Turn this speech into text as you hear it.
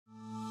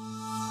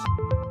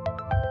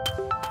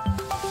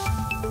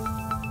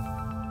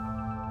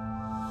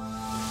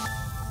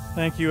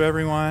Thank you,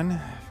 everyone,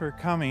 for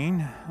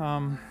coming.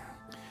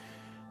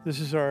 This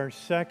is our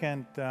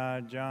second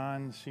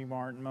John C.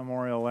 Martin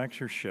Memorial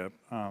Lectureship,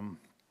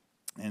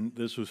 and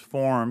this was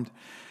formed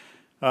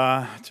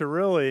to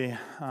really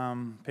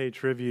pay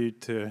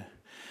tribute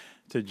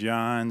to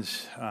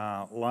John's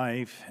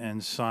life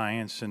and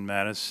science and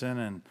medicine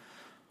and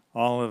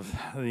all of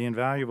the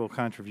invaluable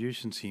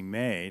contributions he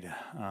made.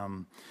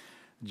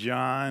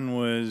 John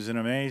was an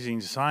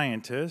amazing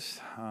scientist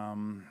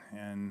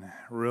and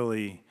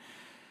really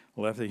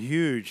left a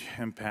huge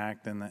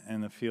impact in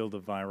the field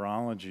of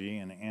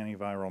virology and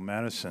antiviral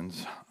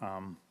medicines.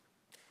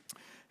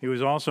 He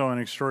was also an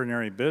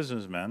extraordinary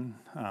businessman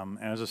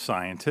as a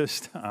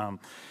scientist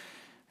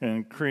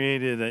and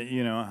created a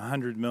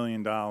 $100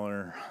 million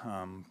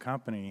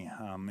company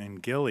in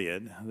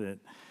Gilead that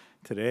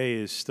today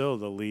is still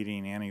the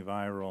leading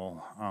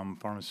antiviral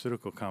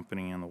pharmaceutical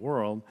company in the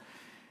world.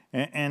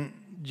 And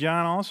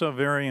John also,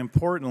 very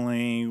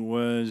importantly,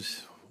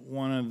 was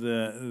one of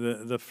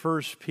the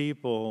first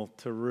people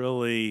to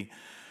really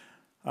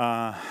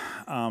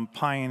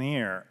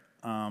pioneer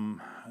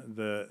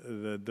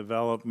the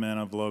development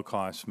of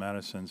low-cost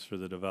medicines for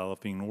the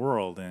developing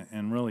world,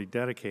 and really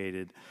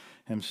dedicated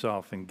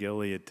himself and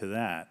Gilead to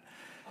that.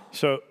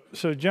 So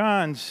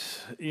John's,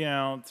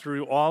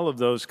 through all of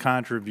those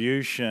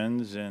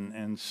contributions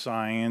and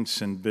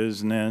science and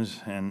business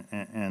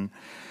and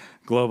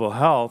global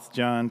health,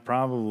 John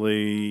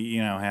probably,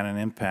 had an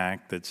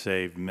impact that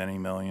saved many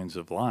millions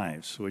of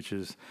lives, which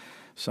is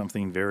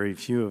something very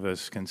few of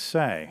us can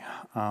say.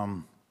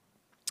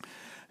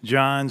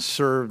 John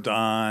served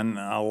on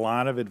a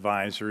lot of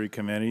advisory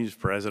committees,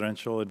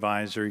 presidential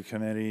advisory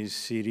committees,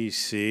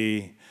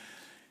 CDC,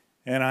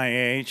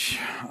 NIH,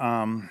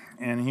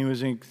 and he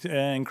was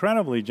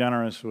incredibly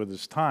generous with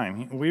his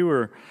time. We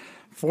were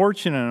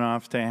fortunate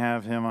enough to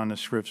have him on the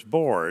Scripps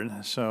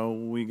board,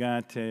 so I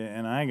got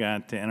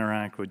to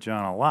interact with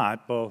John a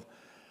lot, both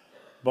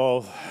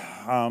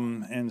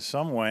in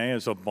some way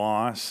as a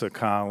boss, a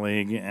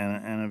colleague,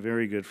 and a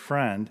very good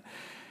friend.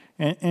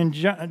 And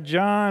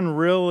John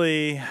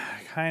really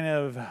kind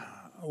of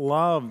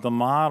loved the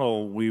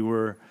model we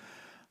were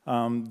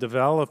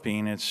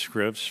developing at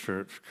Scripps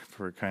for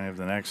kind of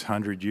the next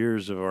 100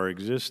 years of our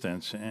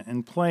existence,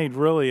 and played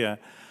really a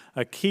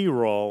key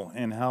role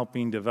in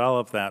helping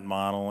develop that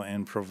model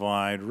and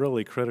provide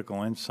really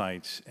critical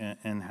insights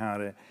in how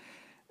to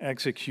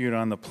execute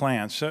on the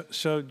plan.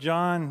 So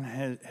John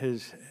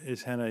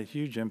has had a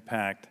huge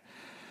impact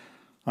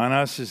on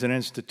us as an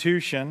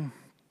institution,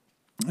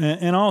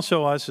 and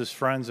also us as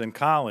friends and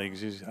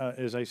colleagues.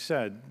 As I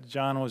said,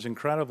 John was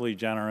incredibly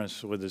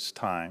generous with his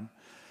time.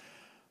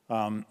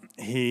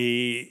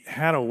 He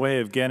had a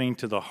way of getting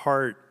to the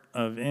heart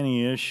of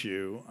any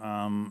issue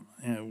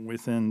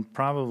within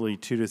probably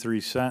 2 to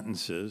 3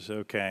 sentences,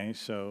 okay?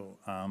 So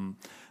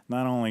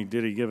not only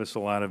did he give us a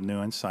lot of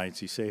new insights,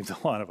 he saved a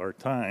lot of our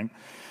time.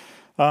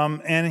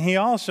 And he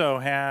also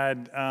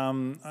had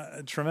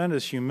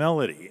tremendous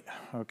humility,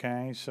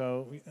 okay?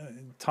 So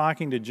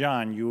talking to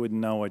John, you wouldn't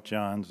know what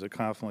John's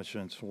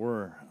accomplishments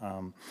were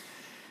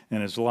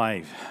in his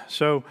life.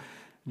 So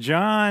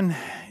John,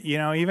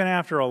 even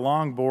after a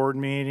long board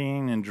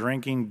meeting and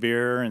drinking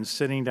beer and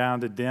sitting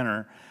down to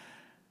dinner,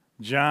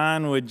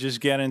 John would just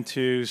get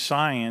into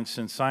science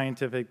and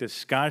scientific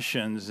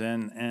discussions,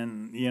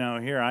 and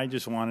here I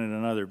just wanted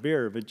another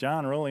beer, but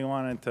John really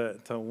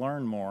wanted to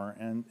learn more,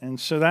 and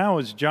so that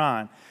was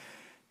John.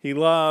 He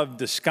loved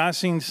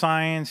discussing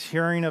science,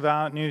 hearing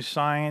about new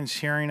science,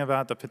 hearing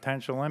about the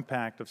potential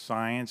impact of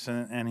science,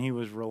 and he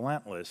was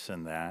relentless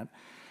in that.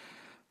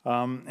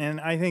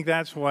 And I think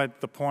that's what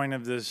the point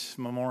of this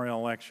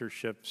Memorial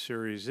Lectureship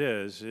series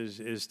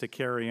is to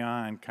carry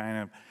on kind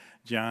of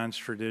John's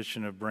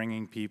tradition of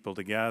bringing people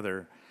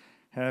together,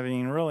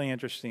 having really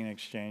interesting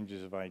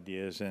exchanges of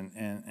ideas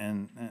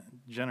and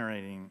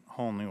generating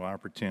whole new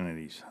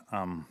opportunities.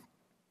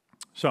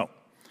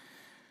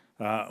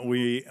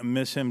 We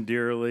miss him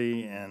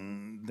dearly,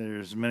 and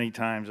there's many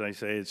times I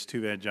say it's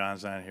too bad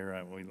John's not here.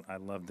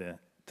 I'd love to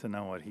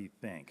know what he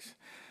thinks.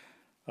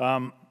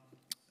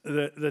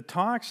 The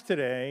talks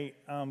today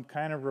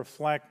kind of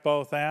reflect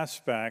both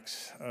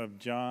aspects of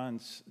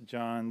John's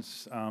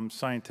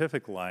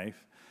scientific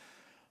life.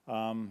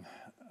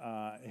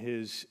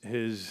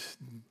 His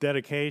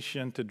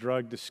dedication to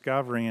drug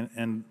discovery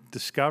and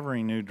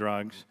discovering new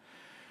drugs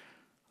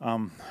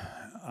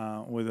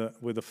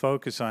with a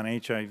focus on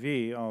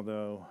HIV,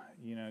 although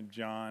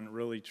John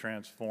really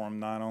transformed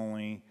not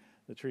only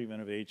the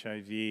treatment of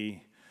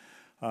HIV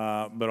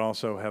but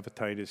also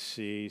hepatitis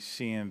C,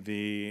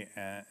 CMV,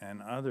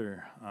 and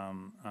other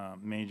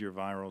major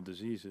viral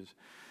diseases.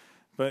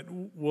 But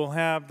we'll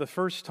have the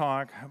first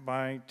talk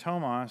by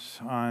Tomas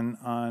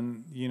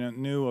on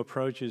new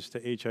approaches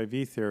to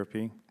HIV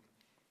therapy,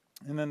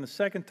 and then the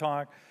second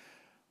talk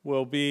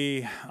will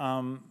be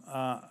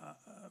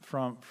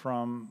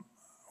from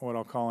what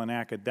I'll call an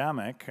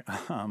academic,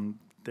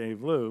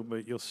 David Liu.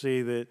 But you'll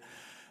see that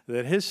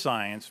his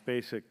science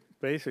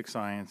basic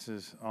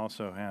sciences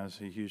also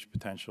has a huge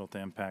potential to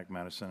impact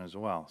medicine as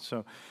well.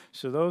 So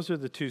those are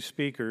the two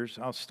speakers.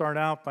 I'll start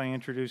out by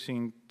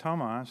introducing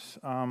Tomas.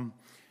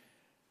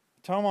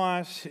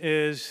 Tomas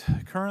is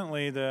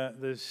currently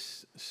the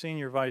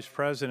Senior Vice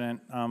President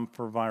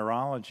for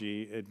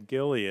Virology at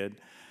Gilead.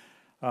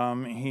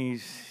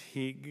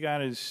 He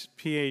got his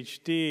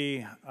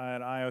PhD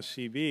at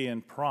IOCB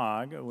in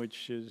Prague,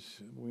 which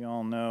is, we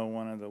all know,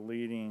 one of the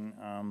leading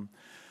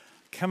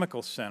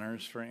chemical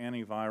centers for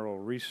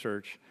antiviral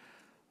research.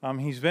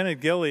 He's been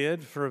at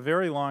Gilead for a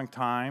very long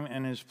time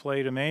and has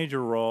played a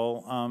major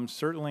role,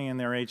 certainly in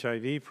their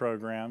HIV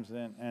programs,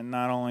 and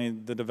not only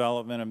the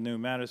development of new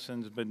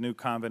medicines, but new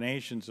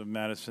combinations of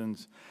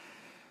medicines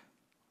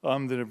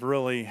that have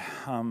really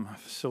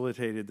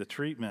facilitated the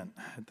treatment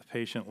at the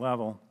patient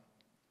level.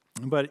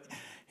 But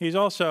he's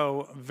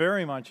also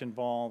very much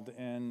involved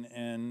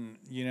in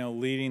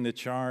leading the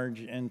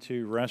charge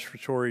into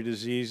respiratory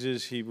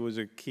diseases. He was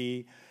a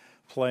key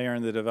player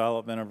in the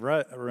development of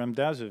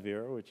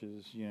remdesivir, which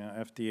is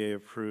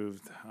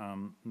FDA-approved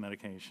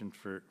medication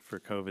for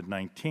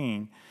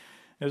COVID-19.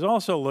 Is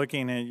also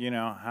looking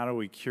at how do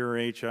we cure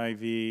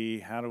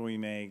HIV? How do we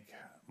make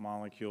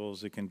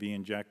molecules that can be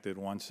injected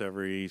once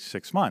every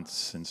 6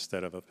 months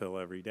instead of a pill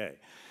every day?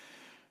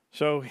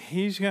 So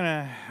he's going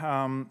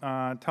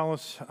to tell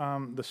us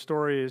the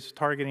story is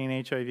targeting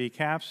HIV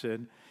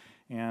capsid,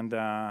 and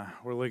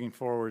we're looking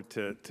forward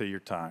to your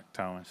talk,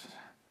 Tomas.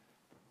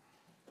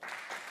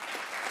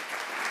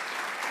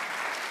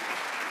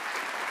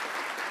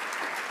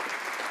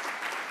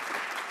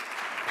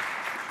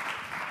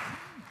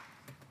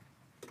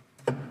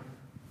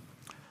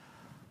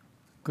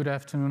 Good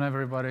afternoon,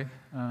 everybody.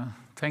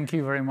 Thank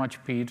you very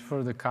much, Pete,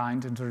 for the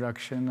kind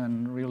introduction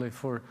and really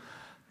for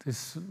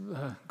this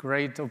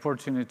great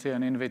opportunity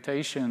and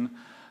invitation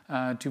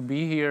to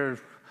be here,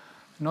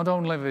 not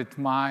only with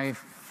my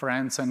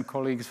friends and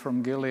colleagues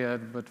from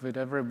Gilead, but with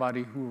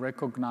everybody who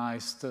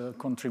recognized the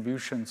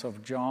contributions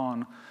of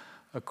John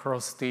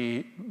across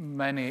the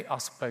many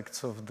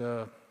aspects of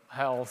the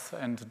health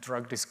and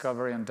drug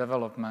discovery and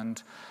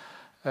development.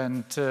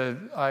 And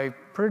I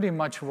pretty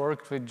much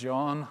worked with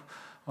John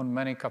on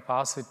many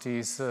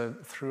capacities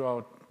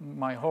throughout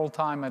my whole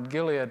time at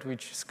Gilead,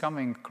 which is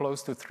coming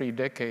close to 3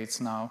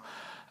 decades now.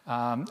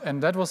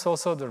 And that was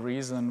also the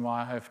reason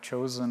why I have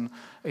chosen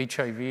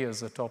HIV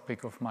as a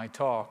topic of my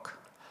talk.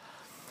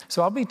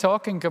 So I'll be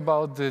talking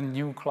about the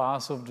new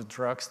class of the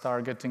drugs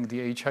targeting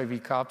the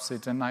HIV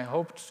capsid, and I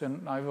hope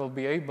and I will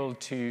be able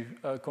to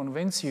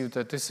convince you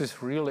that this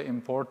is really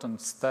important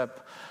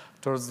step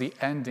towards the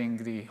ending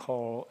the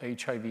whole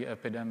HIV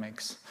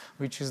epidemics,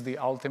 which is the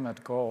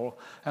ultimate goal.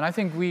 And I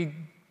think we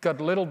got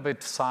a little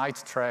bit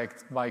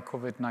sidetracked by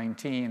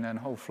COVID-19, and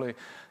hopefully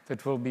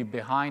that will be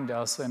behind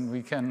us, and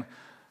we can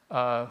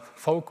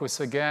focus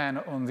again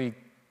on the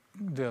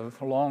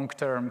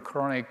long-term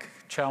chronic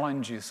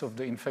challenges of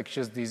the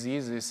infectious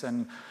diseases,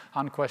 and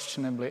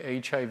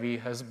unquestionably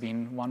HIV has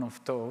been one of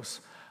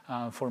those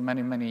for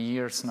many, many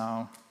years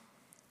now.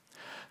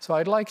 So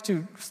I'd like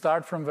to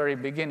start from very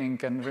beginning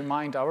and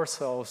remind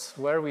ourselves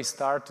where we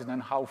started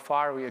and how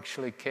far we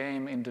actually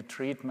came in the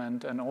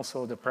treatment and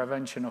also the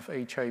prevention of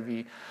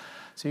HIV.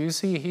 So you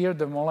see here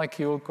the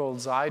molecule called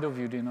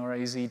zidovudin, or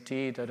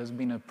AZT, that has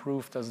been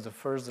approved as the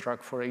first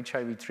drug for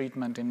HIV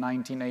treatment in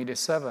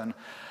 1987.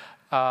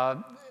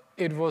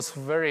 It was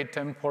very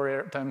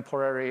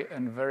temporary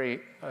and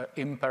very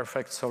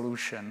imperfect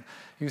solution.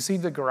 You see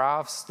the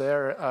graphs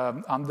there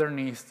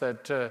underneath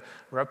that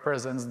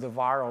represents the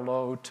viral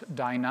load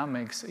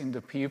dynamics in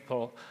the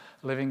people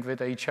living with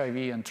HIV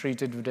and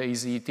treated with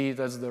AZT.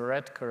 That's the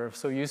red curve.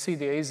 So you see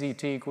the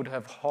AZT could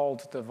have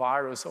halted the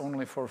virus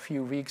only for a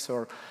few weeks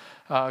or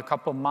a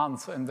couple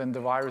months, and then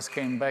the virus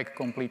came back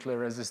completely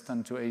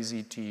resistant to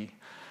AZT.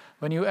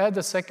 When you add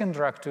the second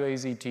drug to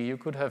AZT, you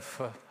could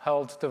have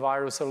held the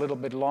virus a little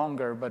bit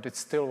longer, but it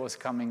still was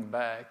coming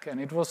back. And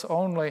it was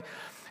only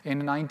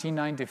in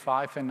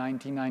 1995 and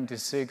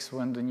 1996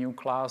 when the new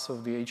class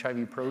of the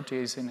HIV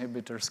protease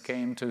inhibitors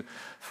came to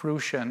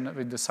fruition,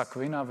 with the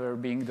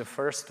saquinavir being the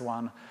first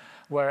one,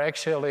 where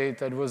actually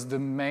that was the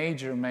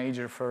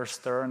major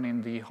first turn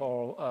in the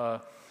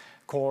whole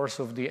course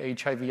of the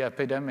HIV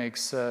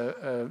epidemics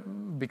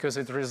because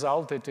it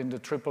resulted in the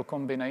triple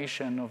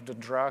combination of the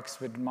drugs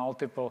with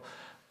multiple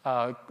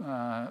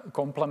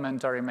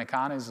complementary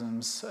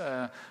mechanisms.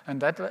 And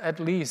that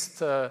at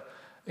least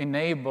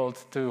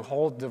enabled to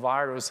hold the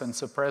virus and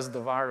suppress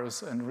the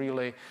virus and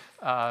really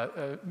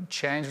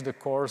change the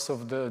course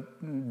of the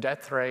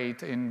death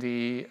rate in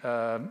the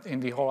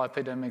whole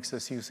epidemics,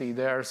 as you see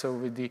there. So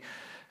with the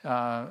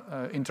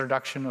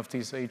introduction of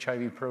these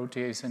HIV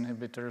protease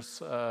inhibitors,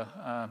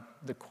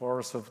 the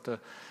course of the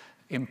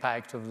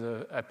impact of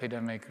the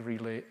epidemic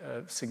really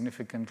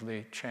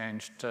significantly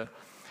changed.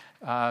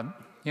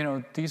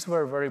 These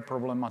were very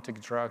problematic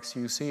drugs.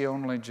 You see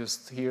only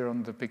just here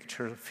on the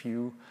picture a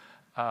few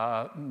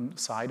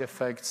side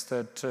effects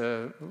that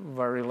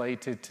were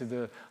related to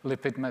the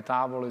lipid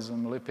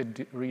metabolism,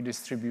 lipid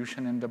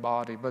redistribution in the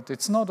body. But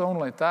it's not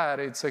only that,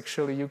 it's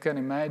actually, you can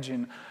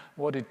imagine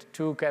what it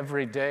took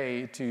every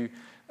day to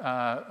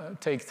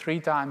take 3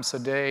 times a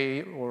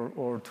day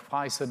or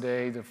twice a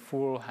day the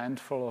full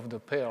handful of the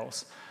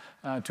pills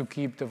to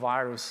keep the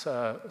virus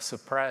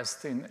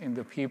suppressed in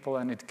the people,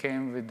 and it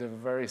came with the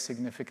very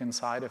significant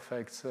side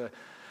effects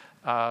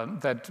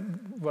that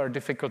were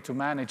difficult to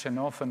manage, and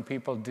often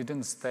people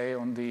didn't stay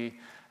on the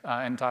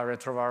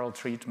antiretroviral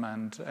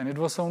treatment. And it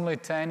was only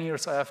 10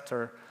 years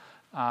after,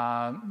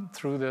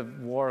 through the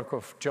work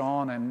of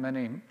John and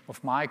many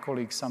of my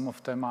colleagues, some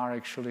of them are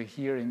actually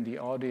here in the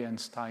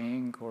audience,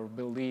 Tai-Ing or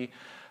Bill Lee,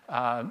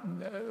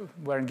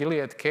 where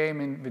Gilead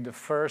came in with the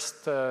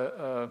first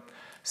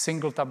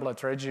single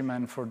tablet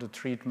regimen for the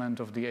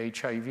treatment of the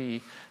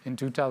HIV in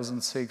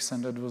 2006,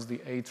 and that was the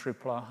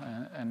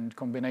ATRIPLA and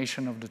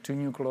combination of the 2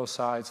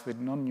 nucleosides with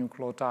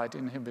non-nucleotide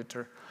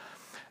inhibitor.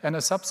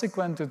 And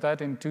subsequent to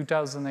that, in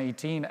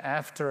 2018,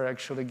 after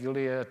actually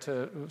Gilead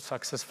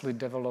successfully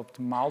developed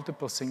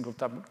multiple single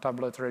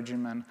tablet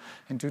regimen,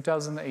 in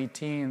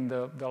 2018,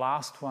 the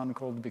last one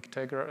called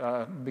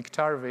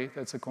Biktarvy,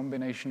 that's a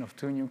combination of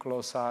 2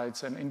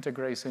 nucleosides and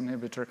integrase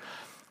inhibitor,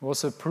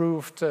 was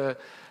approved.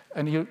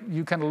 And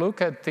you can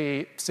look at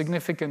the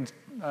significant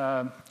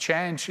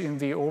change in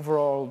the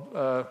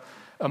overall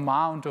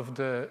amount of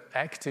the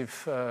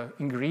active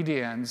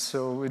ingredients.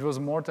 So it was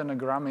more than a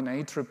gram in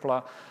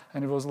ATRIPLA,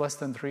 and it was less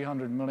than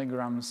 300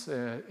 milligrams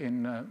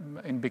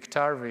in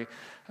Biktarvy,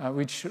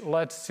 which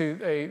led to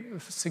a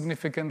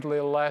significantly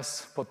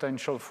less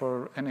potential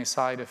for any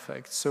side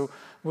effects. So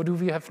what do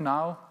we have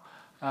now?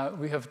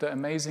 We have the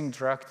amazing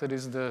drug that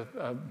is the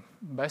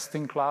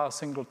best-in-class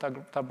single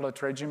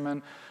tablet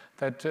regimen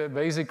that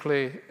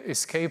basically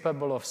is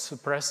capable of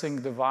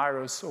suppressing the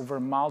virus over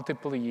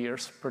multiple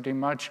years, pretty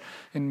much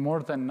in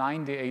more than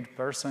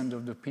 98%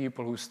 of the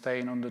people who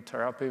stay on the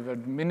therapy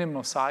with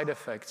minimal side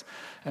effects,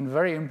 and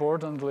very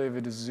importantly,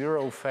 with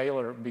 0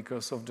 failure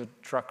because of the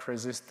drug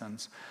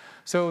resistance.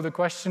 So the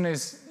question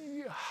is,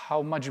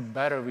 how much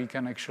better we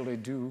can actually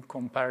do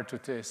compared to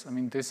this. I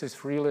mean, this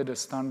is really the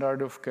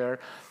standard of care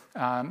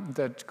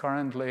that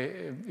currently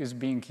is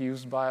being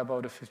used by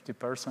about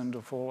 50%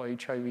 of all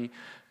HIV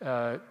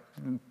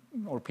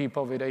or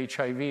people with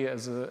HIV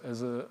as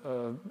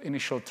a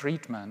initial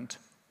treatment.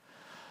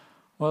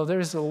 Well, there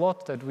is a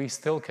lot that we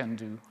still can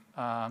do,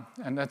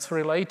 and that's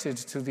related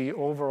to the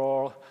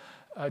overall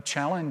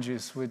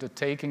challenges with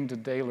taking the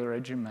daily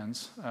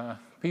regimens.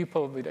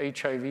 People with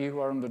HIV who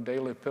are on the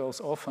daily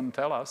pills often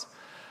tell us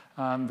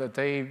that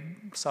they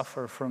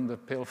suffer from the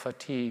pill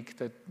fatigue,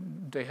 that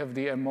they have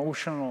the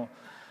emotional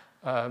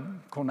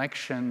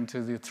connection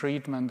to the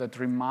treatment that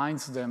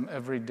reminds them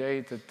every day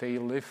that they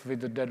live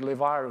with the deadly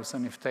virus,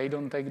 and if they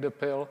don't take the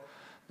pill,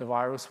 the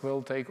virus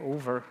will take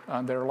over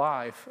their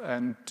life.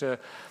 And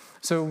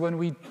so when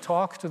we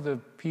talk to the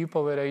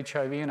people with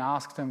HIV and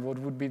ask them what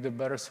would be the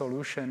better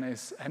solution,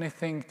 is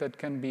anything that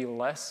can be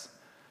less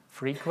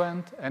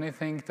frequent,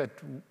 anything that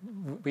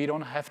we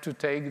don't have to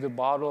take the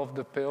bottle of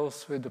the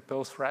pills with the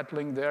pills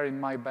rattling there in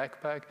my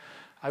backpack,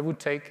 I would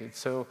take it.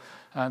 So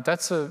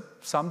that's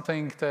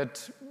something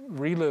that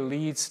really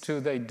leads to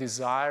the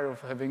desire of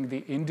having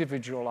the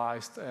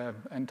individualized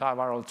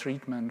antiviral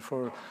treatment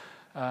for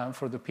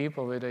the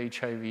people with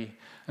HIV.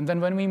 And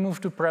then when we move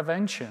to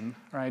prevention,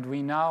 right,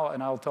 we now,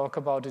 and I'll talk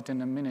about it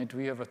in a minute,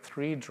 we have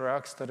 3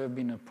 drugs that have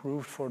been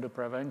approved for the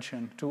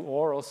prevention, 2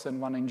 orals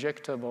and 1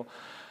 injectable.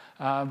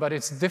 But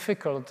it's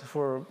difficult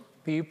for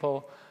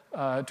people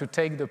to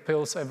take the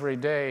pills every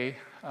day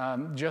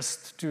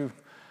just to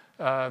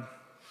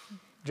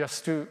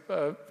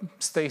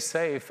stay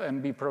safe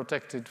and be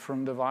protected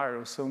from the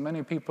virus. So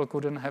many people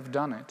couldn't have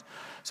done it.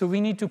 So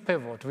we need to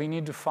pivot. We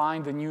need to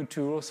find the new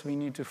tools. We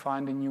need to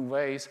find the new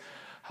ways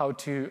how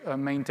to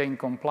maintain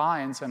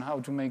compliance and how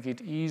to make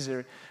it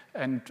easier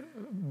and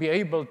be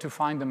able to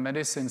find the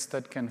medicines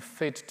that can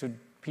fit to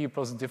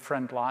people's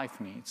different life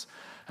needs.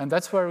 And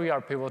that's where we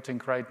are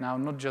pivoting right now,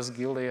 not just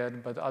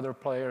Gilead, but other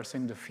players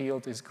in the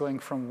field is going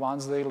from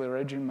once daily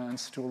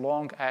regimens to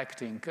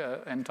long-acting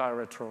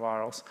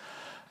antiretrovirals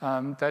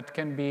that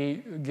can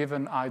be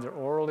given either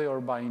orally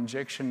or by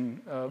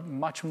injection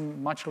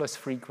much less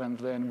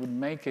frequently, and would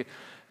make it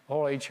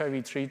whole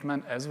HIV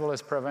treatment as well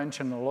as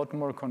prevention a lot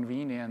more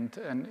convenient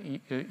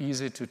and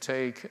easy to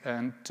take,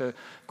 and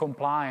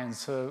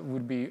compliance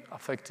would be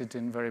affected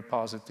in a very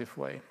positive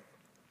way.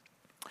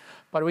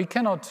 But we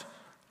cannot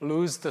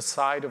lose the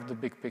sight of the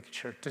big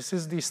picture. This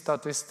is the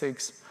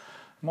statistics,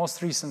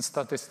 most recent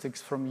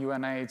statistics from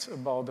UNAIDS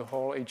about the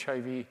whole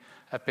HIV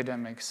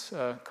epidemics.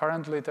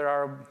 Currently, there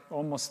are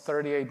almost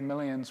 38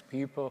 million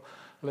people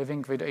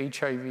living with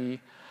HIV.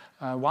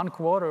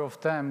 1/4 of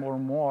them or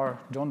more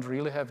don't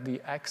really have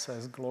the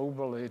access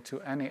globally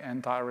to any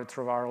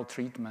antiretroviral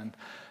treatment.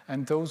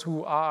 And those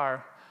who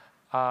are,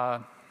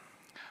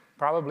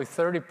 probably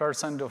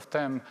 30% of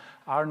them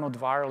are not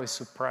virally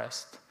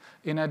suppressed.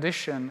 In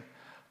addition,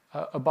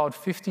 about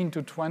 15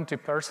 to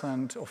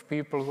 20% of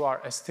people who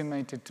are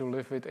estimated to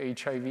live with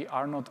HIV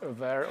are not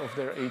aware of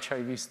their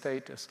HIV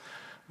status,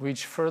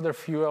 which further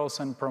fuels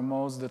and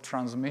promotes the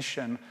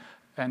transmission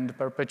and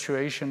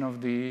perpetuation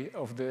of the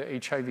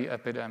HIV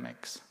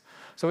epidemics.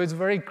 So it's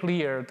very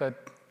clear that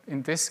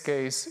in this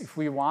case, if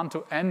we want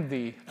to end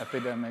the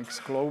epidemics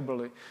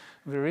globally,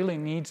 we really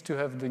need to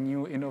have the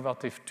new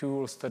innovative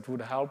tools that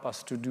would help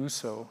us to do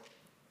so.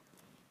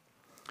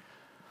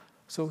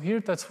 So here,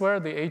 that's where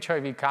the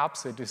HIV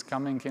capsid is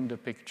coming in the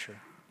picture.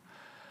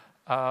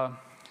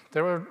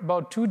 There were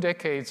about 2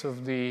 decades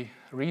of the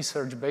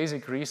research,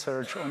 basic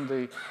research on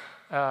the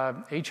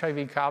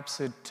HIV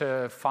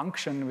capsid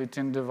function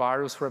within the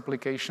virus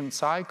replication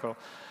cycle.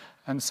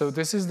 And so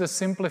this is the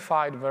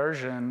simplified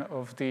version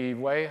of the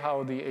way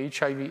how the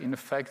HIV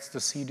infects the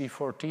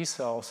CD4 T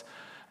cells,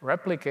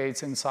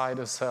 replicates inside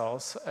the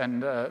cells,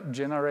 and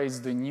generates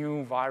the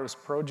new virus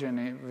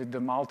progeny with the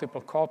multiple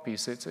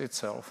copies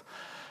itself.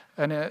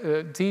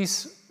 And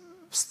these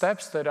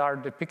steps that are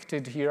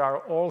depicted here are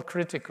all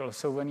critical.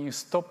 So when you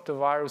stop the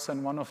virus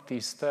in one of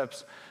these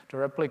steps, the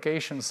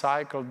replication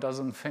cycle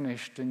doesn't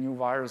finish, the new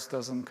virus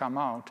doesn't come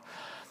out.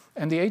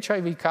 And the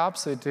HIV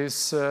capsid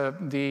is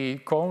the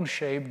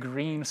cone-shaped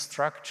green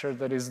structure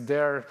that is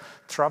there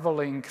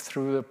traveling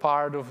through the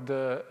part of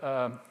the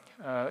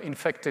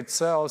infected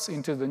cells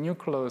into the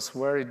nucleus,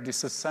 where it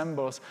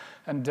disassembles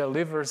and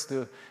delivers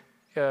the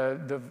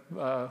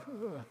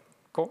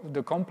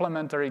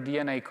complementary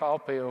DNA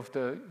copy of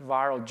the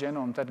viral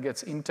genome that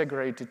gets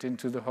integrated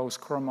into the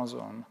host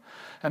chromosome.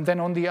 And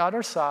then on the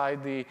other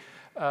side, the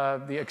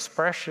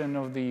expression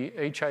of the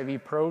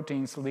HIV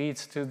proteins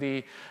leads to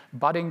the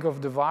budding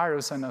of the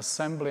virus and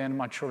assembly and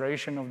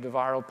maturation of the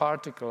viral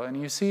particle. And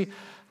you see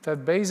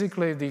that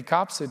basically the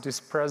capsid is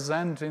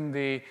present in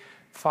the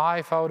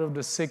 5 out of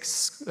the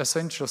 6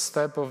 essential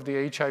steps of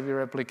the HIV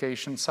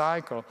replication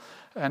cycle.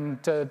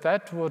 And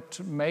that's what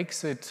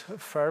makes it a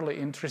fairly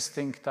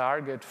interesting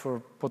target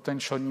for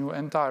potential new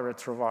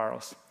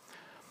antiretrovirals.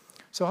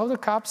 So how the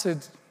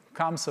capsid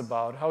comes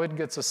about, how it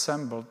gets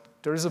assembled.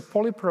 There is a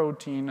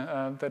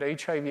polyprotein that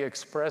HIV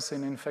expresses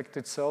in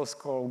infected cells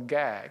called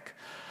GAG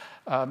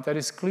that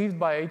is cleaved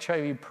by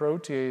HIV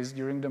protease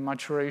during the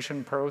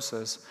maturation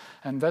process.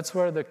 And that's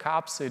where the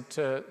capsid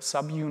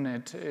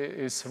subunit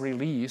is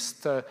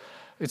released.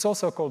 It's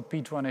also called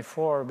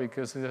P24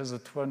 because it has a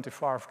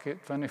 24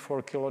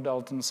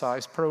 kilodalton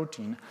size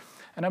protein.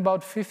 And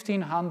about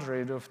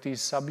 1,500 of these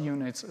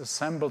subunits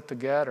assembled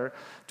together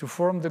to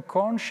form the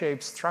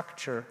cone-shaped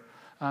structure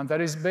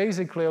that is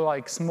basically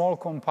like small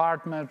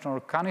compartment or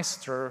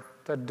canister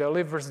that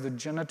delivers the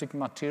genetic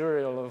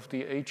material of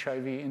the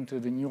HIV into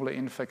the newly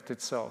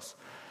infected cells.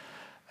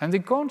 And the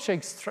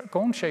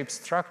cone-shaped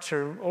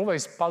structure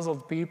always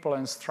puzzled people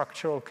and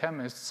structural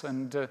chemists.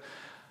 And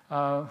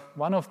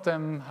one of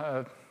them,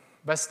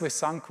 Wesley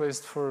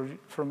Sundquist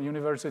from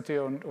University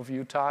of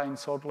Utah in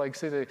Salt Lake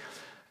City,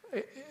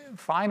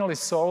 finally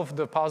solved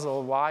the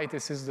puzzle why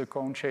this is the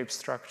cone-shaped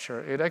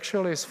structure. It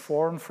actually is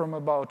formed from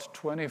about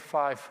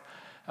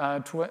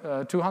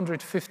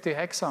 250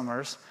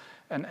 hexamers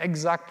and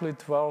exactly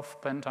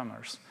 12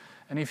 pentamers.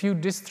 And if you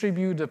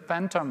distribute the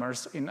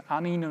pentamers in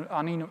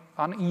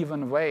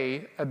uneven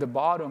way at the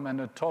bottom and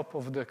the top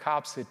of the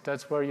capsid,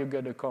 that's where you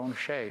get a cone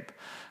shape.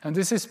 And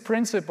this is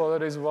principle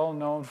that is well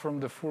known from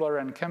the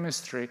Fullerene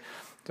chemistry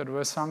that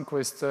Wes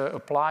Sundquist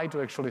applied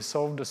to actually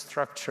solve the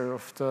structure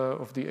of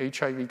the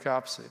HIV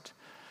capsid.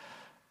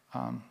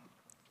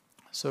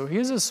 So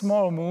here's a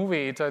small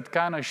movie that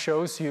kind of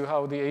shows you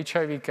how the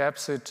HIV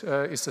capsid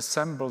is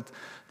assembled.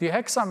 The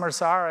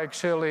hexamers are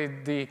actually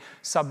the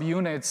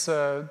subunits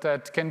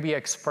that can be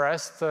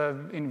expressed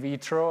in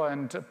vitro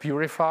and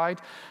purified,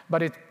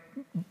 but it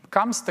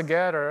comes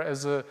together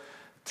as a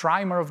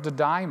trimer of the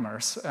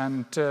dimers.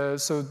 And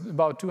so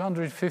about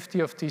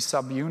 250 of these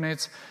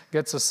subunits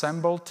gets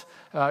assembled.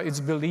 It's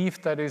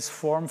believed that it's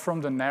formed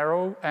from the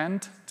narrow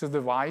end to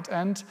the wide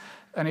end.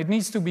 And it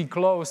needs to be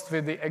closed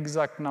with the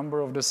exact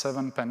number of the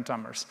 7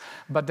 pentamers.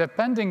 But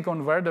depending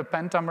on where the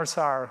pentamers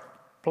are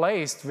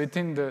placed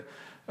within the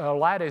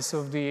lattice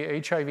of the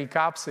HIV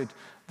capsid,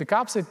 the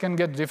capsid can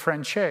get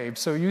different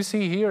shapes. So you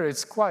see here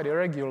it's quite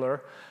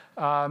irregular.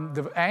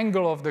 The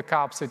angle of the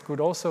capsid could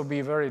also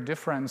be very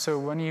different. So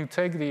when you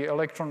take the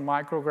electron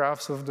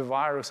micrographs of the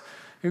virus,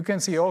 you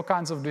can see all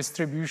kinds of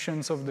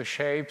distributions of the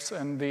shapes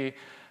and the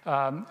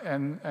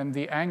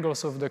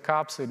angles of the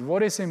capsid.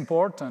 What is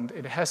important?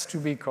 It has to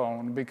be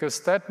cone, because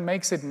that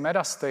makes it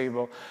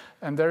metastable.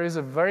 And there is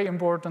a very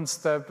important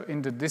step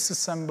in the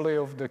disassembly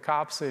of the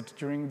capsid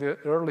during the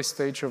early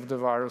stage of the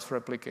virus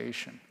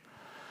replication.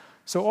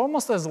 So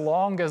almost as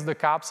long as the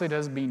capsid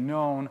has been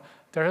known,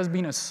 there has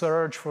been a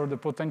search for the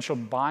potential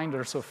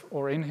binders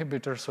or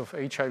inhibitors of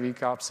HIV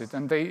capsid.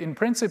 And they, in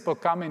principle,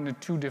 come into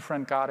 2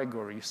 different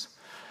categories.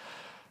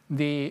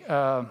 The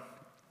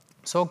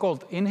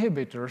so-called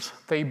inhibitors,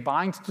 they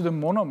bind to the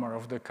monomer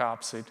of the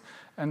capsid,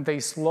 and they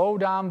slow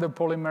down the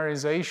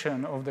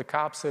polymerization of the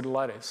capsid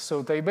lattice.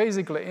 So they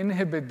basically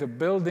inhibit the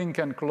building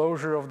and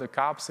closure of the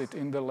capsid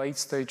in the late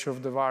stage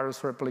of the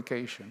virus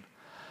replication.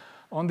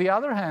 On the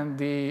other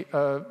hand,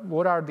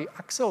 what are the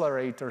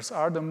accelerators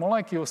are the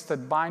molecules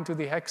that bind to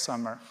the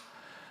hexamer.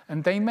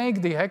 And they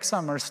make the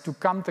hexamers to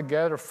come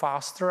together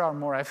faster or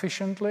more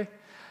efficiently,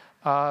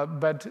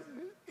 but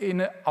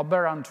in an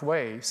aberrant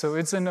way. So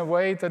it's in a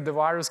way that the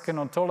virus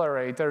cannot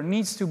tolerate. There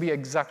needs to be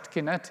exact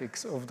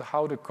kinetics of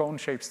how the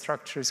cone-shaped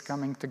structure is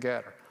coming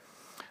together.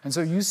 And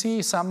so you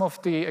see some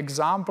of the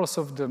examples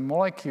of the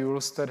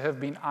molecules that have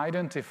been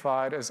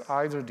identified as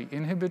either the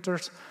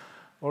inhibitors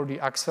or the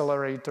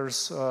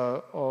accelerators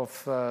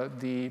of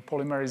the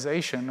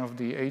polymerization of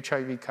the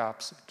HIV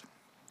capsid.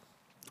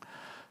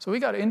 So we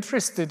got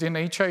interested in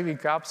HIV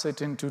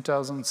capsid in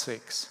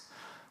 2006.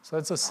 So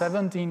that's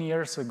 17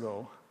 years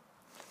ago.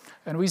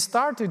 And we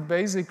started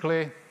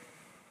basically,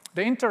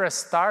 the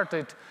interest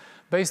started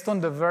based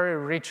on the very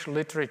rich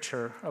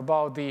literature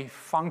about the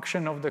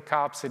function of the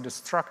capsid, the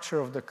structure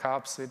of the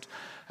capsid.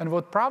 And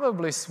what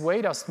probably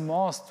swayed us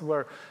most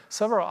were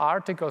several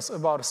articles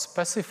about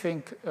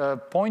specific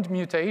point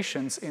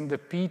mutations in the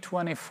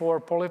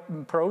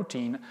P24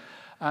 protein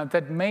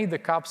that made the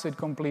capsid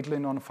completely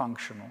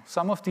non-functional.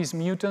 Some of these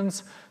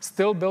mutants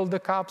still build the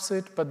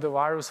capsid, but the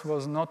virus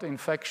was not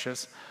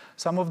infectious.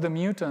 Some of the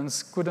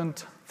mutants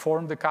couldn't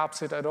form the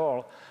capsid at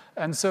all.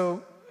 And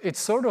so it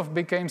sort of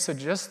became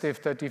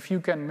suggestive that if you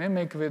can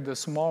mimic with the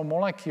small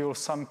molecule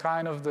some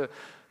kind of the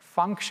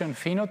function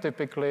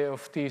phenotypically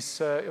of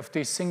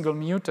these single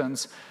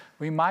mutants,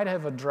 we might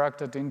have a drug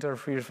that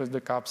interferes with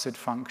the capsid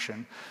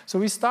function. So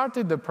we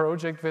started the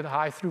project with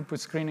high-throughput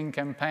screening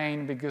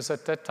campaign because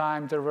at that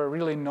time there were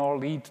really no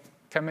lead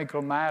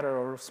chemical matter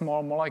or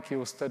small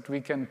molecules that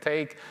we can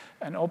take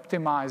and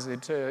optimize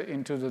it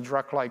into the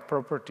drug-like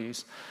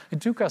properties. It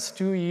took us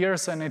 2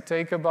 years, and it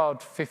took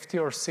about 50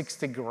 or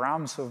 60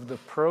 grams of the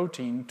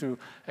protein to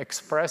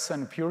express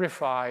and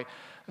purify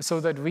so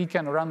that we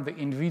can run the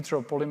in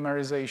vitro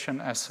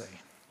polymerization assay.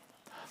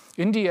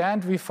 In the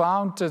end, we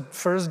found the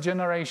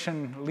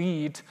first-generation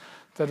lead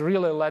that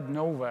really led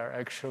nowhere,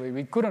 actually.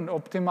 We couldn't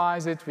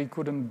optimize it. We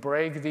couldn't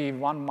break the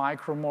 1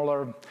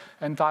 micromolar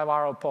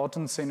antiviral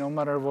potency no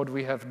matter what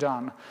we have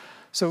done.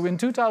 So in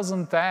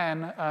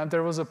 2010,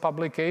 there was a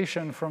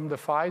publication from the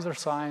Pfizer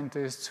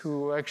scientists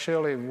who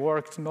actually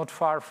worked not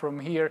far from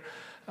here,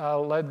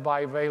 led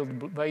by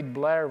Wade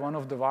Blair, one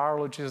of the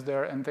virologists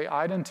there, and they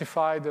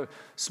identified a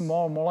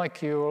small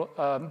molecule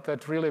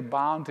that really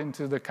bound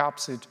into the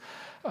capsid.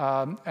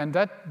 And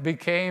that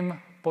became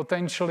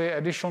potentially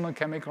additional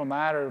chemical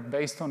matter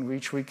based on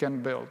which we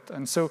can build.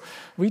 And so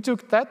we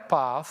took that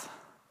path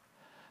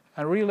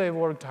and really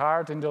worked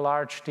hard in the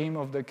large team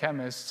of the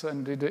chemists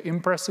and did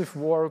impressive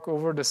work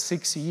over the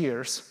 6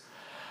 years.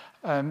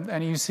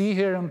 And you see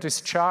here on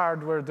this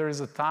chart where there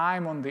is a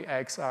time on the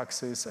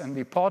x-axis and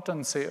the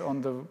potency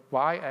on the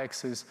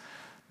y-axis.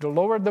 The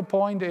lower the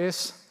point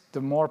is,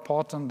 the more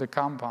potent the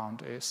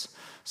compound is.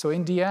 So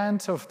in the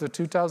end of the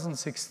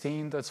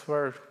 2016, that's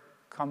where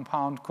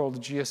compound called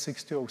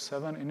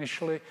GS6207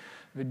 initially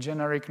with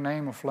generic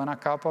name of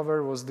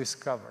lenacapavir was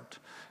discovered.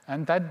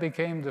 And that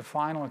became the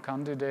final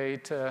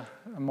candidate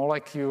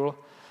molecule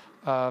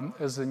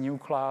as a new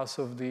class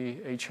of the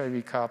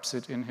HIV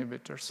capsid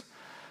inhibitors.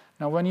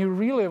 Now, when you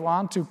really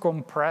want to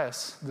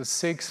compress the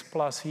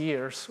 6+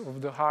 years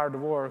of the hard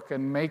work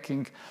and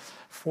making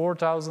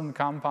 4,000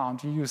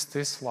 compounds, you use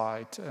this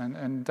slide.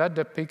 And that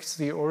depicts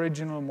the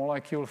original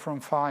molecule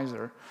from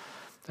Pfizer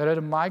that had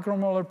a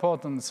micromolar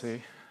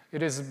potency.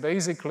 It is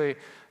basically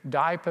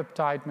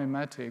dipeptide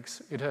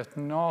mimetics. It had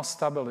no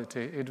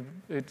stability.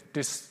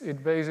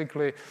 It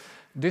basically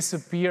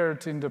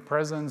disappeared in the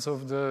presence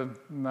of the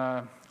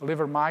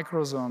liver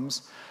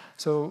microsomes.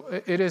 So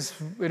it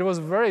was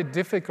a very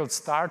difficult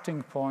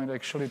starting point,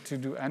 actually, to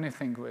do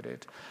anything with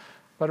it.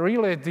 But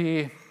really,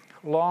 the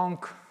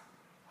long,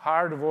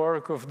 hard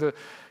work of the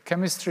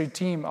chemistry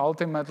team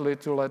ultimately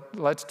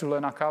led to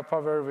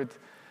lenacapavir with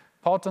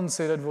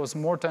potency that was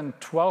more than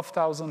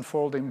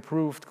 12,000-fold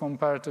improved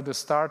compared to the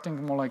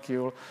starting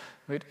molecule,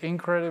 with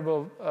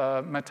incredible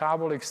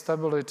metabolic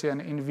stability and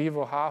in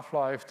vivo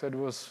half-life that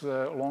was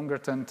longer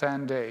than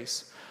 10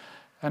 days.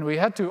 And we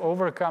had to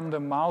overcome the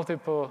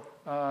multiple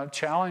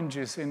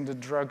challenges in the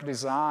drug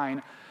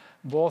design,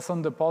 both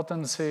on the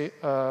potency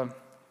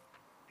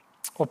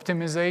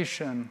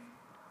optimization,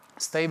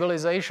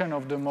 stabilization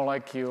of the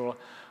molecule,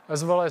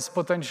 as well as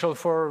potential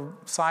for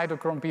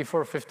cytochrome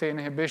P450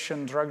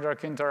 inhibition,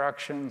 drug-drug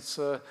interactions,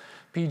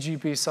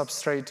 PGP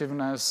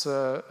substrativeness,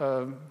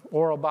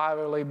 oral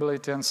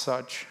bioavailability, and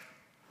such.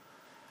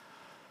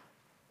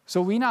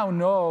 So we now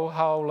know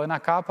how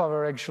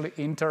lenacapavir actually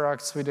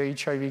interacts with the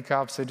HIV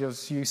capsid.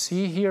 As you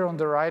see here on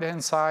the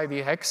right-hand side,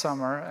 the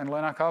hexamer, and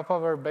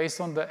lenacapavir,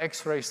 based on the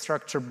X-ray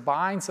structure,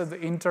 binds at the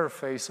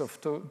interface of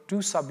two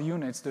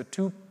subunits, the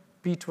two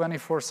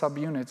P24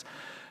 subunits,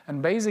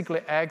 and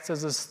basically acts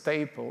as a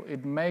staple.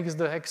 It makes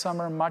the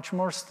hexamer much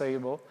more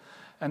stable,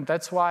 and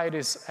that's why it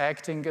is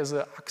acting as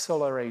an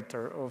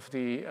accelerator of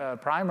the,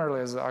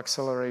 primarily as an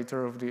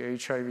accelerator of the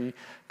HIV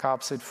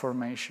capsid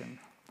formation.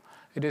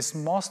 It is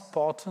most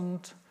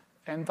potent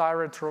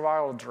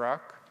antiretroviral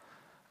drug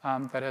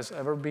that has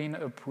ever been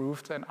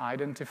approved and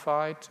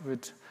identified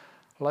with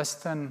less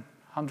than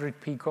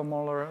 100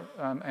 picomolar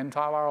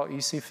antiviral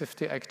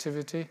EC50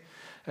 activity.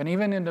 And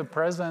even in the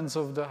presence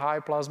of the high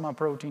plasma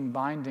protein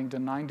binding, the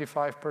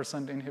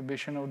 95%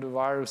 inhibition of the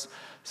virus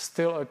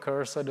still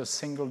occurs at a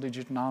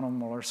single-digit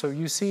nanomolar. So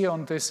you see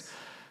on this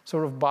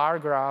sort of bar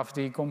graph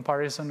the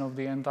comparison of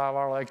the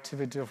antiviral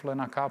activity of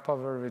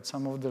lenacapavir with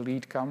some of the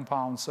lead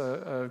compounds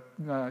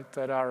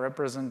that are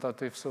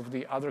representatives of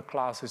the other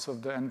classes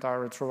of the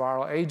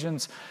antiretroviral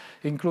agents,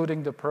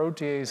 including the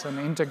protease and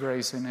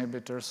integrase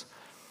inhibitors.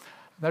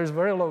 There is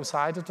very low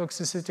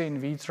cytotoxicity in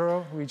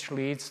vitro, which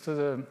leads to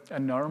the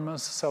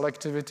enormous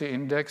selectivity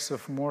index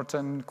of more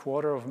than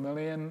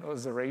 250,000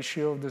 as the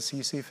ratio of the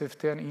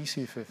CC50 and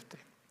EC50.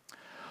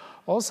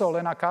 Also,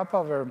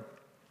 lenacapavir,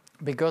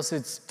 because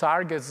it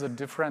targets a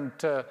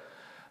different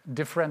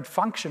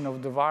function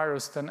of the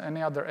virus than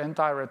any other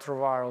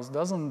antiretrovirals,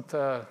 doesn't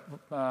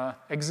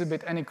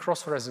exhibit any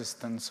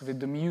cross-resistance with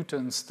the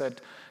mutants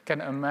that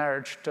can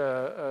emerge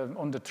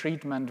on the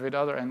treatment with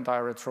other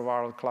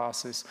antiretroviral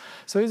classes.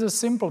 So it's a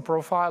simple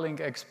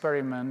profiling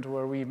experiment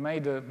where we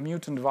made a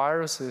mutant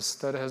viruses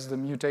that has the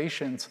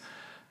mutations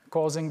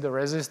causing the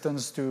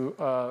resistance to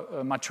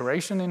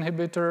maturation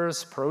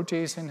inhibitors,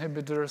 protease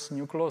inhibitors,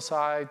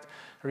 nucleoside,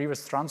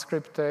 reverse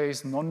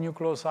transcriptase,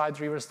 non-nucleoside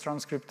reverse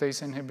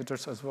transcriptase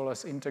inhibitors, as well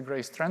as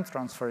integrase strength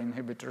transfer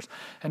inhibitors.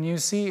 And you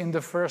see in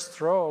the first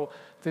row,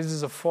 this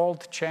is a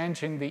fold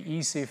change in the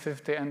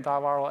EC50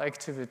 antiviral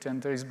activity,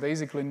 and there is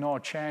basically no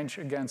change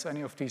against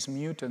any of these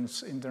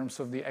mutants in terms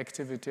of the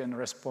activity and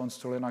response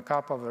to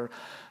lenacapavir.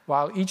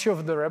 While each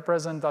of the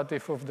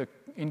representative of the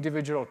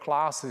individual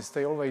classes,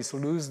 they always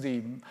lose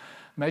the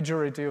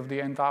majority of the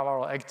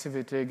antiviral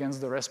activity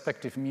against the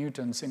respective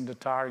mutants in the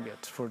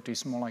target for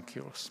these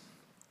molecules.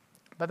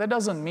 But that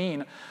doesn't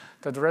mean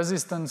that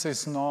resistance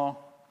is no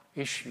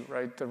issue,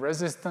 right? The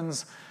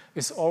resistance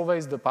is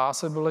always the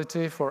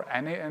possibility for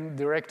any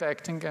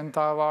direct-acting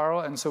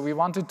antiviral, and so we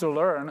wanted to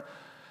learn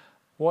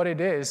what it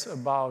is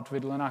about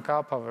with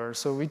lenacapavir.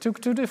 So we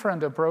took two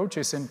different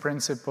approaches in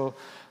principle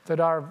that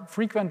are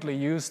frequently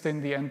used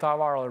in the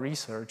antiviral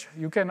research.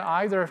 You can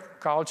either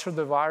culture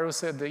the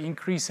virus at the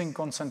increasing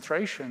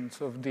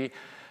concentrations of the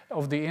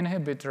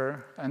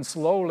inhibitor and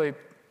slowly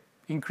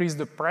increase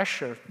the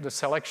pressure, the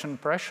selection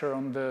pressure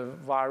on the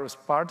virus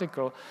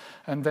particle,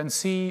 and then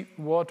see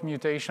what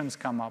mutations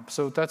come up.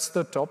 So that's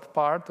the top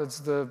part, that's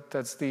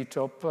the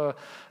top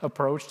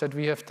approach that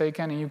we have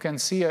taken. And you can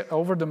see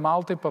over the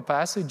multiple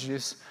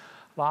passages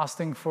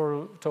lasting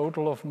for a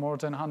total of more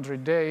than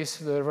 100 days,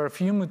 there were a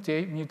few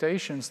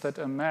mutations that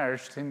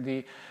emerged in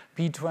the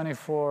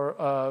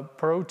P24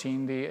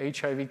 protein, the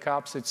HIV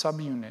capsid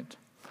subunit.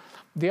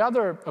 The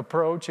other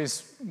approach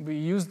is we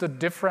used a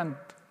different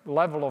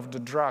level of the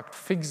drug,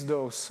 fixed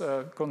dose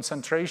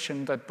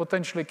concentration that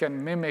potentially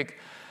can mimic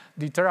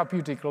the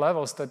therapeutic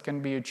levels that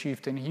can be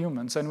achieved in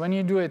humans. And when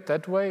you do it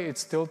that way, it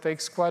still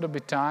takes quite a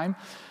bit of time,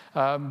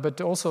 but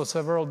also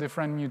several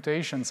different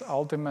mutations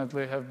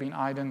ultimately have been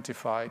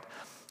identified.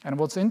 And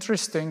what's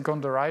interesting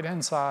on the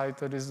right-hand side,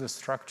 that is the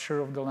structure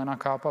of the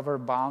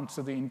lenacapavir bound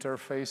to the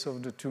interface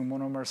of the two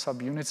monomer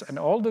subunits, and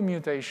all the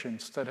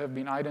mutations that have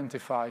been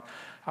identified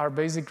are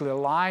basically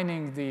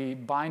aligning the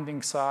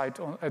binding site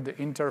at the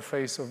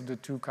interface of the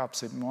two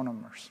capsid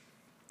monomers.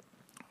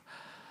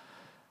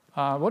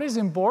 What is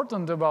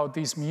important about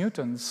these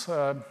mutants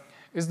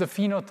is the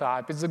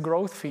phenotype, it's the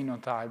growth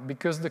phenotype,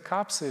 because the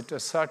capsid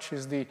as such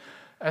is the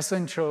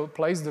essential,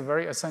 plays the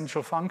very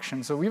essential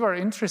function. So we were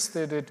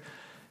interested in,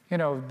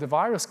 the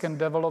virus can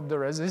develop the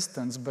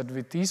resistance, but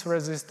with these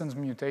resistance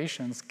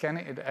mutations, can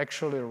it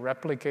actually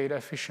replicate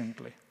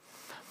efficiently?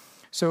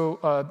 So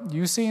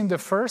you see in the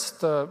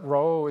first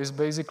row is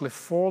basically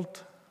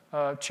fold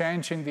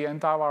change in the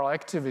antiviral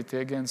activity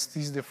against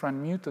these different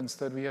mutants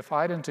that we have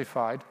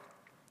identified.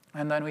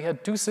 And then we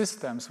had two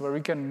systems where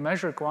we can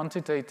measure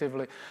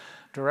quantitatively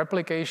the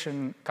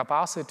replication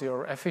capacity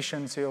or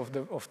efficiency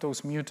of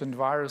those mutant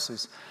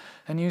viruses.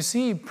 And you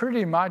see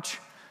pretty much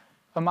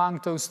among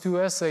those two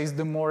assays,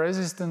 the more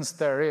resistance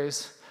there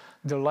is,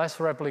 the less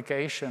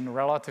replication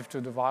relative to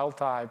the wild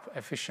type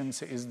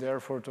efficiency is there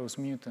for those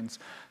mutants.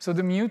 So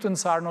the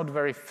mutants are not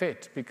very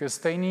fit because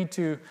they need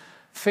to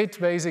fit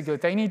basically,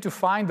 they need to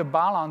find the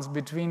balance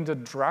between the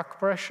drug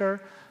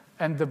pressure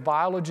and the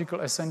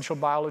essential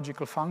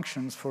biological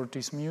functions for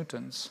these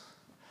mutants.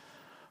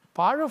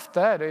 Part of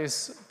that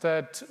is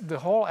that the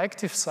whole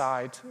active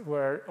site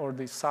or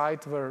the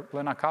site where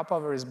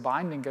lenacapavir is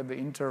binding at the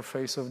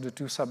interface of the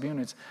two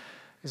subunits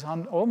is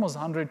almost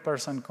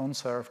 100%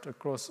 conserved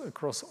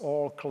across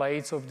all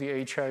clades of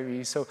the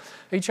HIV. So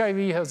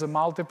HIV has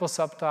multiple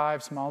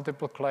subtypes,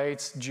 multiple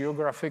clades.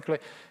 Geographically,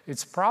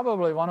 it's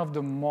probably one of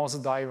the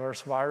most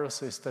diverse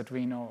viruses that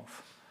we know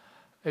of.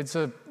 It's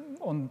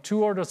on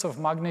 2 orders of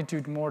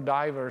magnitude more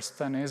diverse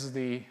than is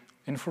the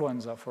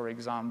influenza, for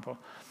example.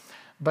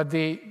 But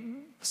the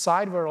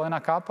site where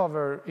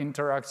lenacapavir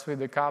interacts with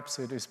the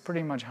capsid is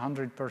pretty much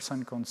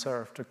 100%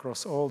 conserved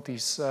across all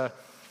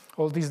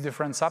these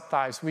different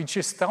subtypes, which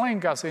is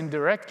telling us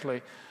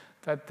indirectly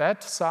that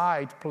that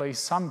site plays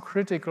some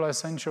critical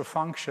essential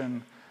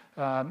function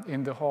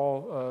in the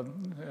whole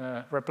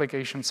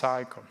replication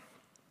cycle.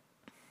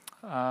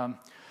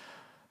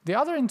 The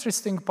other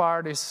interesting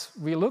part is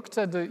we looked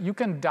at you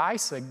can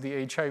dissect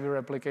the HIV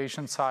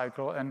replication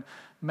cycle and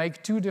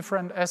make two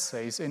different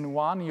assays. In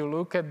one, you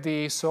look at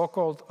the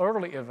so-called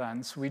early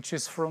events, which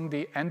is from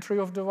the entry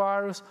of the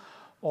virus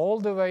all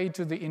the way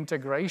to the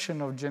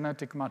integration of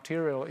genetic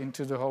material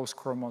into the host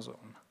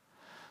chromosome.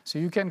 So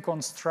you can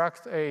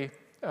construct a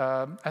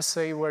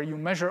assay where you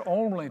measure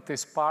only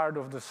this part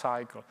of the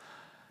cycle.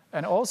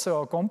 And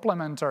also,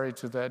 complementary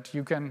to that,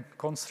 you can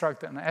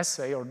construct an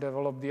assay or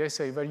develop the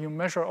assay where you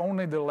measure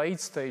only the late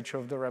stage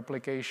of the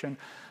replication,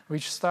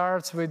 which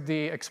starts with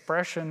the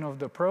expression of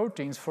the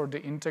proteins from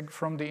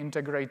the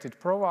integrated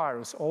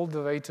provirus all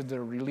the way to the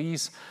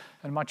release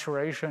and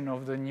maturation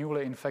of the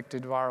newly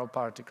infected viral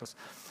particles.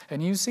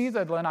 And you see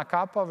that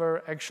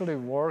lenacapavir actually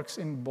works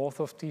in both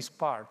of these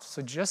parts,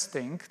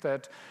 suggesting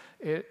that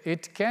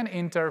it can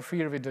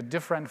interfere with the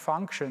different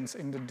functions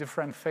in the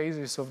different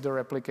phases of the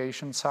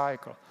replication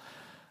cycle.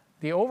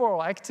 The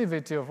overall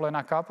activity of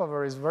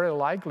lenacapavir is very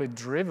likely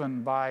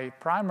driven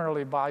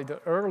primarily by the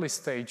early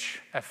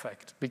stage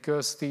effect,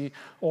 because the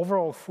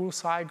overall full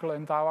cycle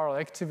antiviral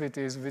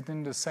activity is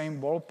within the same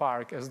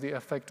ballpark as the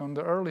effect on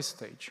the early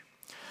stage.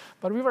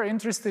 But we were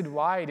interested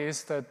why it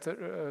is that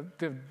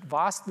the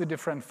vastly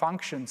different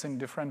functions in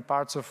different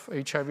parts of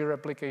HIV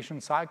replication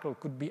cycle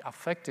could be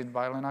affected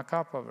by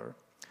lenacapavir.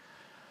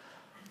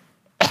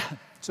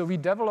 So we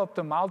developed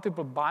the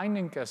multiple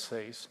binding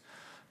assays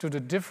to the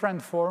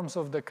different forms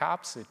of the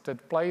capsid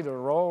that played a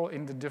role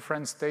in the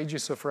different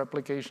stages of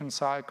replication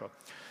cycle.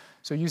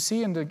 So you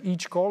see in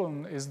each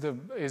column is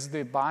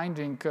the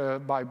binding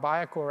by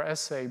Biocore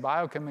assay,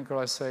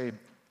 biochemical assay,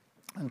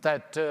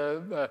 that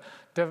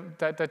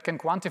can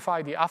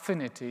quantify the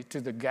affinity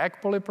to the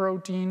GAG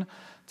polyprotein,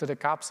 to the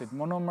capsid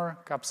monomer,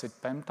 capsid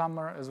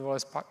pentamer, as well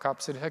as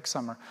capsid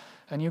hexamer.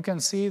 And you can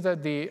see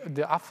that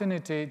the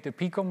affinity, the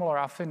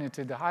picomolar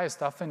affinity, the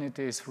highest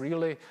affinity is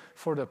really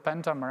for the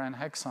pentamer and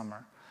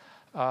hexamer.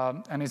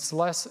 And it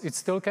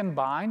still can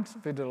bind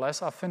with the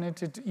less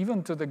affinity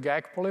even to the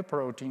GAG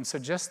polyprotein,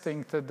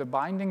 suggesting that the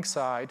binding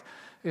site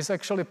is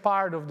actually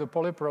part of the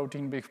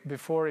polyprotein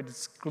before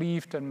it's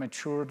cleaved and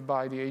matured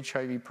by the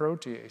HIV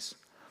protease.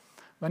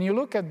 When you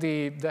look at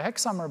the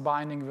hexamer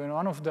binding with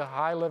one of the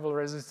high-level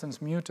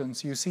resistance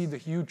mutants, you see the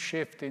huge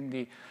shift in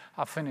the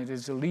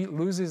affinities. It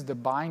loses the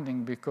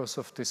binding because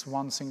of this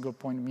one single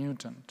point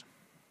mutant.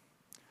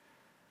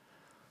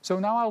 So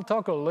now I'll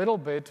talk a little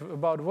bit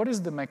about what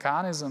is the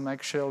mechanism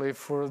actually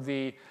for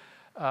the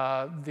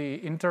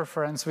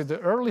interference with the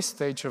early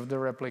stage of the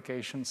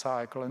replication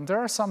cycle. And there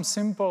are some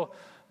simple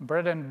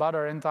bread and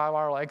butter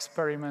antiviral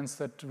experiments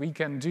that we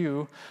can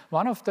do.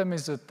 One of them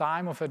is the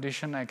time of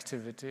addition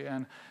activity.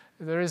 And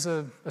there is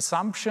an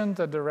assumption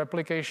that the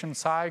replication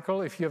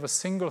cycle, if you have a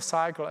single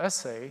cycle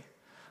assay,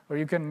 where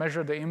you can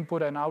measure the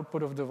input and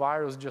output of the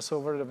virus just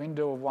over the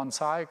window of one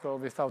cycle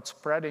without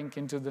spreading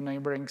into the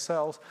neighboring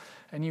cells,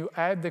 and you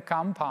add the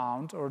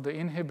compound or the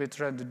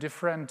inhibitor at the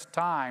different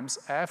times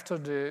after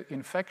the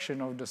infection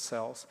of the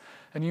cells,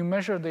 and you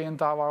measure the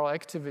antiviral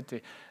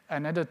activity.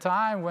 And at a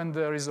time when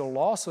there is a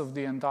loss of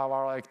the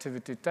antiviral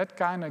activity, that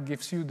kind of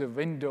gives you the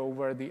window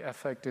where the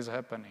effect is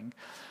happening.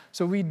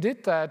 So we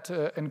did that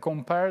and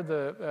compared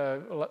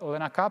the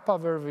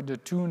lenacapavir with the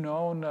two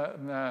known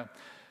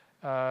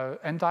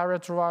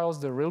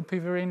antiretrovirals, the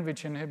rilpivirine,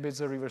 which inhibits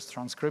the reverse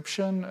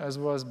transcription, as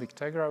well as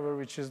bictegravir,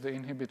 which is the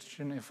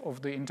inhibition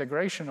of the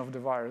integration of the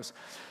virus.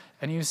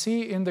 And you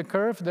see in the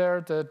curve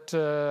there that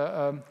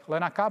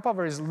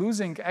lenacapavir is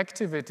losing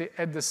activity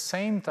at the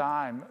same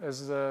time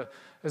as the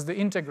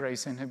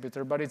integrase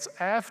inhibitor, but it's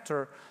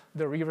after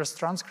the reverse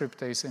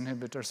transcriptase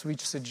inhibitors,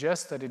 which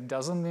suggests that it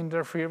doesn't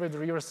interfere with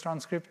reverse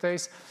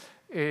transcriptase.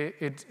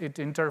 It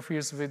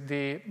interferes with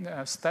the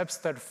steps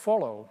that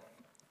follow.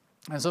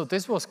 And so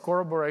this was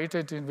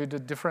corroborated with a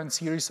different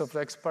series of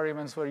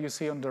experiments where you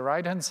see on the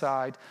right-hand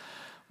side,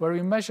 where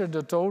we measured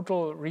the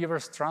total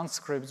reverse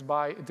transcripts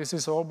this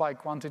is all by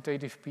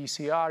quantitative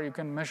PCR. You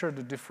can measure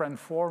the different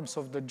forms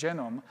of the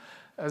genome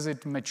as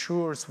it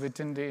matures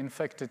within the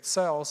infected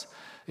cells.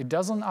 It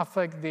doesn't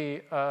affect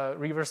the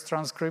reverse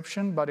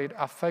transcription, but it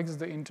affects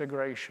the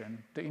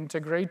integration. The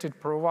integrated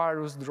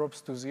provirus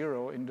drops to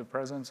 0 in the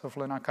presence of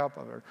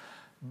lenacapavir.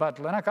 But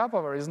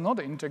lenacapavir is not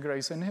an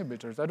integrase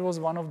inhibitor. That was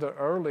one of the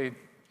early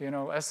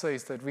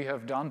assays that we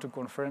have done to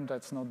confirm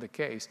that's not the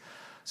case.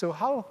 So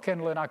how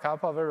can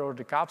lenacapavir or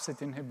the capsid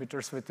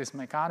inhibitors with this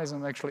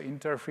mechanism actually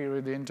interfere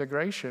with the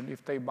integration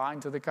if they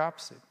bind to the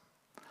capsid?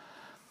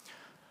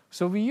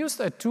 So we used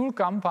a tool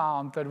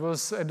compound that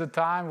was at the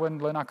time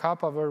when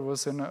lenacapavir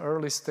was in an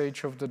early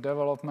stage of the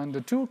development. The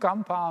tool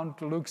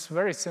compound looks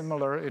very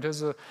similar. It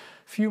has a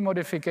few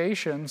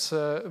modifications,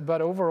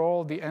 but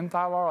overall the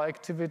antiviral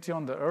activity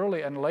on the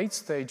early and late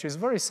stage is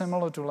very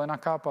similar to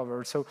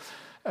lenacapavir.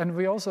 And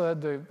we also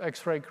had the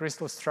X-ray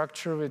crystal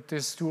structure with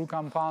this tool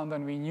compound,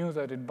 and we knew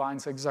that it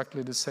binds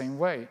exactly the same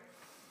way.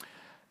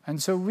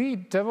 And so we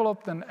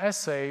developed an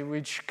assay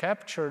which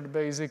captured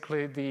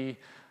basically the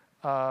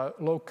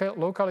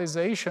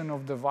localization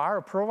of the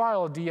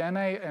proviral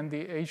DNA and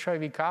the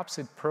HIV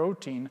capsid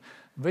protein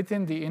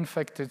within the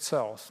infected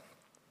cells.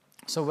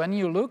 So when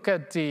you look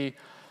at the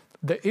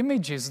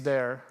images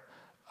there,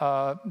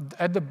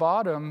 at the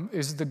bottom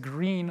is the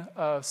green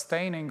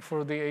staining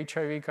for the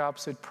HIV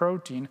capsid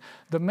protein.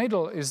 The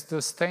middle is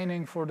the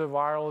staining for the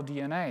viral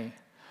DNA.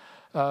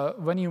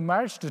 When you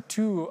merge the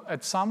two,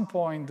 at some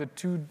point,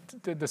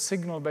 the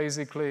signal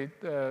basically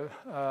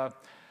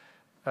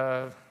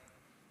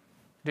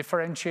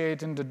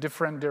differentiate in the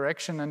different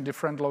direction and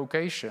different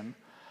location.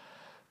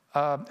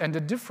 And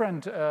the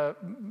different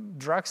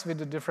drugs with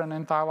the different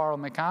antiviral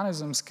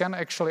mechanisms can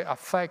actually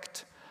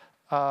affect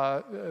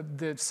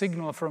the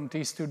signal from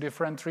these two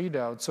different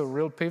readouts. So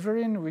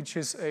rilpivirine, which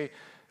is a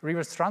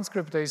reverse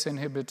transcriptase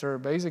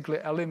inhibitor, basically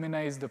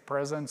eliminates the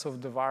presence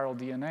of the viral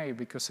DNA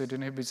because it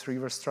inhibits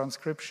reverse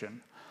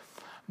transcription.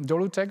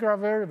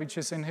 Dolutegravir, which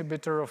is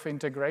inhibitor of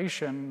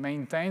integration,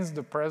 maintains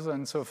the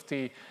presence of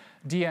the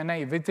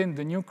DNA within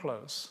the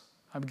nucleus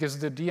because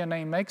the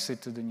DNA makes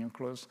it to the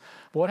nucleus.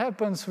 What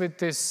happens with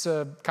this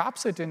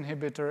capsid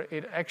inhibitor,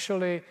 it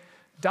actually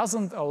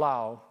doesn't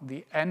allow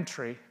the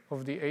entry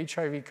of the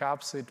HIV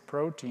capsid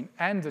protein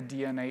and the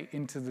DNA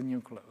into the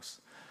nucleus.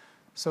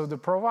 So the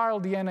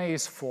proviral DNA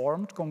is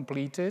formed,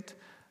 completed,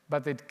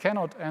 but it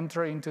cannot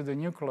enter into the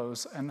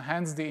nucleus, and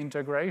hence the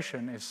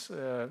integration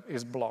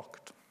is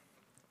blocked.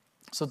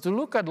 So to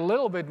look at a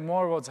little bit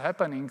more what's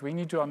happening, we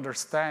need to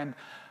understand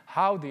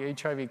how the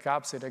HIV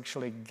capsid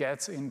actually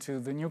gets into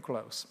the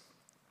nucleus.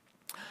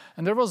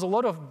 And there was a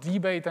lot of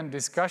debate and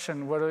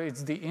discussion whether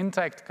it's the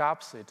intact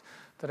capsid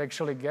that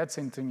actually gets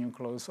into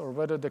nucleus or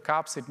whether the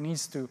capsid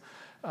needs to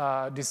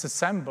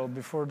disassemble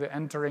before the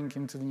entering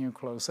into the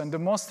nucleus. And the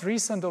most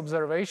recent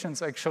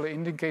observations actually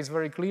indicates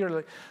very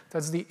clearly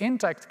that's the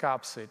intact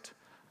capsid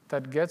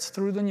that gets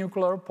through the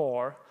nuclear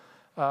pore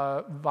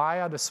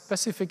via the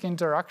specific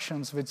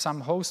interactions with some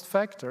host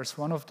factors.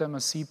 One of them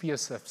is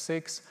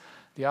CPSF6,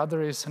 the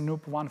other is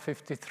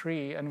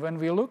NUP153. And when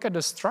we look at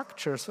the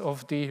structures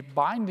of the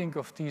binding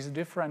of these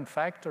different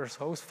factors,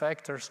 host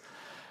factors,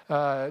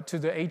 to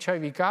the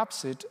HIV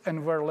capsid,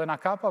 and where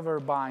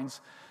lenacapavir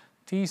binds,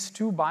 these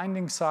two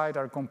binding sites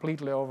are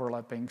completely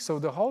overlapping. So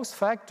the host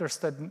factors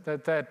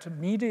that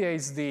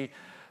mediates the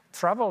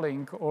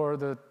traveling or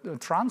the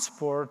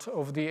transport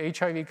of the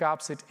HIV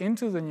capsid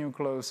into the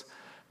nucleus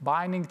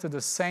binding to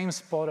the same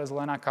spot as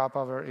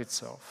lenacapavir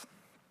itself.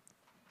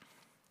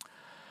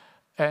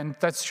 And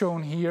that's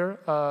shown here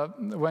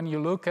when you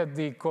look at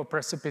the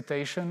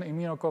co-precipitation,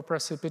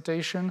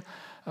 immunocoprecipitation,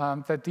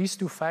 that these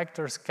two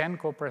factors can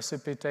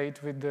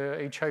co-precipitate with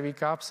the HIV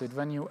capsid.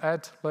 When you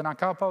add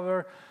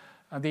lenacapavir,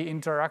 the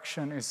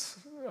interaction is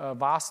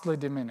vastly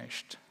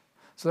diminished.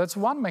 So that's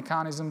one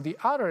mechanism. The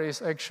other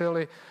is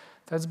actually,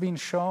 that's been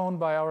shown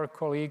by our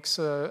colleagues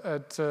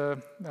at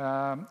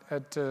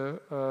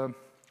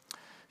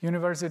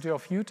University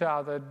of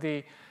Utah, that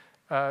the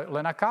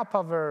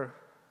lenacapavir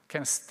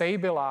can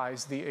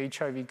stabilize the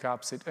HIV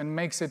capsid and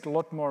makes it a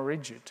lot more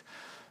rigid.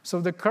 So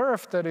the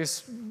curve that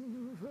is,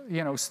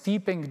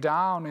 steeping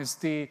down is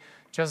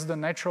just the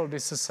natural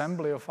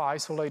disassembly of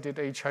isolated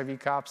HIV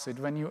capsid.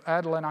 When you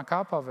add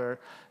lenacapavir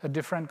at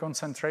different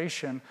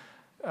concentration,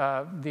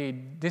 the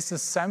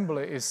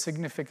disassembly is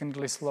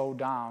significantly slowed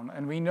down.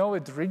 And we know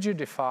it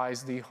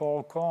rigidifies the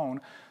whole cone,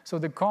 so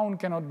the cone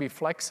cannot be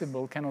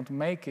flexible, cannot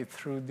make it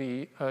through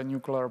the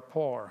nuclear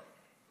pore.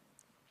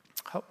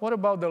 What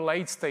about the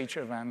late-stage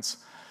events?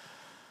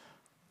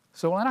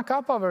 So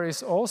lenacapavir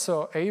is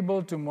also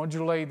able to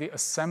modulate the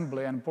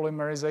assembly and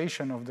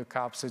polymerization of the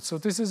capsid. So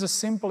this is a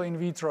simple in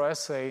vitro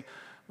assay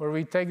where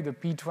we take the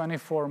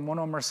P24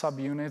 monomer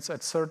subunits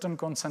at certain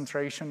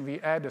concentration, we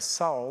add a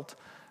salt,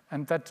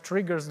 and that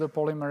triggers the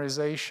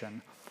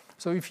polymerization.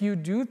 So if you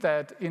do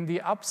that in the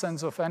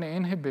absence of any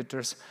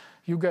inhibitors,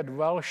 you get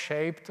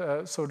well-shaped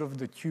sort of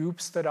the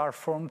tubes that are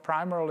formed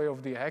primarily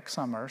of the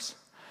hexamers.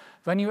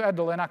 When you add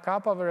the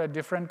lenacapavir at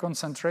different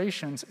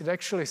concentrations, it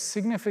actually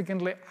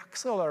significantly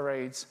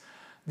accelerates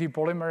the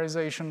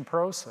polymerization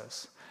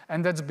process.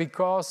 And that's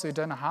because it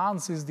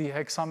enhances the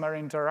hexamer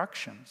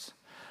interactions.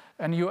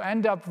 And you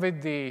end up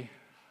with the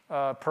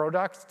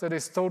product that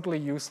is totally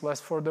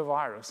useless for the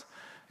virus.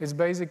 It's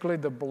basically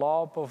the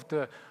blob of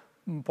the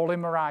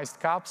polymerized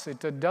capsid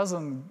that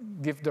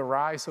doesn't give the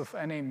rise of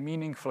any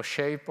meaningful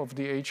shape of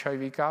the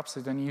HIV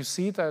capsid. And you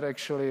see that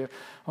actually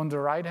on the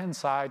right-hand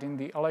side in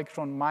the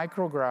electron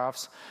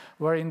micrographs,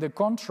 where in the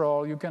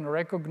control you can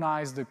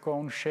recognize the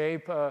cone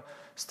shape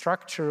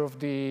structure of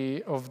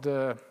the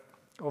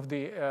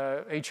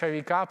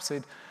HIV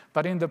capsid.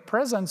 But in the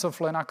presence of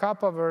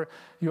lenacapavir,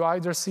 you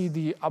either see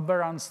the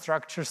aberrant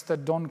structures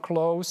that don't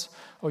close,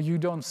 or you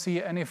don't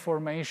see any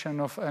formation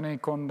of any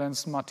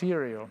condensed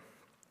material.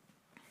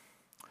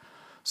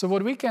 So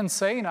what we can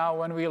say now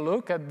when we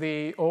look at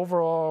the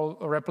overall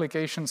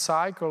replication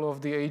cycle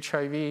of the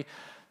HIV,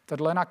 that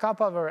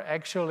lenacapavir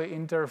actually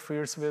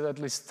interferes with at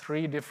least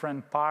 3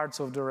 different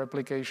parts of the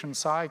replication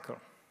cycle.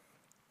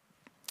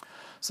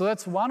 So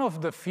that's one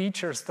of the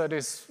features that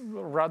is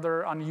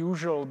rather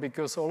unusual,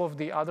 because all of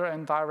the other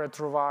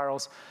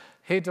antiretrovirals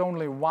hit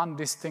only one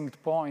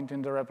distinct point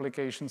in the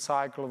replication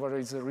cycle, whether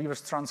it's a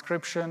reverse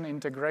transcription,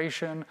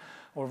 integration,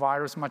 or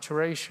virus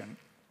maturation.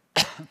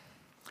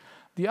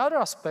 The other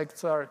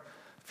aspects are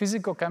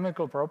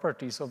physicochemical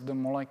properties of the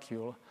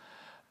molecule.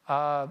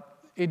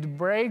 It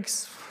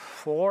breaks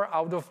 4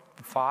 out of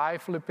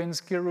 5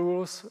 Lipinski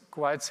rules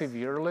quite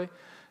severely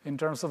in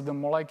terms of the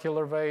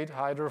molecular weight,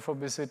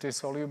 hydrophobicity,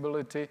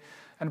 solubility,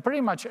 and pretty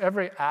much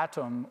every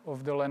atom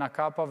of the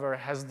lenacapavir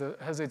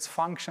has its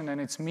function and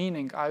its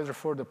meaning either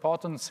for the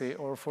potency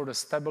or for the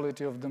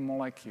stability of the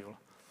molecule.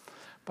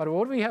 But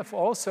what we have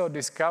also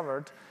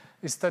discovered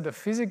is that the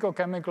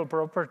physicochemical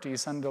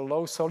properties and the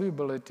low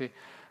solubility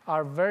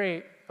are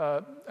very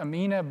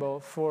amenable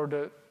for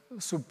the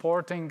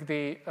supporting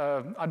the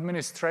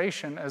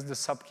administration as the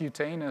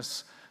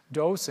subcutaneous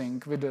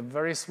dosing with a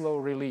very slow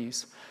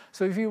release.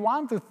 So if you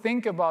want to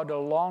think about a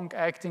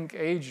long-acting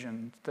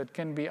agent that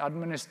can be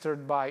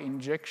administered by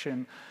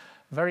injection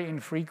very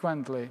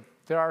infrequently,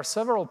 there are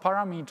several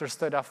parameters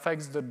that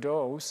affect the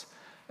dose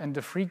and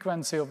the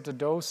frequency of the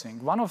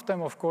dosing. One of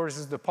them, of course,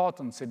 is the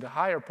potency. The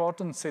higher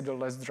potency, the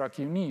less drug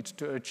you need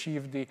to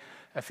achieve the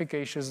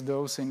efficacious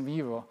dose in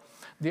vivo.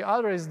 The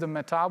other is the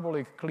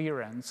metabolic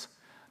clearance.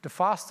 The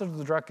faster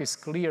the drug is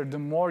cleared, the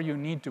more you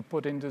need to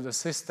put into the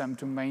system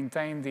to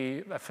maintain the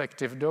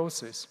effective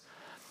doses.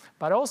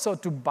 But also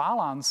to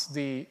balance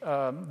the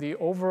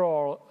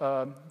overall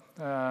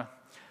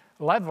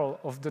level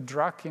of the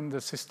drug in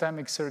the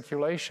systemic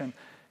circulation,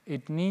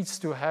 it needs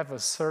to have a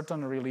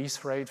certain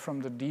release rate from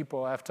the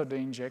depot after the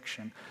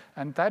injection.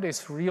 And that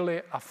is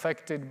really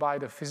affected by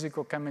the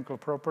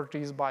physicochemical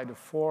properties, by the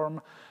form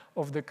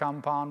of the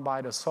compound,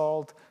 by the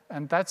salt.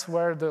 And that's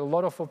where a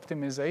lot of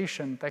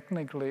optimization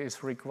technically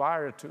is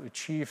required to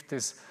achieve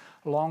this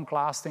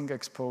long-lasting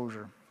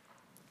exposure.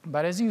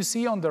 But as you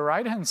see on the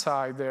right-hand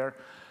side there,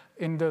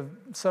 in the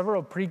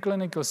several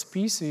preclinical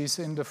species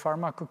in the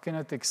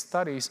pharmacokinetic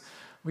studies,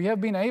 we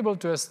have been able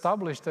to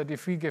establish that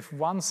if we give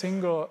one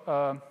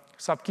single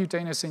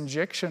subcutaneous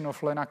injection of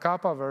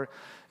lenacapavir,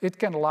 it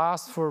can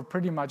last for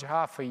pretty much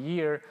half a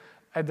year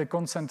at the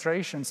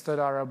concentrations that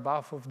are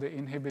above of the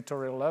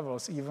inhibitory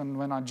levels, even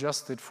when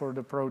adjusted for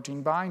the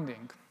protein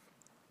binding.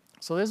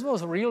 So this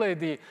was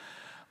really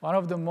one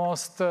of the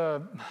most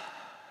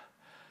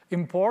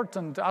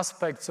important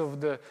aspects of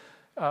the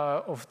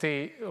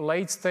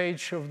late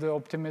stage of the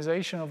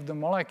optimization of the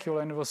molecule,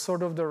 and it was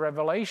sort of the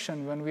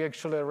revelation when we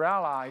actually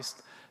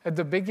realized at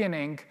the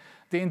beginning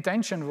the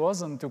intention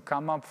wasn't to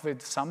come up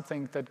with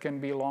something that can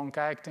be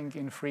long-acting,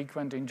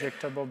 infrequent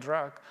injectable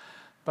drug.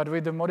 But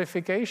with the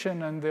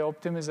modification and the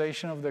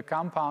optimization of the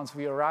compounds,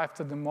 we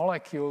arrived at the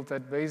molecule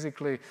that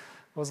basically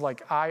was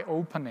like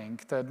eye-opening,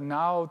 that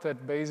now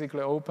that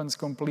basically opens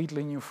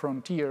completely new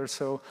frontiers.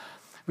 So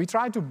we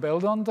tried to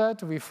build on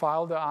that. We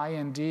filed the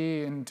IND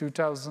in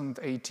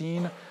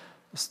 2018,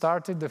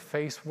 started the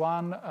phase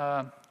 1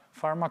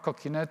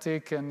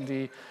 pharmacokinetic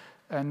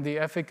and the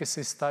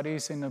efficacy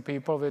studies in the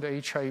people with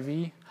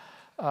HIV.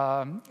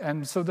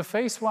 And so the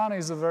phase 1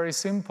 is a very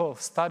simple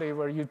study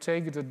where you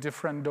take the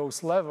different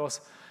dose levels,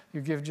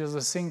 you give just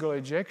a single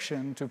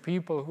injection to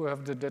people who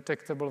have the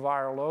detectable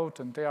viral load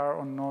and they are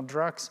on no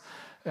drugs,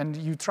 and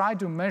you try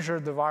to measure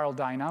the viral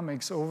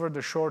dynamics over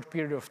the short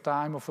period of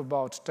time of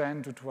about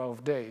 10 to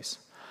 12 days.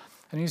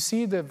 And you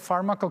see the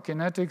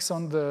pharmacokinetics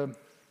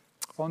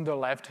on the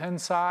left-hand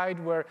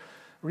side, where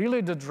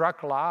really the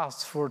drug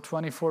lasts for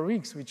 24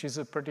 weeks, which is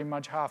pretty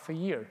much half a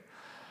year.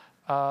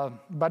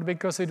 But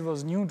because it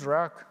was new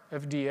drug,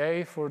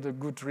 FDA, for the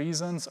good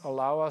reasons,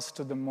 allow us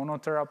to the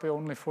monotherapy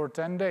only for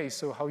 10 days.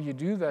 So how you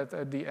do that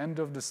at the end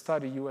of the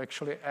study, you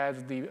actually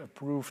add the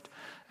approved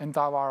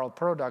antiviral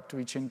product,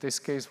 which in this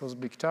case was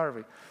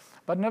Biktarvy.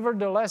 But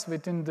nevertheless,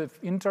 within the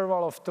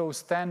interval of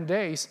those 10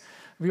 days,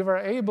 we were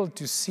able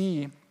to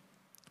see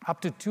up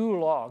to 2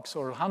 logs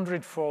or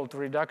 100-fold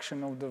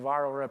reduction of the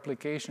viral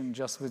replication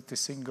just with the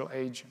single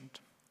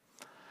agent.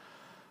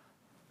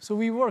 So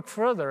we work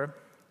further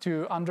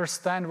to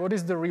understand what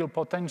is the real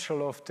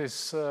potential of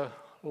this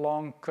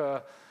long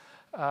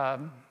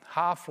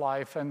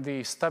half-life and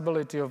the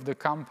stability of the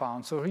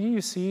compound. So here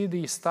you see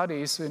the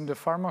studies in the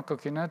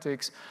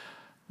pharmacokinetics,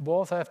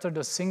 both after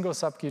the single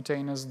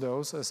subcutaneous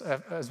dose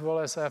as well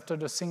as after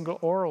the single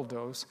oral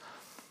dose.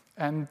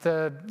 And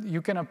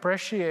you can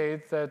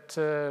appreciate that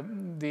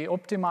the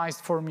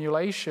optimized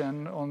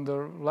formulation on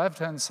the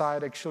left-hand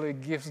side actually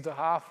gives the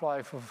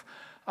half-life of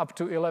up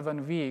to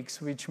 11 weeks,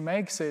 which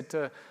makes it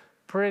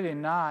pretty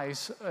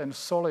nice and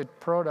solid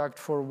product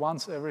for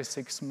once every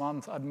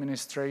 6-month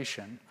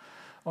administration.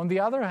 On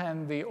the other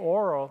hand, the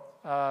oral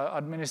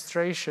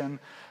administration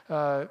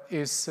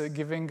is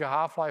giving a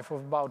half-life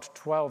of about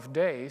 12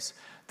 days.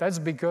 That's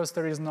because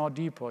there is no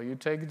depot. You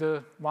take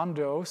the one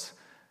dose,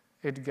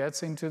 it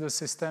gets into the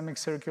systemic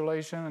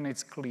circulation, and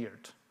it's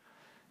cleared.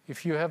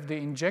 If you have the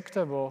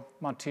injectable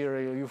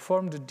material, you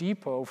form the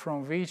depot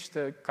from which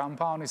the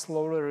compound is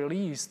slowly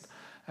released,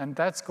 and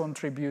that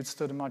contributes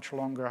to the much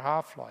longer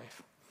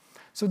half-life.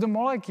 So the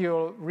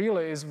molecule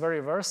really is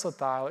very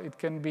versatile. It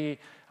can be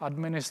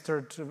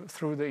administered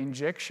through the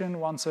injection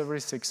once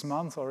every 6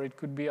 months, or it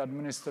could be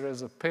administered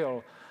as a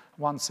pill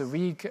once a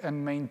week,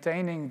 and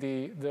maintaining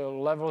the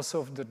levels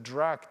of the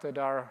drug that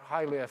are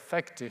highly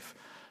effective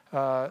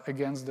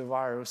against the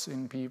virus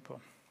in people.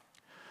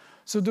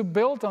 So to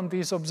build on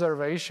these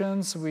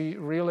observations, we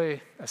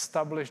really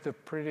established a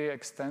pretty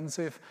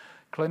extensive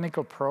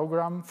clinical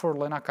program for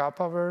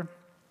lenacapavir,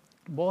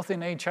 both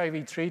in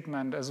HIV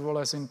treatment as well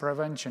as in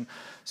prevention.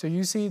 So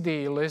you see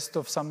the list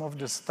of some of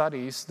the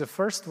studies. The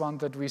first one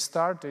that we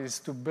start is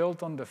to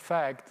build on the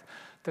fact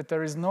that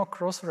there is no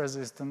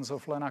cross-resistance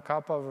of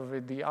lenacapavir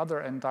with the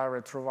other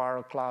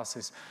antiretroviral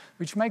classes,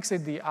 which makes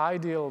it the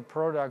ideal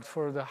product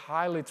for the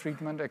highly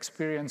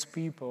treatment-experienced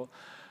people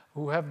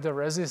who have the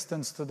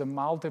resistance to the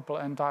multiple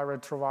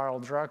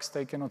antiretroviral drugs.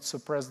 They cannot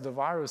suppress the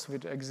virus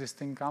with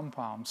existing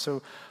compounds.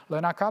 So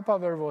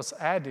lenacapavir was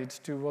added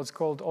to what's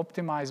called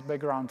optimized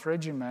background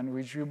regimen,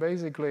 which you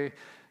basically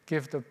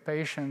give the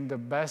patient the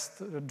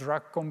best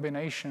drug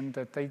combination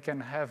that they can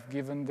have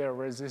given their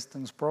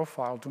resistance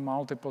profile to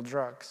multiple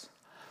drugs.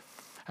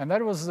 And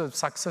that was a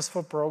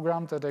successful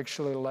program that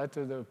actually led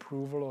to the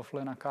approval of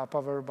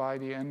lenacapavir by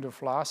the end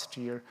of last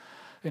year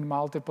in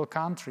multiple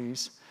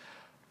countries.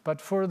 But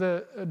for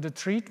the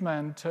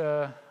treatment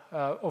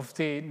of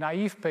the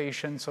naive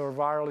patients or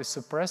virally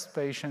suppressed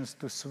patients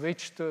to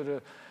switch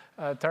to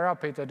the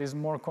therapy that is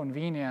more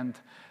convenient,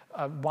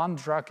 one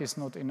drug is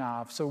not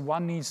enough. So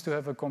one needs to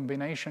have a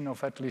combination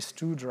of at least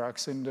 2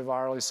 drugs in the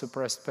virally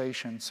suppressed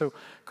patients. So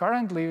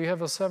currently we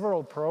have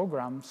several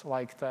programs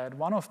like that.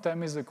 One of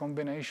them is a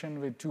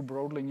combination with 2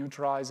 broadly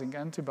neutralizing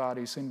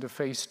antibodies in the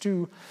phase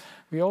 2.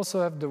 We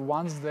also have the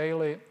once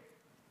daily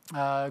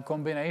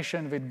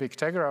combination with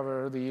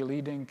bictegravir, the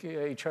leading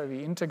HIV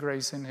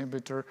integrase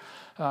inhibitor,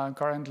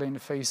 currently in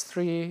phase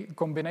 3,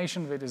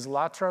 combination with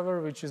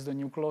islatravir, which is the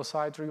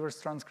nucleoside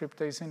reverse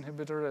transcriptase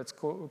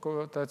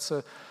inhibitor. That's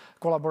a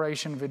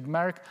collaboration with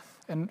Merck.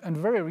 And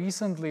very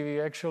recently, we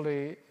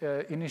actually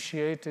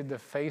initiated the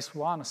phase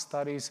 1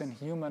 studies in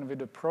human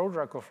with a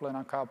prodrug of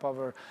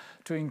lenacapavir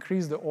to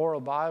increase the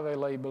oral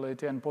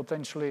bioavailability and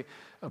potentially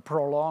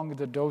prolong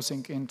the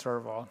dosing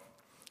interval.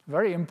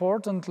 Very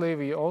importantly,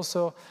 we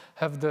also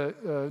have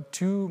the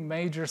 2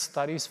 major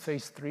studies,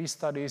 phase 3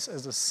 studies,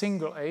 as a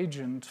single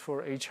agent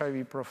for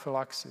HIV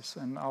prophylaxis,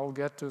 and I'll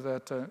get to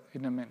that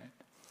in a minute.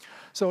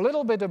 So a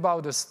little bit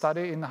about the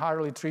study in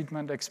highly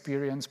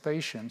treatment-experienced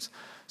patients.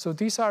 So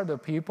these are the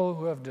people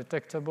who have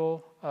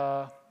detectable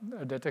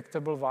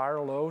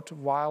viral load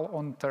while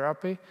on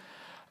therapy.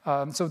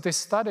 So this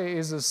study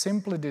is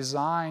simply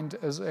designed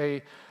as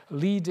a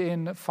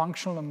lead-in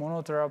functional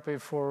immunotherapy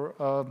for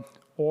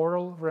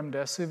oral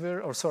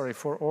remdesivir,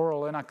 for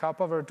oral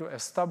lenacapavir to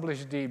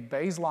establish the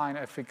baseline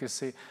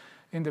efficacy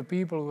in the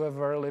people who have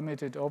very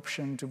limited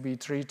option to be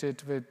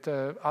treated with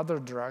other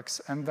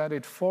drugs, and that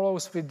it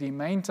follows with the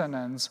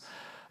maintenance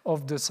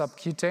of the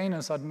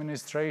subcutaneous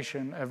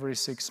administration every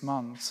 6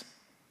 months.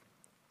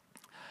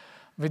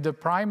 With the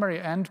primary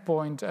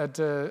endpoint at,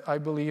 I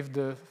believe,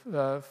 the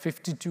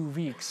 52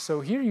 weeks.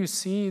 So here you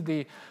see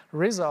the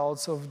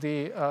results of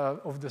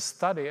the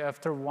study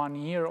after 1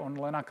 year on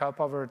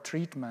lenacapavir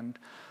treatment.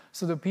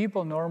 So the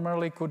people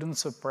normally couldn't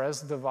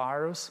suppress the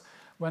virus.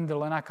 When the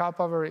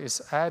lenacapavir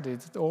is added,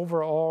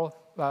 overall,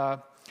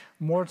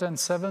 more than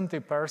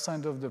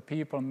 70% of the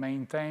people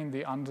maintain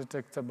the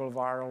undetectable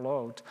viral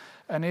load.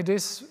 And it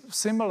is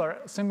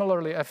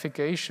similarly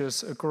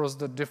efficacious across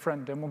the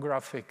different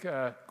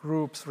demographic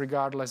groups,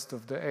 regardless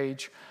of the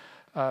age,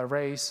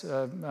 race,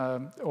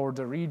 or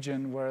the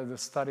region where the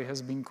study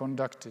has been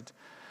conducted.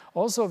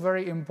 Also,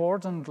 very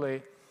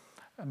importantly,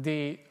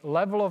 the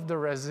level of the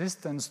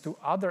resistance to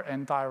other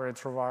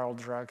antiretroviral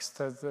drugs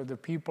that the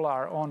people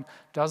are on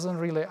doesn't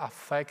really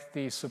affect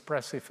the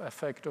suppressive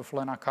effect of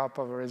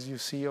lenacapavir, as you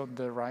see on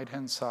the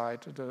right-hand side,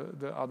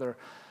 the other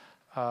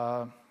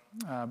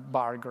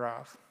bar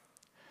graph.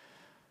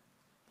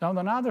 Now,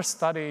 another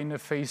study in the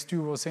phase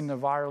 2 was in the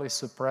virally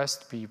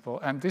suppressed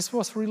people, and this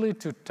was really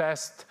to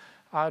test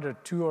either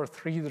 2 or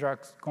 3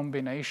 drugs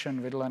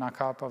combination with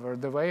lenacapavir.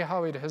 The way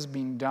how it has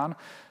been done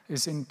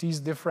is in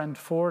these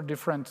 4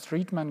 different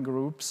treatment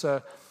groups.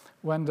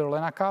 When the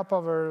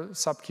lenacapavir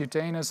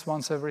subcutaneous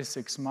once every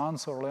 6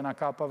 months or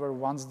lenacapavir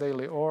once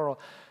daily oral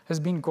has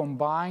been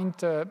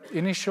combined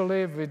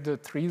initially with the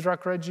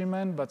 3-drug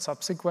regimen, but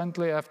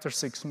subsequently after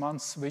 6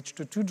 months switched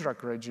to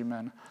 2-drug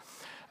regimen.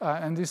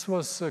 And this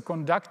was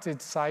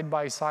conducted side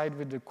by side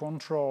with the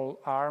control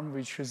arm,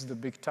 which is the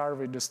Bictar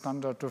with the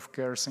standard of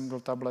care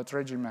single tablet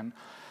regimen,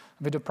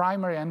 with the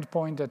primary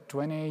endpoint at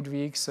 28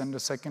 weeks and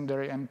the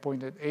secondary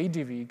endpoint at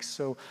 80 weeks.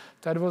 So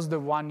that was the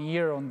 1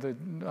 year on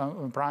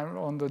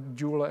the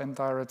dual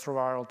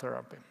antiretroviral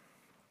therapy.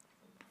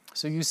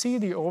 So you see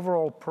the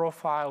overall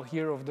profile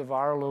here of the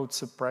viral load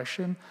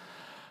suppression.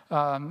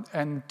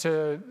 And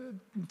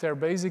there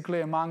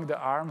basically among the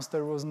arms,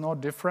 there was no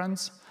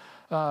difference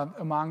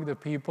among the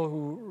people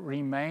who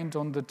remained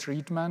on the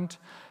treatment,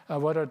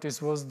 whether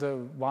this was the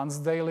once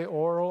daily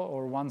oral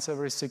or once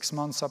every 6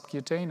 months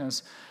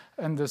subcutaneous.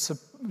 and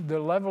the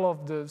level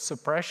of the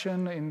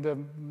suppression in the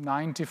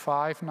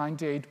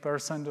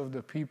 95–98% of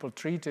the people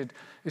treated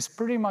is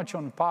pretty much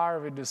on par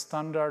with the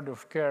standard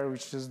of care,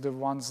 which is the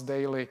once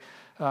daily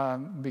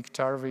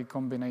Biktarvy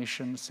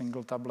combination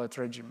single tablet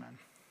regimen.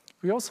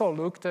 We also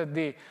looked at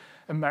the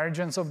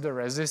emergence of the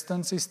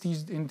resistance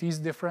in these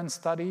different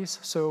studies.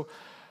 So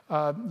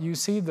you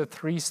see the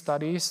 3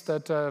 studies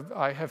that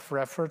I have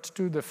referred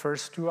to. The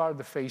first 2 are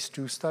the phase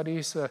 2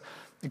 studies.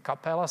 The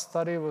Capella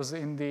study was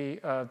in the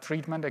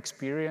treatment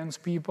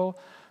experienced people.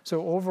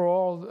 So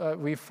overall,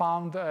 we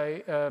found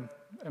an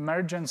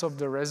emergence of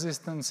the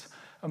resistance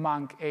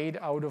among 8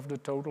 out of the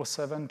total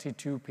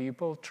 72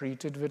 people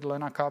treated with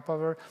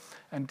lenacapavir.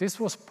 And this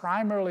was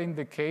primarily in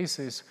the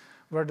cases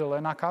where the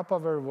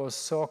lenacapavir was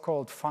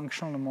so-called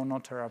functional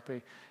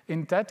monotherapy.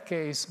 In that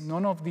case,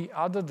 none of the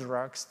other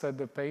drugs that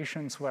the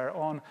patients were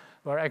on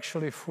were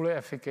actually fully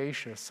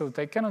efficacious. So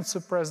they cannot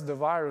suppress the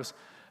virus.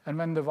 And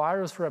when the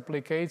virus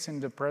replicates in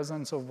the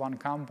presence of one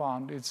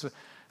compound, it's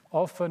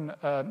often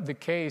the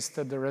case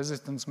that the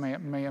resistance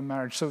may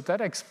emerge. So that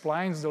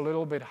explains the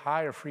little bit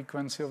higher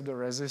frequency of the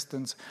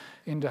resistance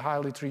in the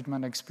highly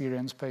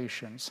treatment-experienced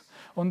patients.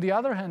 On the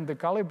other hand, the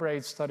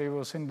Calibrate study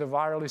was in the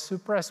virally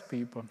suppressed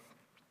people.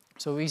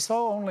 So we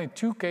saw only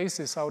 2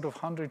 cases out of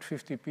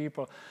 150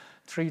 people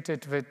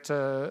treated with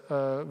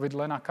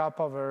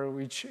lenacapavir,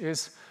 which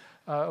is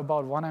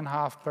about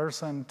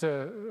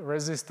 1.5%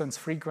 resistance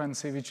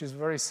frequency, which is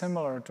very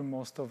similar to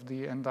most of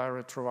the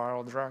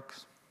antiretroviral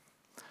drugs.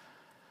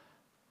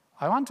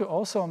 I want to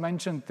also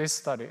mention this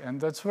study, and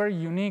that's very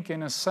unique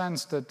in a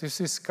sense that this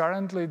is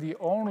currently the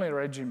only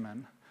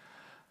regimen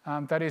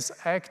that is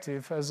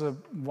active as a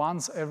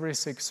once every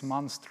 6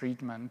 months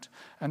treatment.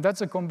 And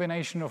that's a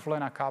combination of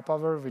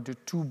lenacapavir with the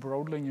 2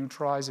 broadly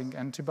neutralizing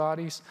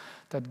antibodies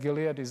that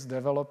Gilead is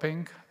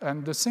developing.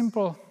 And the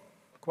simple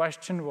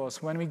question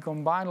was, when we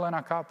combine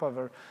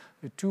lenacapavir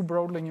with 2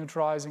 broadly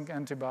neutralizing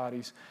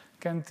antibodies,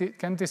 can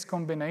this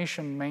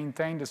combination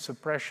maintain the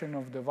suppression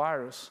of the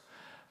virus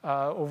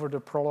over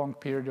the prolonged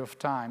period of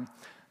time?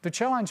 The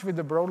challenge with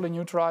the broadly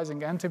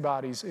neutralizing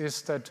antibodies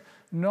is that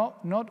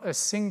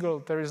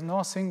there is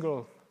no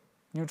single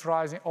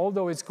neutralizing,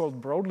 although it's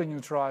called broadly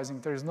neutralizing,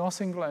 there is no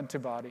single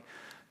antibody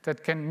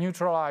that can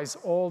neutralize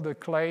all the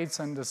clades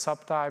and the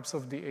subtypes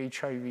of the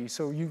HIV.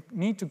 So you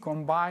need to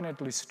combine at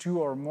least 2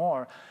 or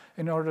more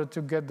in order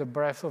to get the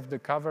breadth of the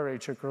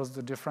coverage across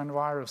the different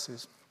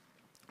viruses.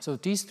 So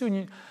these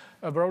 2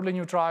 broadly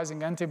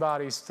neutralizing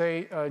antibodies,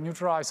 they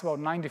neutralize about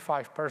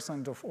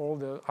 95% of all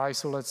the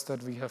isolates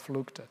that we have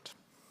looked at.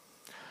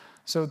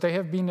 So they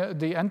have been,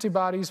 the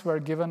antibodies were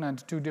given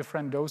at 2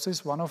 different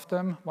doses. One of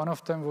them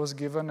was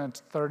given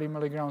at 30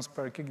 milligrams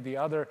per kg, the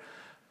other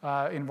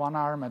in one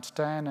arm at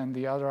 10 and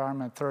the other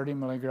arm at 30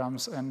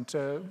 milligrams, and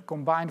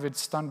combined with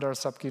standard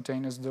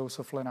subcutaneous dose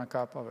of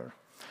lenacapavir.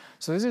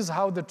 So this is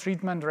how the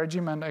treatment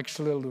regimen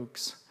actually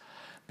looks.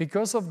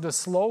 Because of the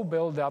slow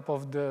buildup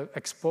of the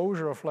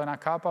exposure of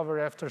lenacapavir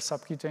after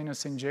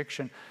subcutaneous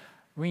injection,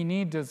 we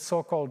need the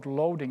so-called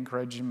loading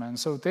regimen.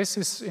 So this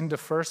is in the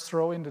first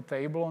row in the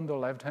table on the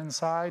left-hand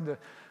side.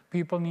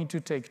 People need to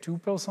take 2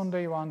 pills on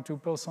day 1, 2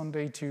 pills on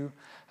day 2,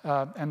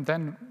 and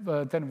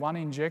then 1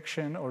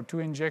 injection or 2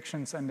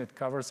 injections, and it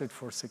covers it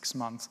for 6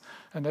 months.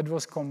 And that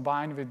was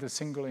combined with the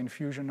single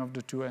infusion of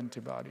the 2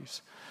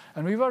 antibodies.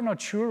 And we were not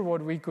sure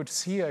what we could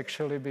see,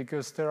 actually,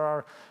 because there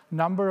are a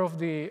number of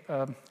the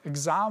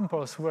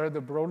examples where the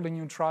broadly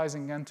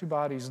neutralizing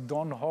antibodies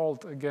don't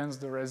hold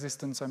against the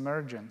resistance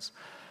emergence.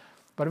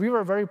 But we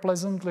were very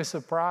pleasantly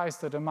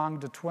surprised that among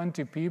the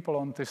 20 people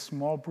on this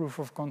small proof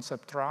of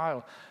concept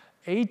trial,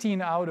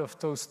 18 out of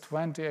those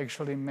 20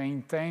 actually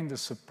maintained the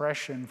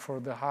suppression for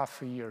the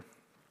half a year.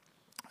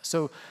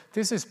 So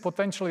this is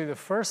potentially the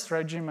first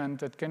regimen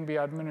that can be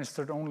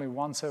administered only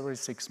once every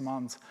 6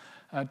 months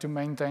to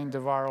maintain the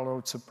viral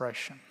load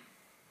suppression.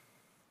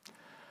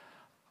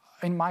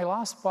 In my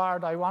last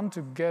part, I want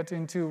to get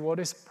into what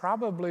is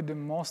probably the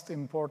most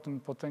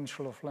important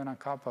potential of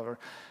lenacapavir,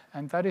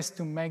 and that is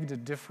to make the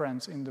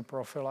difference in the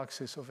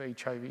prophylaxis of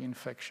HIV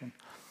infection.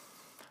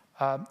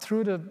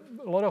 Through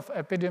a lot of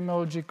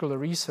epidemiological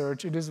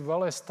research, it is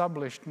well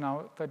established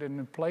now that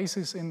in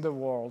places in the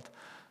world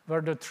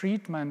where the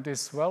treatment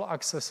is well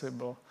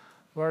accessible,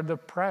 where the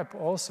PrEP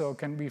also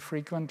can be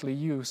frequently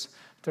used,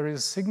 there is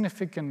a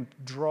significant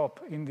drop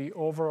in the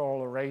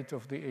overall rate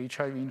of the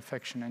HIV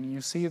infection. And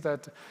you see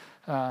that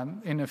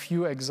in a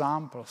few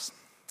examples.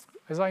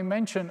 As I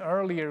mentioned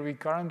earlier, we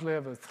currently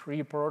have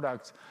 3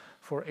 products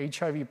for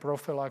HIV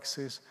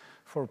prophylaxis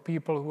for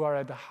people who are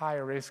at a high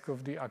risk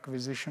of the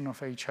acquisition of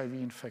HIV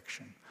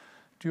infection.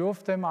 2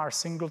 of them are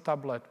single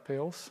tablet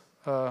pills,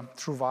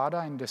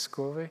 Truvada and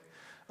Descovy,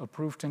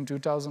 approved in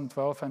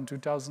 2012 and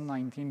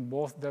 2019,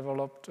 both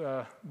developed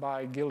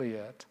by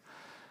Gilead.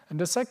 And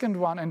the second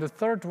one, and the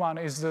third one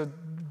is the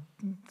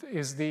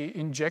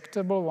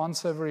injectable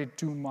once every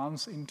 2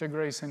 months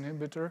integrase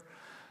inhibitor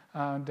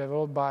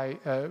developed by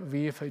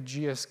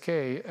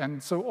GSK.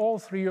 And so all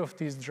 3 of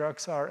these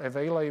drugs are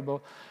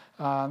available,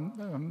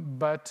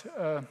 but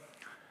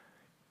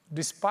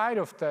despite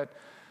of that,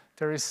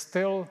 there is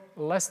still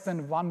less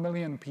than 1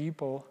 million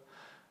people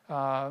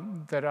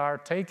that are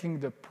taking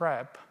the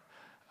PrEP.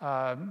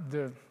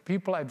 The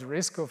people at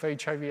risk of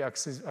HIV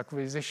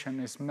acquisition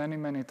is many,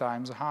 many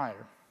times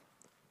higher.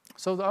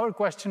 So our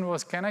question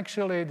was, can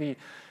actually the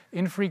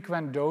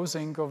infrequent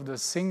dosing of the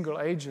single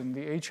agent,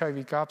 the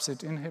HIV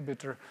capsid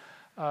inhibitor,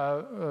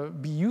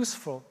 be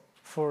useful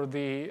for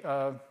the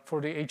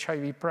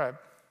HIV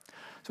PrEP?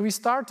 So we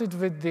started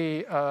with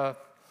the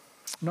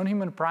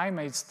non-human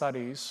primate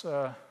studies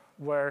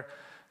where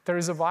there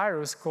is a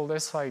virus called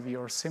SIV,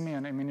 or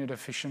simian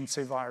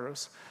immunodeficiency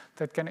virus,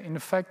 that can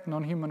infect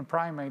non-human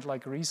primate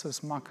like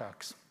rhesus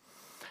macaques.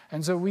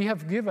 And so we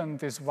have given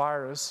this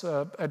virus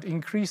at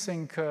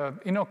increasing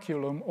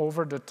inoculum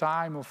over the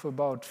time of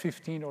about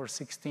 15 or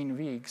 16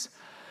 weeks,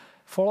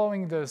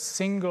 following the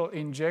single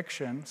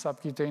injection,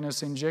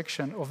 subcutaneous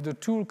injection, of the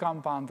tool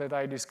compound that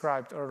I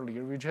described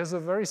earlier, which has a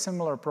very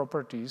similar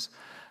properties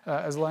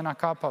as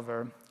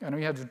lenacapavir. And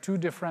we had 2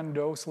 different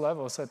dose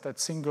levels at that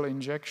single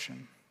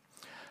injection.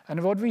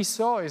 And what we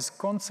saw is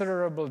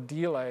considerable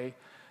delay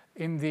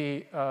in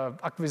the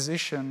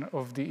acquisition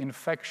of the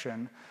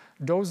infection,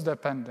 dose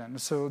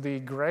dependent. So the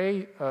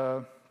gray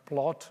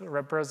plot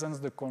represents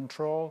the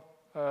control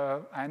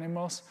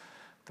animals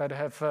that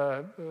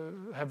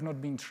have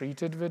not been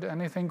treated with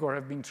anything or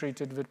have been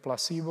treated with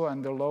placebo,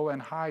 and the low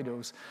and high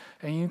dose.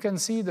 And you can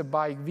see that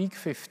by week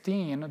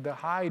 15, the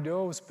high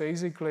dose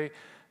basically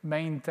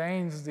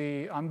maintains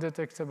the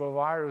undetectable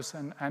virus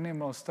in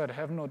animals that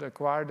have not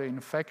acquired the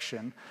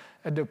infection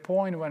at the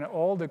point when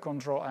all the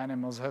control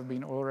animals have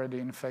been already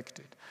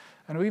infected.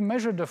 And we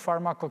measured the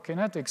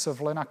pharmacokinetics of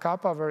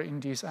lenacapavir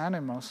in these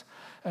animals,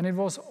 and it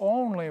was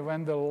only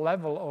when the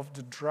level of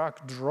the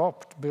drug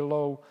dropped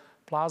below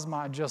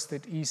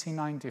plasma-adjusted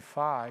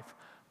EC95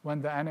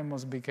 when the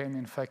animals became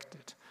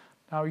infected.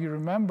 Now you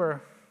remember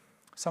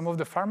some of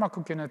the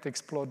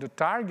pharmacokinetics plot, the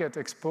target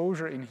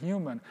exposure in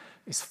human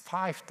is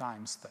 5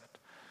 times that.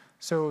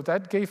 So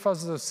that gave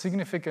us a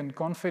significant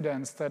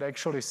confidence that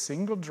actually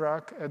single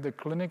drug at the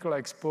clinical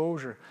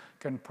exposure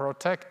can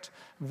protect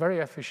very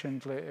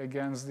efficiently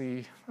against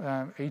the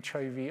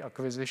HIV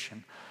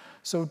acquisition.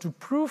 So to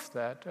prove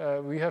that,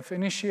 we have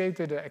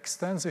initiated an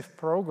extensive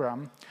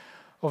program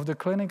of the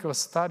clinical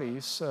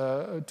studies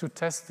to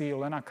test the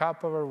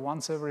lenacapavir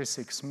once every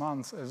 6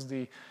 months as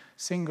the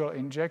single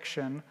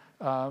injection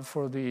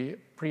for the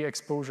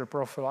pre-exposure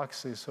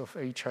prophylaxis of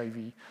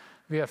HIV.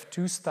 We have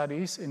 2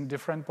 studies in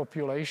different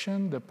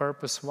populations. The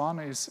purpose 1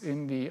 is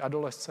in the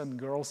adolescent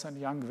girls and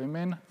young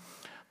women,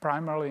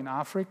 primarily in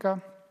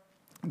Africa.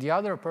 The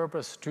other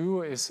purpose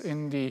 2 is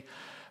in the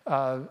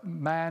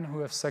men who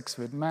have sex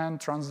with men,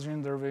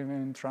 transgender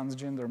women,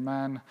 transgender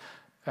men,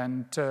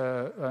 and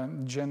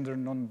gender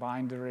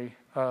non-binary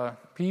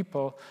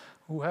people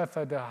who have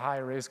had a high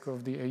risk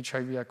of the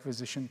HIV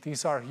acquisition.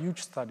 These are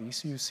huge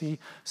studies. You see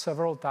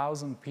several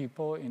thousand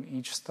people in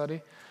each study.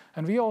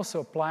 And we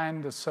also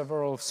planned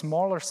several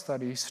smaller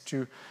studies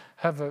to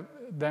have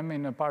them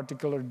in a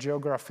particular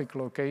geographic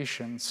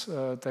locations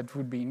that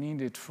would be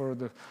needed for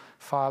the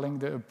filing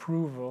the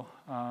approval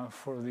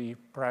for the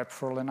PrEP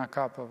for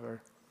lenacapavir.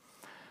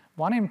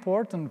 One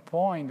important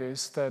point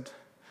is that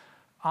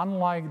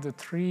unlike the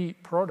 3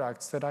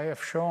 products that I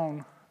have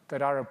shown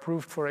that are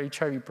approved for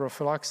HIV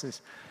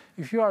prophylaxis,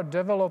 if you are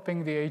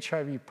developing the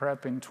HIV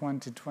PrEP in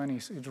 2020,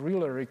 it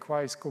really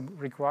requires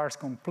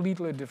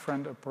completely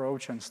different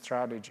approach and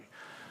strategy.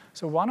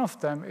 So one of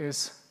them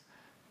is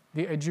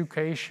the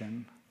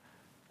education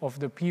of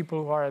the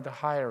people who are at a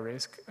higher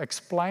risk,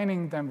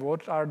 explaining them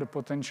what are the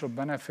potential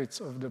benefits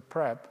of the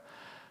PrEP.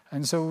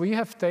 And so we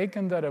have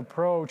taken that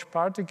approach,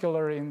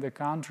 particularly in the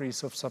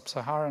countries of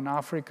sub-Saharan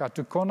Africa,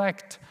 to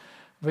connect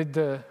with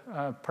the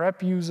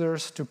PrEP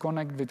users, to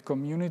connect with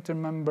community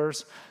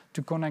members,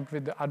 to connect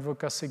with the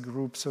advocacy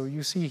group. So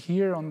you see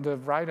here on the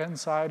right-hand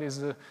side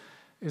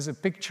is a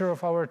picture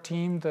of our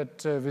team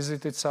that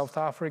visited South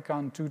Africa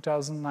in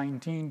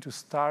 2019 to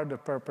start the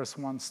Purpose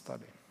 1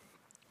 study.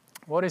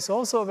 What is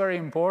also very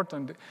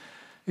important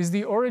is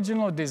the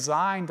original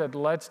design that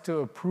led to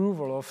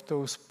approval of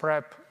those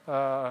PrEP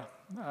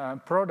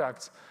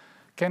products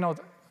cannot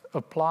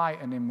apply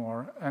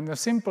anymore. And the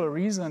simple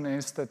reason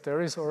is that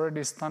there is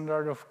already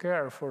standard of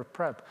care for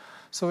PrEP.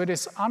 So it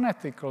is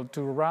unethical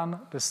to run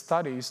the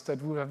studies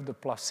that would have the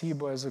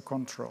placebo as a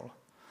control.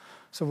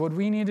 So what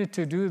we needed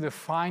to do to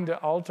find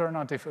the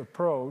alternative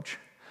approach,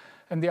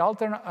 and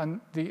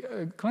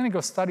the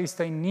clinical studies,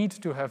 they need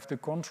to have the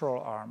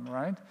control arm,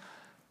 right?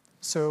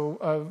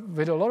 So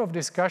with a lot of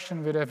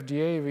discussion with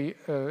FDA,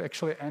 we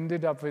actually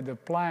ended up with a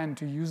plan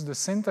to use the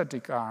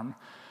synthetic arm,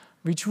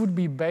 which would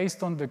be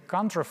based on the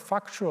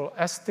counterfactual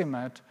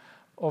estimate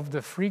of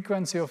the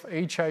frequency of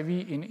HIV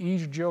in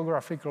each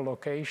geographical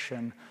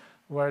location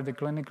where the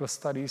clinical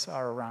studies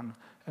are run.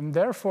 And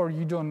therefore,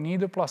 you don't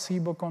need a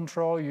placebo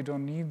control, you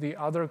don't need the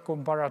other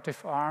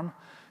comparative arm,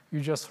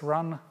 you just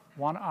run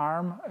one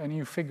arm and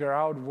you figure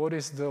out what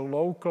is the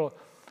local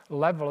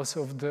levels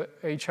of the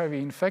HIV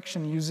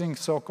infection using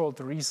so-called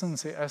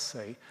recency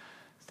assay.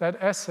 That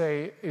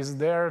assay is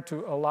there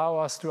to allow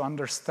us to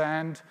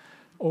understand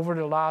over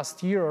the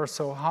last year or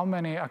so, how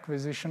many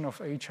acquisition of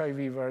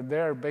HIV were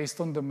there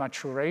based on the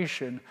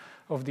maturation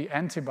of the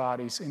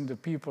antibodies in the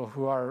people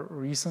who are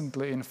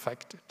recently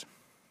infected.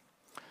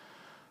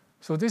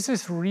 So this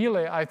is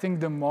really, I think,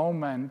 the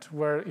moment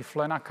where if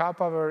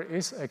lenacapavir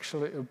is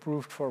actually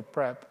approved for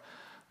PrEP,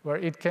 where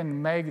it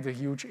can make the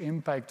huge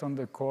impact on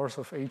the course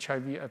of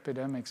HIV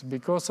epidemics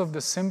because of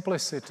the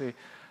simplicity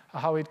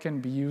how it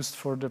can be used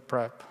for the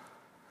PrEP.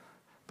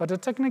 But the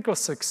technical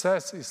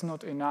success is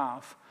not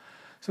enough.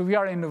 So we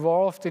are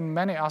involved in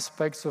many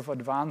aspects of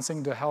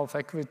advancing the health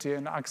equity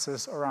and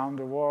access around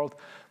the world.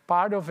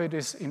 Part of it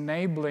is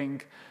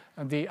enabling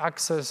the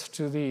access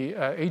to the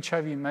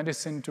HIV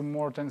medicine to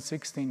more than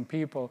 16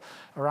 people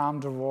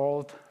around the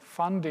world,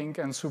 funding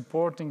and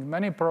supporting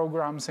many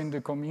programs in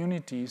the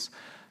communities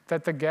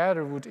that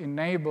together would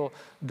enable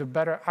the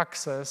better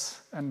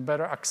access and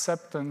better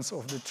acceptance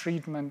of the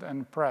treatment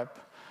and PrEP.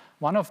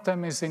 One of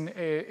them is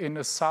in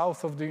the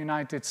south of the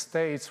United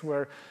States,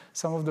 where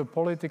some of the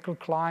political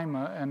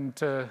climate and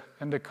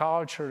the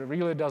culture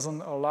really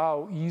doesn't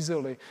allow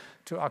easily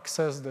to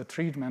access the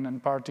treatment,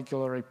 and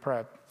particularly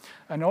PrEP.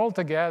 And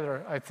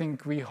altogether, I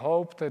think we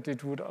hope that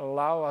it would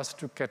allow us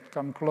to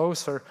come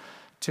closer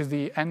to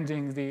the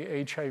ending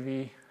the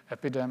HIV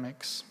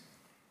epidemics.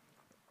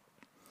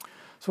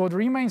 So what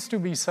remains to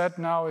be said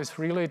now is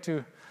really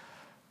to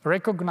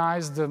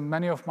recognize that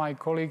many of my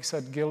colleagues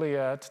at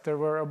Gilead, there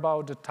were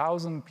about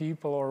 1,000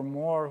 people or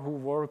more who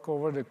work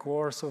over the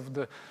course of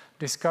the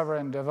discovery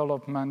and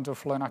development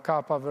of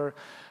lenacapavir,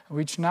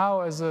 which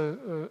now as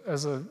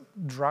a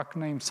drug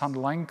named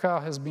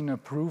Sanlenka has been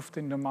approved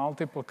in the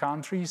multiple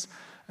countries,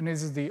 and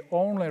is the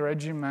only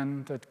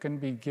regimen that can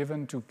be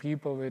given to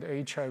people with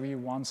HIV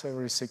once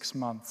every 6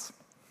 months.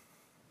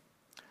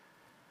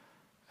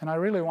 And I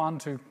really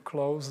want to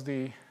close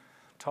the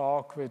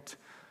talk with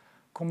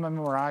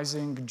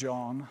commemorizing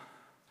John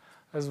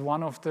as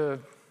one of the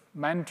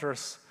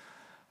mentors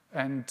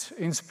and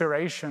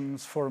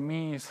inspirations for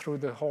me through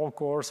the whole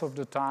course of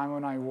the time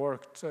when I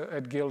worked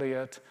at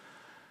Gilead.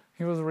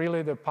 He was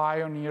really the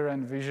pioneer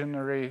and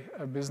visionary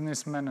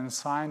businessman and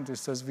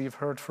scientist, as we've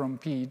heard from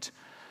Pete.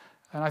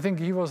 And I think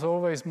he was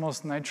always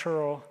most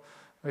natural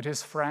with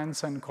his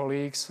friends and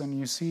colleagues, and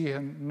you see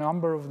a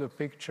number of the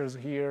pictures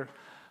here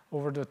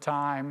over the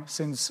time,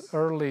 since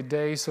early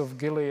days of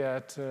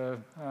Gilead.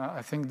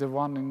 I think the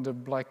one in the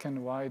black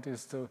and white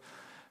is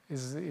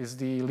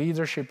the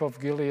leadership of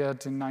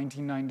Gilead in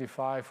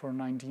 1995 or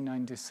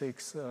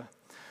 1996.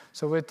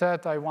 So with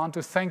that, I want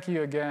to thank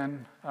you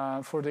again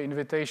for the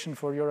invitation,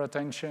 for your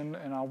attention,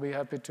 and I'll be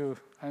happy to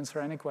answer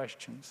any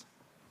questions.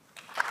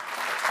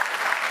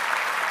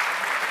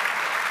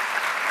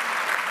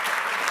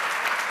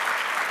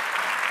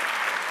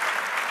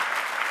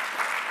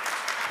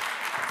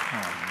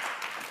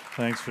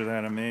 Thanks for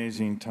that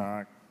amazing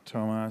talk,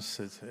 Tomas.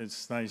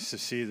 It's nice to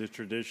see the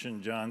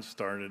tradition John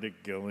started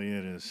at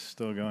Gilead is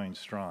still going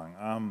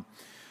strong.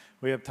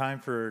 We have time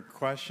for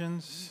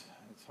questions.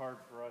 It's hard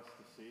for us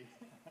to see.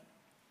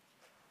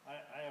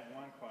 I have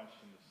one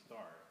question to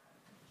start.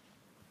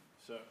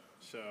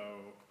 So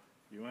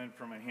you went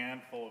from a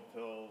handful of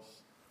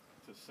pills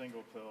to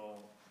single pill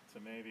to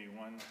maybe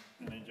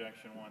an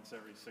injection once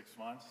every 6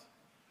 months.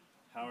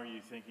 How are you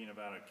thinking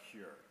about a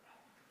cure?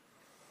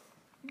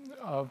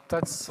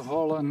 That's a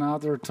whole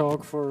another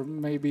talk for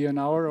maybe an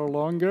hour or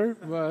longer,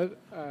 but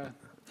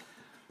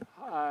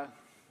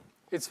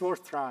it's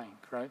worth trying,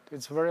 right?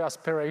 It's very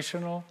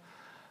aspirational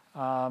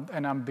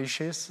and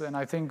ambitious, and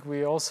I think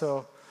we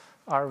also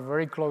are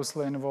very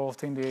closely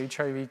involved in the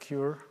HIV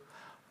cure.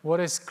 What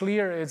is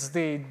clear is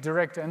the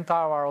direct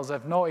antivirals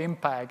have no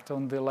impact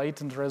on the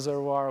latent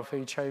reservoir of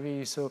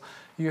HIV, so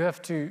you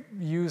have to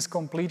use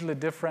completely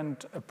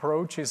different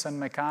approaches and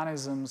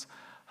mechanisms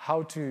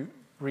how to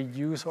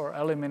reduce or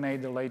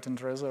eliminate the latent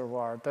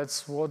reservoir.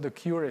 That's what the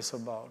cure is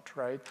about,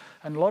 right?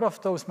 And a lot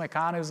of those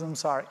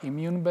mechanisms are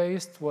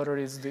immune-based, whether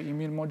it's the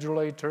immune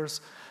modulators,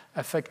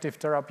 effective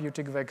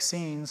therapeutic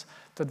vaccines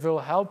that will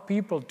help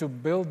people to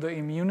build the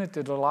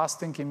immunity, the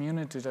lasting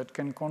immunity that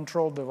can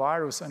control the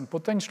virus and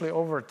potentially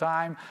over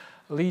time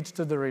lead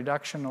to the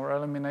reduction or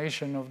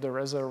elimination of the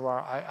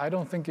reservoir. I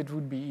don't think it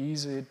would be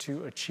easy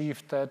to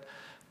achieve that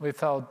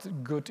without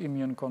good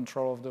immune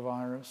control of the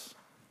virus.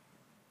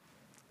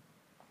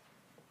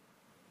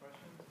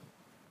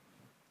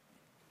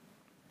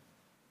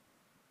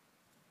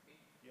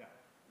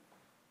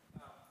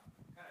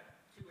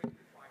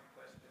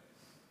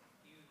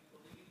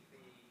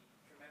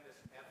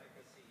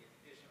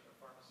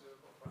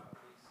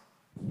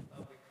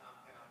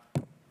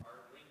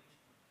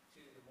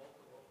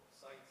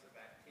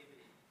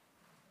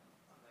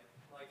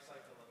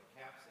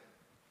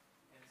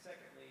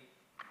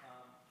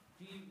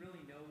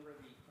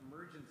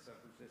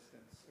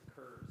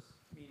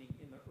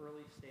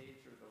 Early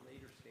stage or the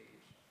later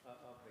stage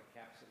of the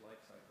capsid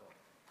life cycle?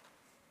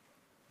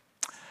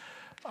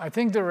 I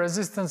think the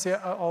resistance,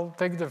 I'll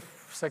take the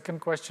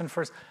second question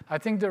first. I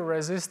think the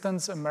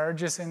resistance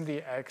emerges in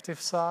the active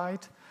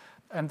site,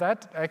 And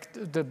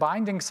the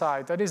binding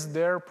site, that is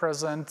there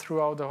present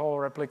throughout the whole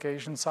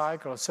replication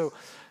cycle. So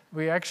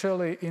we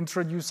actually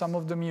introduce some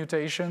of the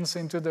mutations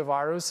into the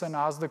virus and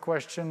ask the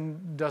question,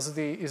 is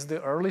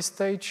the early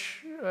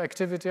stage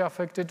activity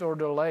affected or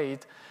the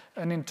late?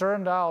 And it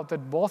turned out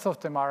that both of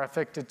them are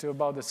affected to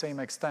about the same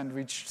extent,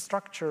 which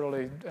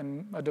structurally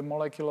and at the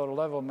molecular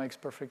level makes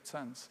perfect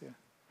sense. Yeah.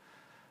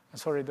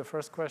 Sorry, the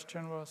first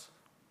question was?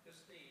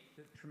 Just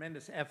the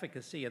tremendous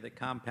efficacy of the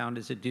compound,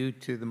 is it due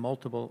to the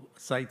multiple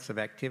sites of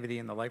activity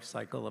in the life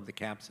cycle of the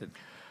capsid?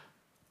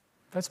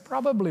 That's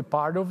probably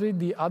part of it.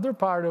 The other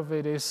part of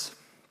it is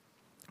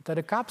that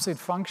the capsid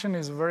function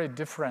is very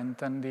different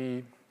than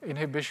the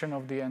inhibition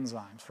of the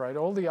enzymes, right?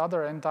 All the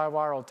other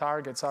antiviral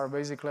targets are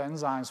basically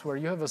enzymes where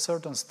you have a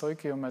certain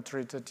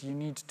stoichiometry that you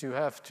need to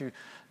have to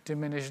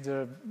diminish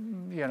the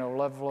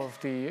level of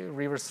the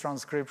reverse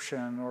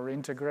transcription or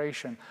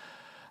integration.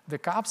 The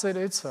capsid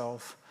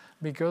itself,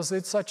 because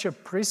it's such a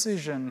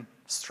precision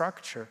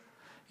structure,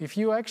 if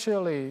you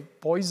actually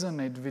poison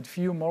it with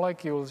few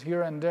molecules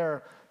here and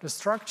there, the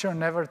structure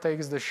never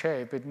takes the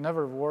shape. It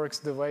never works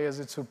the way as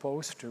it's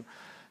supposed to.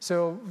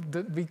 So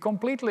we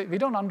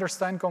don't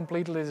understand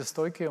completely the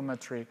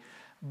stoichiometry,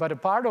 but a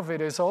part of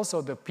it is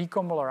also the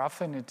picomolar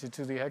affinity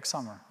to the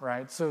hexamer,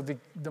 right? So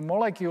the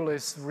molecule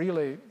is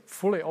really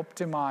fully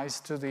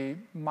optimized to the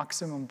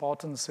maximum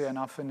potency and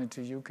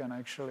affinity you can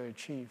actually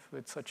achieve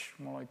with such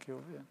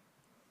molecule. Yeah.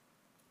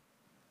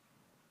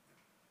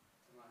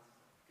 Tomas,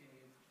 can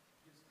you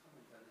just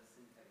comment on the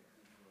synthetic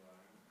control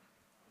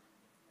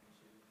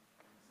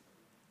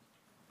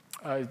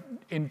arm?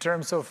 In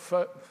terms of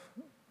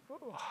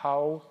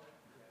how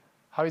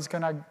it's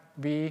going to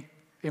be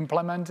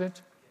implemented.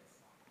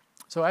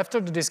 So after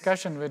the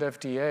discussion with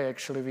FDA,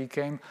 actually, we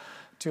came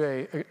to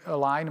an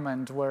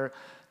alignment where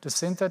the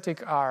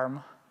synthetic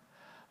arm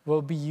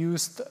will be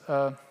used,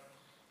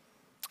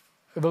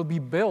 will be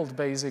built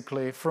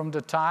basically from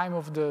the time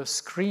of the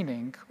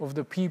screening of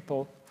the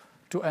people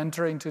to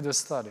enter into the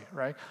study,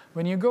 right?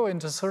 When you go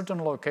into a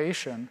certain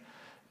location,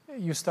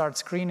 you start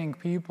screening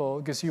people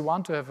because you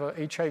want to have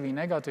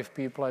HIV-negative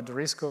people at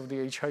risk of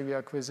the HIV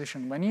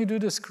acquisition. When you do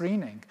the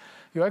screening,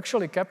 you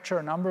actually capture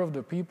a number of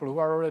the people who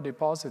are already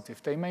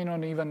positive. They may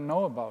not even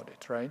know about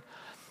it, right?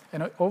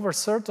 And over a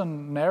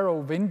certain narrow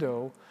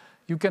window,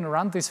 you can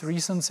run this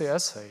recency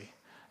assay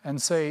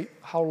and say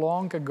how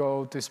long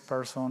ago this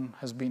person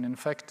has been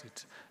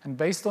infected. And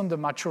based on the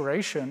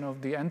maturation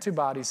of the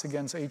antibodies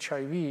against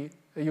HIV,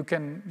 you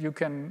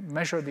can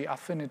measure the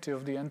affinity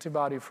of the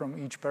antibody from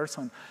each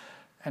person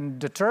and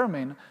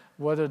determine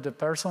whether the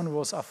person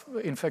was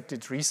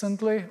infected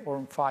recently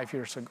or 5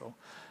 years ago.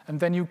 And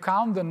then you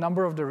count the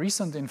number of the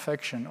recent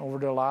infection over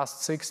the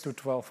last 6 to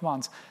 12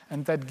 months,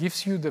 and that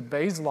gives you the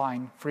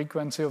baseline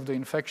frequency of the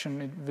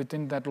infection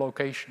within that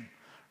location,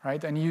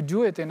 right? And you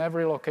do it in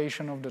every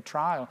location of the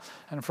trial,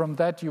 and from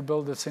that you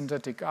build a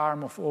synthetic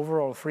arm of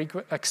overall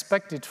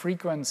expected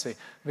frequency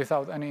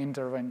without any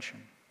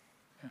intervention.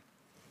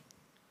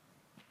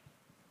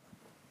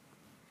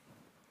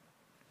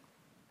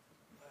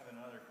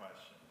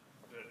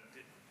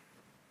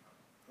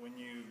 When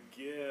you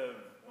give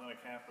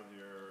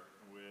lenacapavir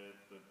with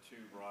the two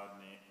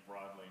broadly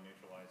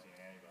neutralizing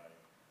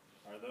antibodies,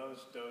 are those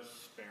dose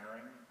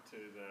sparing to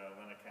the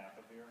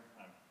lenacapavir?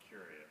 I'm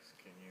curious.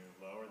 Can you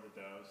lower the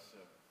dose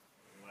of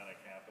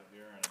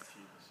lenacapavir and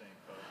achieve the same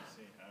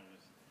potency?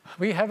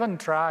 We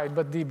haven't tried,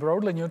 but the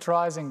broadly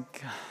neutralizing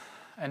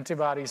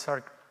antibodies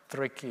are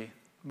tricky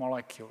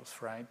molecules,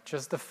 right?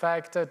 Just the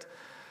fact that,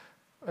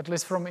 at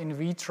least from in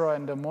vitro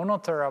and the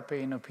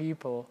monotherapy in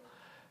people,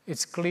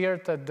 it's clear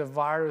that the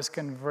virus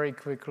can very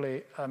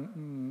quickly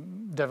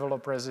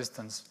develop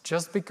resistance,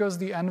 just because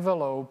the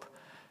envelope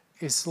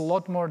is a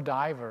lot more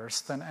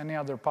diverse than any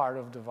other part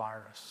of the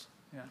virus.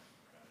 Yeah.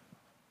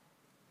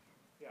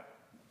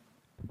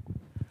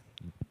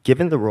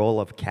 Given the role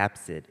of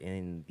capsid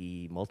in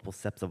the multiple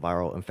steps of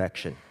viral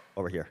infection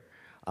over here,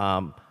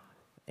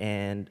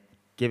 and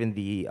given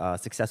the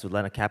success with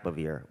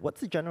lenacapavir, what's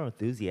the general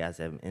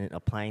enthusiasm in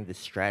applying this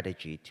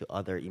strategy to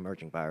other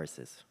emerging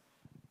viruses?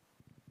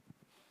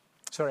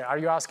 Sorry, are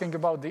you asking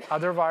about the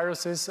other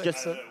viruses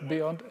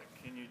beyond?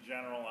 Can you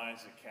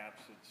generalize a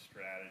capsid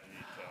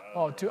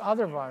strategy to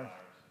other viruses?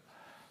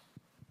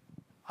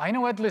 I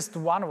know at least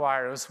one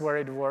virus where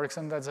it works,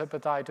 and that's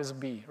hepatitis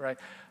B, right?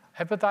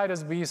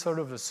 Hepatitis B is sort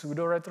of a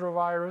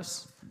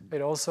pseudoretrovirus.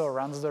 It also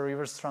runs the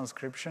reverse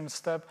transcription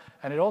step,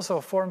 and it also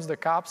forms the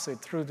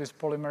capsid through this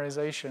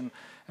polymerization.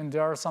 And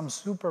there are some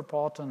super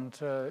potent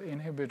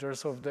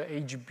inhibitors of the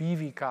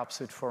HBV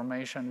capsid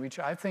formation, which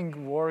I think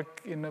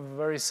work in a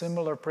very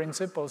similar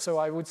principle. So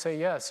I would say,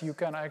 yes, you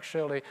can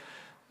actually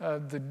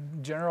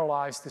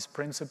generalize this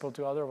principle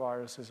to other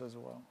viruses as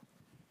well.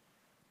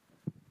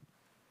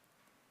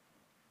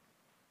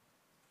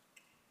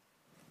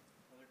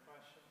 Other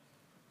questions?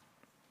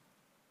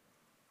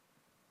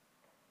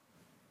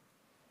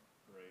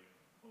 Great.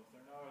 Well, if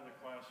there are no other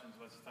questions,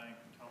 let's thank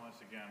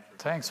Tomas again for.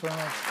 Thanks very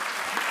much.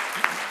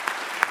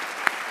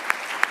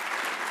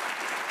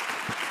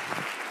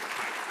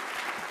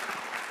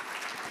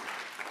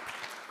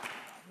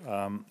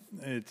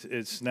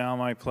 It's now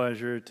my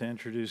pleasure to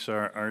introduce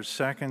our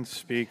second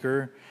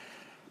speaker,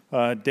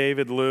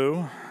 David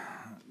Liu.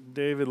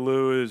 David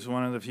Liu is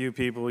one of the few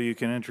people you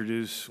can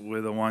introduce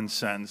with a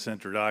one-sentence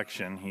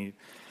introduction. He's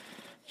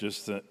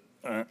just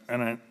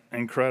an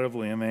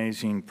incredibly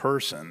amazing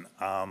person.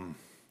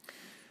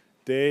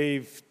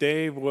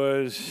 Dave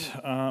was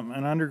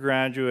an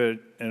undergraduate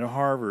at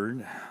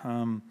Harvard,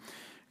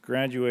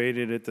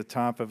 graduated at the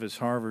top of his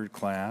Harvard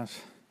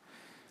class.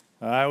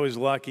 I was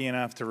lucky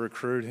enough to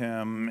recruit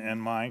him in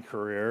my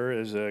career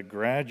as a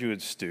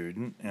graduate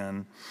student,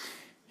 and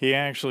he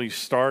actually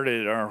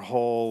started our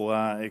whole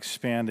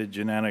expanded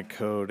genetic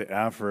code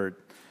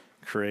effort,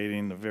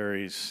 creating the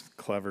various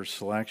clever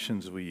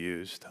selections we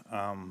used.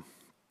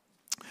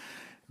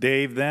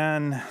 Dave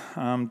then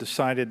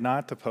decided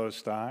not to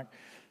postdoc,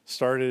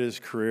 started his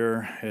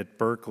career at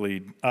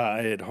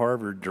at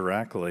Harvard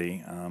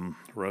directly,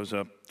 rose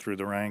up through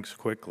the ranks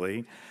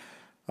quickly.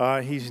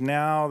 He's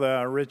now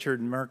the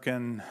Richard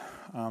Merkin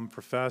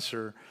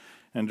Professor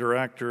and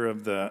Director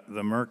of the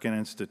Merkin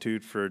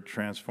Institute for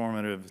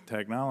Transformative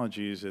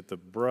Technologies at the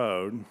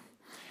Broad.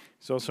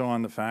 He's also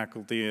on the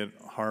faculty at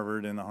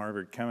Harvard in the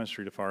Harvard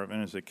Chemistry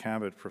Department as a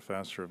Cabot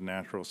Professor of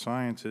Natural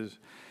Sciences.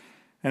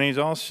 And he's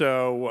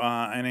also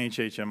an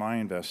HHMI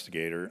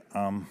investigator.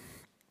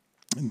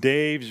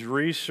 Dave's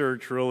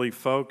research really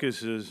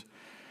focuses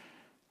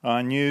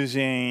on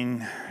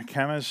using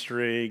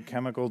chemistry,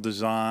 chemical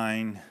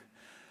design,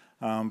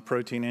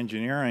 protein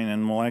engineering,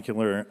 and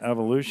molecular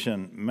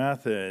evolution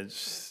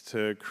methods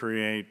to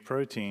create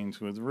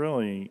proteins with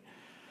really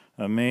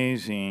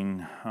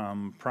amazing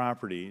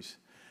properties.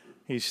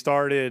 He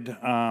started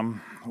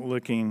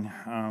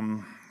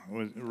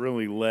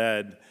really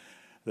led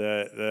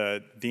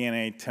the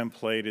DNA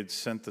templated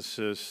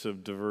synthesis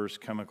of diverse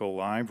chemical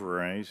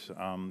libraries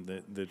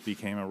that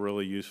became a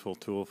really useful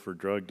tool for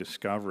drug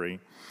discovery.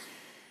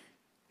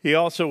 He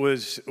also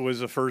was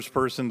the first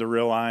person to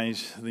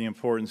realize the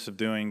importance of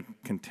doing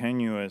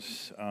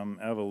continuous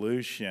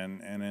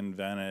evolution and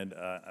invented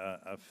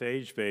a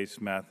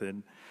phage-based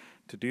method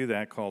to do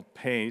that called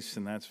PACE,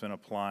 and that's been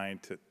applied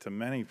to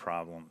many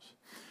problems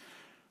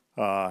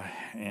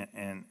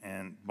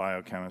in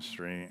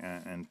biochemistry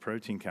and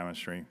protein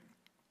chemistry.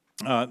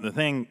 The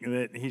thing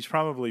that he's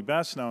probably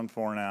best known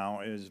for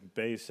now is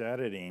base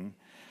editing,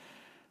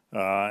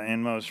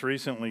 and most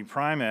recently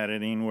prime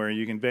editing, where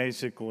you can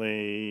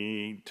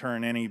basically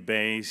turn any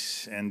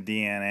base and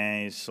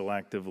DNA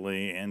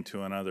selectively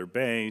into another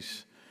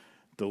base,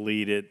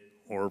 delete it,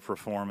 or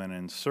perform an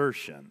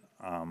insertion.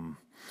 And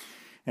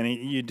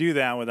you do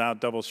that without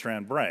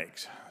double-strand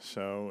breaks,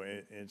 so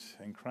it's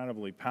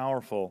incredibly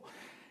powerful.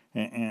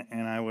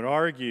 And I would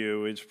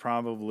argue it's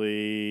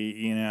probably,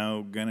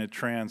 going to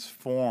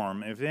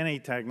transform, if any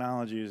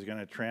technology is going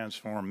to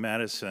transform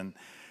medicine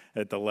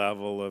at the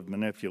level of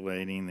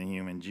manipulating the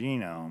human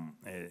genome,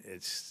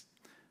 it's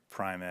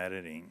prime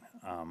editing.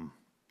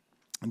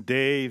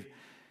 Dave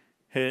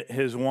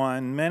has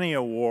won many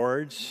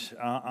awards.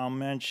 I'll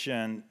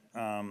mention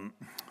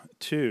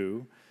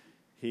two.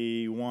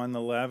 He won the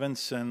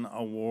Levinson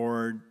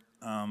Award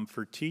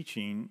for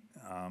teaching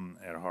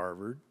at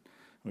Harvard,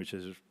 which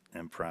is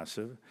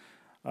impressive.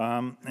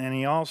 And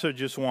he also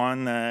just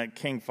won the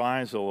King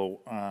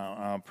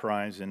Faisal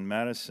Prize in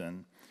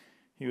Medicine.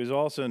 He was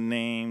also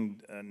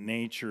named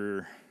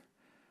Nature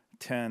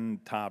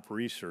 10 top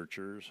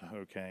researchers,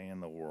 in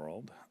the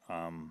world.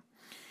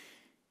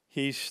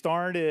 He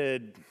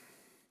started,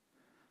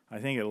 I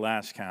think at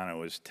last count it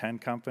was 10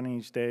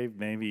 companies, Dave.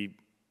 Maybe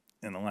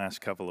in the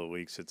last couple of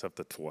weeks it's up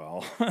to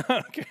 12.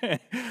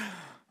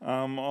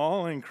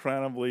 All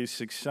incredibly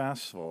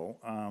successful.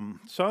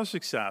 So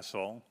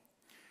successful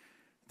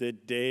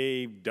that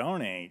Dave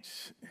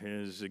donates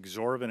his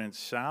exorbitant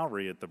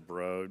salary at the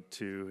Broad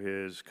to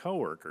his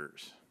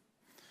coworkers,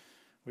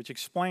 which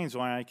explains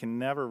why I can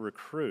never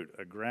recruit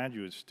a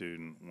graduate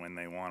student when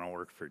they want to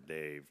work for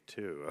Dave,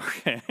 too,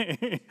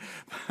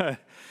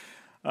 But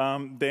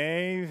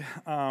Dave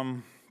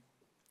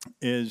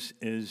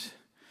is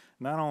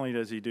not only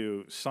does he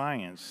do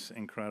science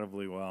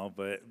incredibly well,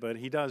 but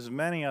he does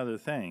many other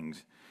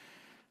things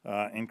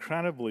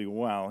incredibly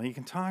well. He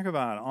can talk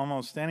about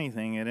almost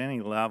anything at any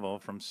level,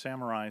 from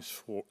samurai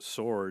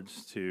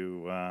swords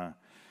to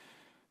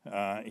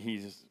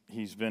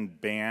he's been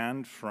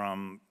banned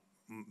from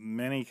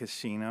many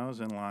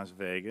casinos in Las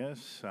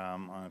Vegas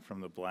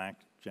from the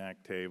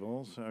blackjack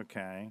tables.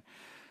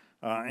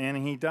 And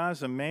he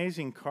does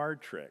amazing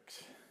card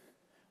tricks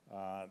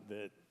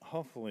that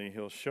hopefully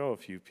he'll show a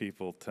few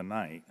people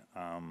tonight.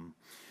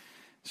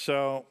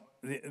 So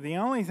the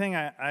only thing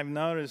I've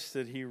noticed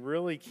that he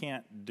really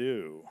can't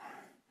do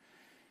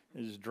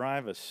is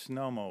drive a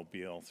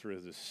snowmobile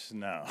through the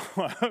snow.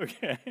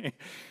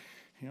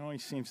 He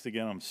always seems to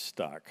get them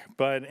stuck.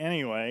 But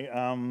anyway,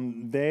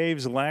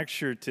 Dave's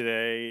lecture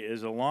today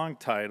is a long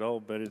title,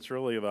 but it's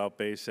really about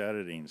base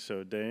editing.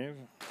 So Dave?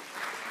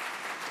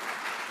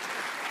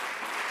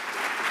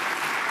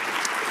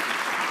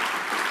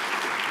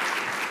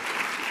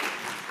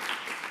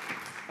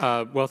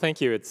 Well,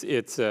 thank you.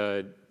 It's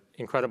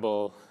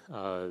incredible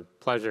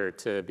pleasure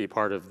to be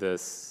part of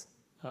this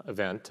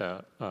event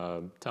to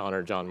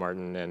honor John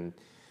Martin. And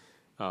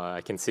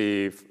I can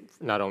see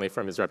not only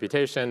from his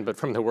reputation, but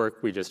from the work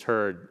we just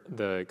heard,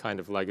 the kind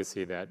of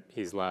legacy that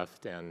he's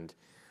left, and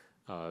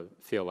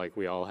feel like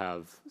we all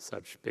have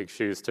such big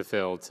shoes to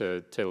fill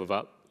to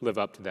live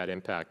up to that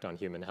impact on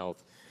human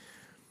health.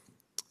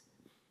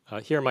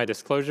 Here are my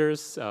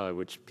disclosures,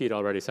 which Pete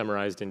already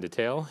summarized in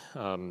detail,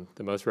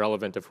 the most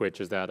relevant of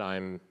which is that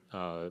I'm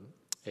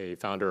a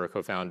founder or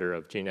co-founder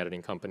of gene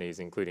editing companies,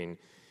 including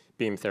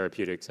Beam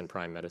Therapeutics and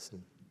Prime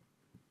Medicine.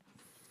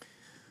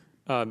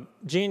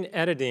 Gene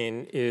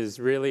editing is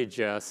really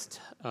just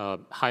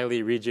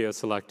highly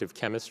regioselective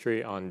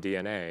chemistry on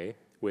DNA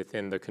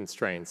within the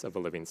constraints of a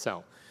living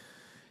cell.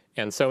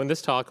 And so in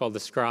this talk, I'll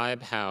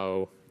describe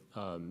how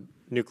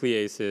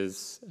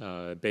nucleases,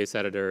 base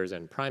editors,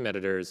 and prime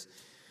editors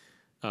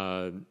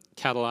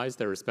catalyze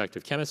their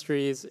respective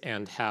chemistries,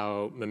 and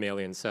how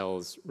mammalian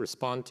cells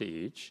respond to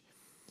each,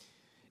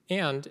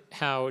 and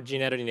how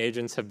gene editing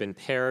agents have been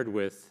paired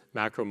with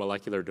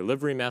macromolecular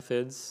delivery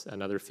methods,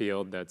 another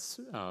field that's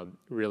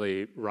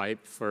really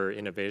ripe for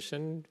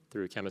innovation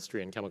through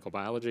chemistry and chemical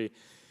biology,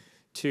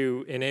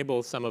 to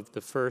enable some of the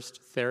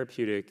first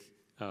therapeutic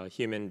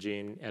human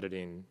gene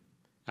editing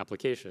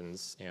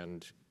applications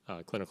and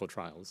clinical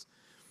trials.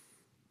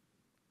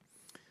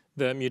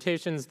 The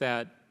mutations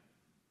that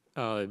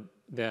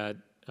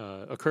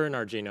occur in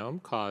our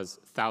genome cause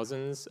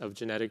thousands of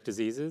genetic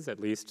diseases, at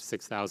least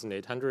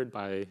 6,800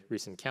 by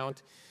recent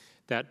count,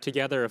 that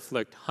together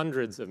afflict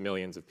hundreds of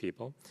millions of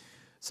people.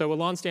 So a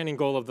longstanding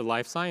goal of the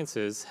life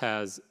sciences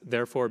has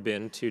therefore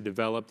been to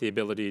develop the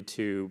ability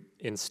to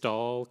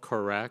install,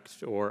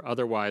 correct, or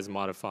otherwise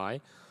modify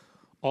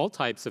all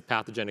types of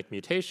pathogenic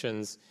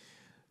mutations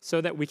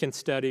so that we can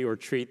study or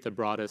treat the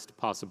broadest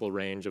possible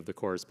range of the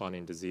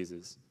corresponding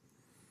diseases.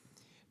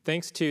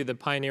 Thanks to the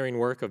pioneering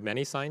work of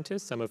many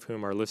scientists, some of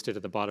whom are listed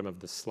at the bottom of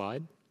this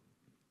slide,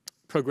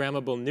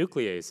 programmable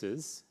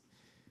nucleases,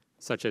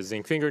 such as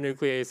zinc finger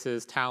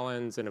nucleases,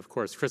 TALENs, and of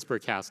course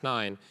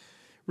CRISPR-Cas9,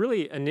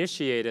 really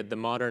initiated the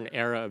modern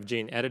era of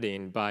gene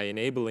editing by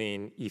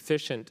enabling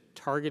efficient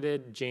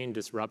targeted gene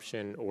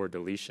disruption or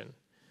deletion.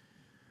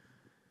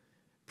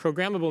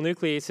 Programmable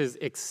nucleases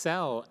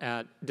excel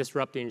at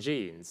disrupting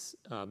genes.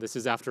 This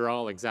is, after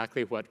all,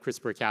 exactly what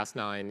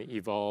CRISPR-Cas9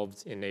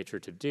 evolved in nature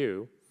to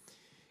do,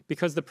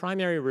 because the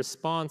primary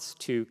response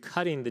to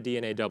cutting the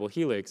DNA double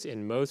helix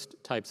in most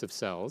types of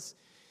cells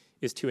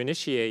is to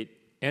initiate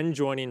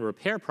end-joining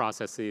repair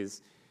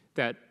processes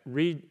that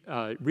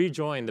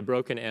rejoin the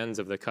broken ends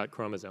of the cut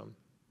chromosome.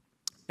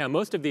 Now,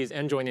 most of these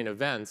end-joining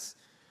events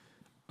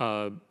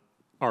are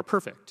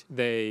perfect.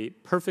 They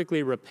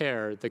perfectly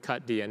repair the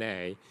cut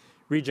DNA,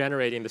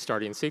 regenerating the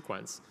starting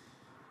sequence.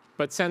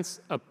 But since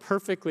a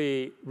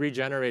perfectly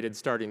regenerated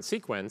starting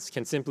sequence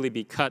can simply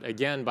be cut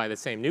again by the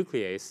same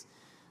nuclease,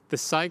 the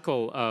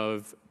cycle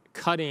of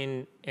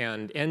cutting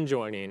and end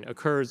joining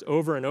occurs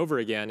over and over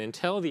again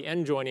until the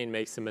end joining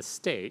makes a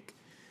mistake,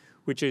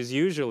 which is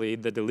usually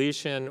the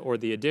deletion or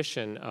the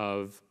addition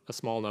of a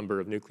small number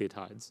of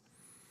nucleotides.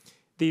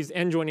 These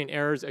end joining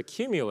errors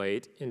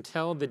accumulate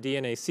until the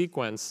DNA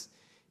sequence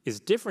is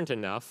different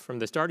enough from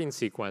the starting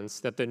sequence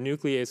that the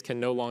nuclease can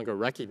no longer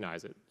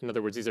recognize it. In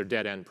other words, these are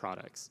dead-end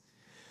products.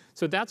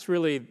 So that's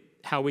really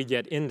how we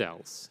get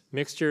indels,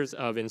 mixtures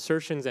of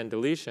insertions and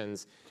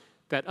deletions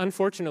that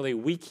unfortunately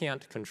we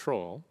can't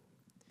control,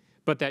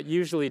 but that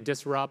usually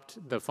disrupt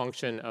the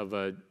function of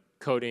a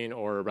coding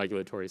or a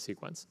regulatory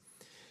sequence.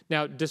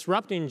 Now,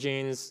 disrupting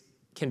genes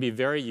can be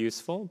very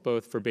useful,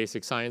 both for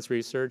basic science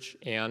research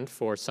and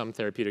for some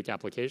therapeutic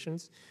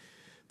applications.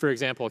 For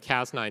example,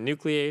 Cas9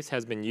 nuclease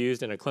has been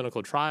used in a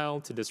clinical trial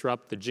to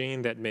disrupt the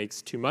gene that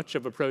makes too much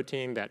of a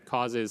protein that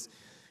causes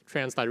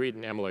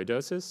transthyretin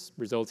amyloidosis,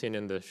 resulting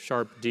in the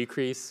sharp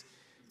decrease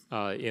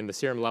in the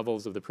serum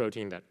levels of the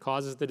protein that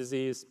causes the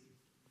disease.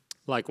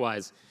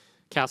 Likewise,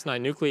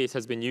 Cas9 nuclease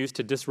has been used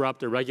to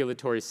disrupt a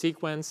regulatory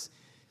sequence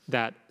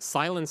that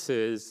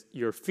silences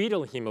your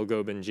fetal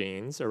hemoglobin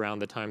genes around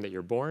the time that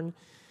you're born.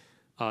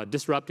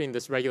 Disrupting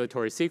this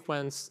regulatory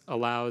sequence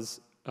allows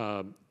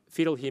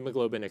fetal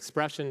hemoglobin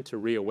expression to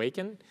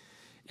reawaken,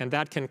 and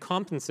that can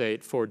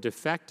compensate for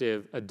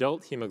defective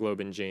adult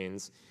hemoglobin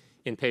genes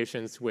in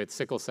patients with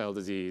sickle cell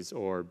disease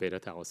or beta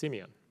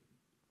thalassemia.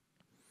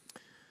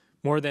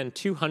 More than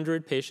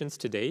 200 patients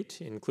to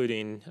date,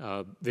 including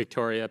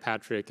Victoria,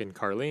 Patrick, and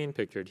Carlene,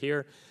 pictured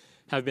here,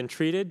 have been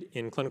treated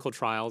in clinical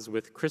trials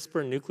with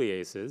CRISPR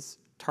nucleases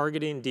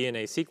targeting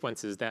DNA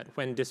sequences that,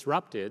 when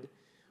disrupted,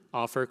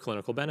 offer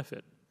clinical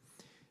benefit.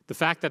 The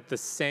fact that the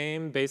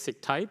same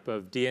basic type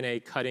of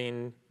DNA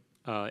cutting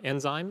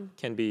enzyme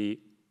can be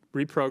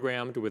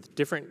reprogrammed with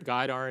different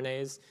guide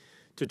RNAs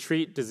to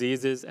treat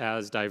diseases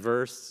as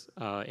diverse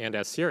and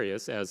as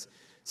serious as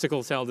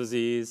sickle cell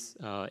disease,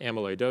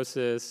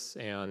 amyloidosis,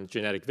 and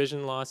genetic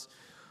vision loss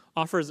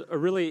offers a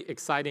really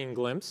exciting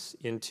glimpse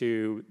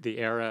into the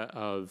era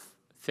of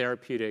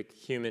therapeutic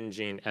human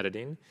gene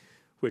editing,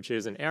 which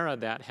is an era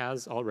that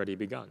has already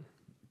begun.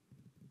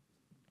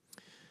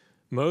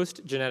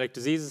 Most genetic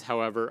diseases,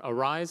 however,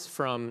 arise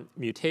from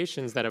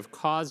mutations that have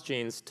caused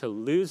genes to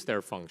lose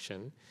their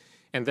function,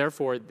 and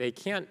therefore they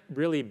can't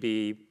really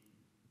be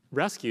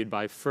rescued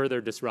by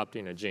further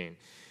disrupting a gene.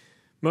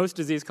 Most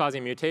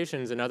disease-causing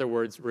mutations, in other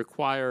words,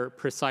 require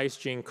precise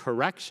gene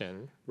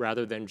correction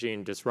rather than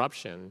gene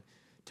disruption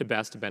to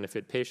best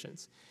benefit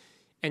patients.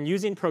 And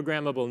using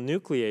programmable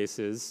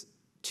nucleases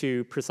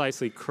to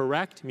precisely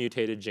correct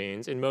mutated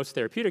genes in most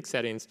therapeutic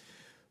settings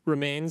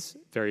remains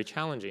very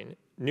challenging.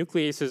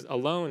 Nucleases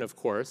alone, of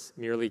course,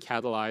 merely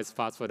catalyze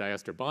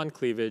phosphodiester bond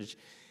cleavage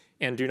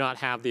and do not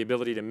have the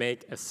ability to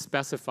make a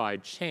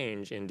specified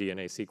change in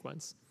DNA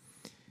sequence.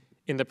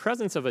 In the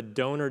presence of a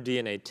donor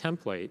DNA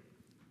template,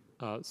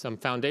 some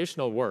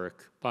foundational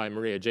work by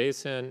Maria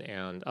Jason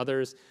and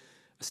others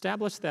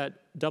established that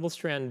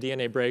double-strand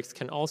DNA breaks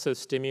can also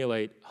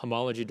stimulate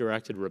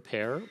homology-directed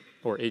repair,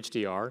 or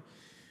HDR,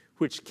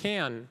 which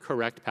can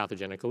correct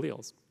pathogenic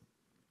alleles.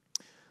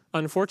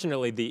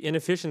 Unfortunately, the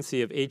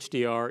inefficiency of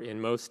HDR in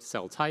most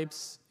cell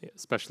types,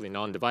 especially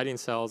non-dividing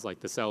cells like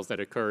the cells that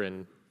occur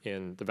in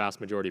the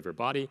vast majority of your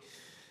body,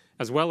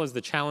 as well as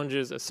the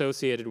challenges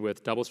associated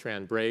with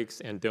double-strand breaks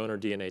and donor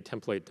DNA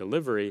template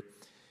delivery,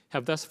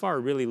 have thus far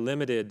really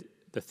limited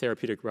the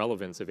therapeutic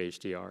relevance of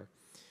HDR.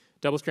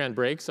 Double-strand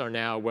breaks are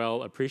now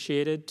well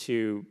appreciated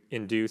to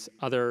induce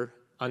other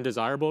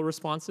undesirable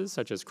responses,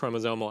 such as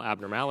chromosomal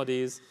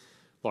abnormalities,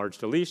 large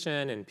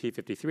deletion, and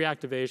p53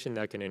 activation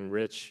that can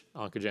enrich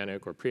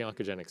oncogenic or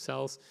pre-oncogenic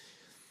cells.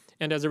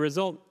 And as a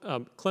result,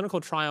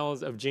 clinical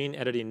trials of gene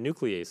editing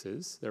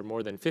nucleases, there are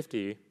more than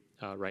 50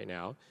 right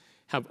now,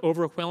 have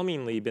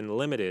overwhelmingly been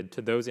limited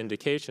to those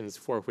indications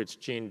for which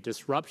gene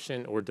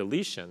disruption or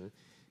deletion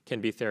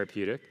can be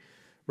therapeutic,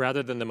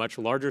 rather than the much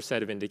larger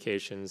set of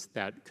indications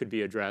that could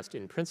be addressed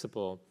in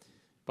principle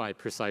by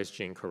precise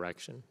gene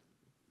correction.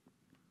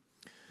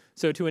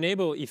 So to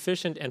enable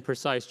efficient and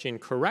precise gene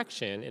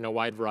correction in a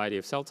wide variety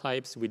of cell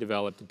types, we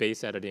developed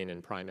base editing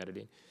and prime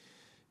editing.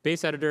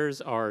 Base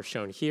editors are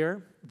shown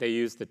here. They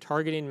use the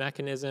targeting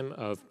mechanism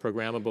of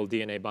programmable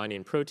DNA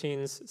binding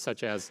proteins,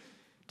 such as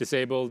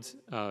disabled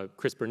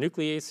CRISPR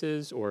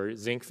nucleases or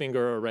zinc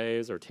finger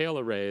arrays or tail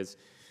arrays,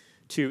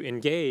 to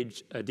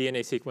engage a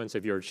DNA sequence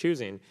of your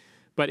choosing.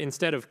 But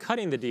instead of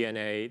cutting the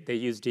DNA, they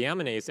use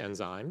deaminase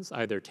enzymes,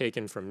 either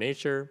taken from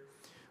nature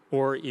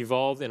or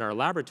evolved in our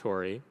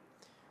laboratory,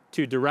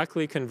 to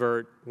directly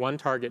convert one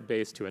target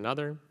base to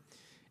another.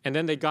 And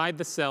then they guide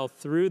the cell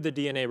through the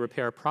DNA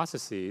repair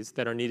processes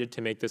that are needed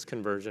to make this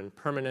conversion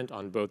permanent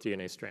on both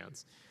DNA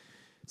strands.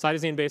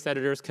 Cytosine base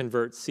editors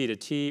convert C to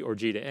T or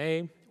G to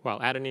A, while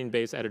adenine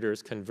base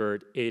editors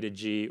convert A to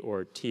G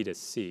or T to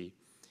C.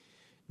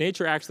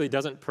 Nature actually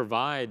doesn't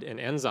provide an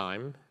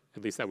enzyme,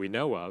 at least that we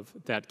know of,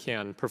 that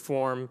can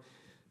perform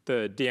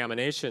the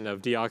deamination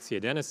of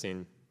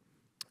deoxyadenosine.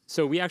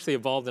 So we actually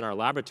evolved in our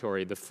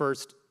laboratory the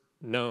first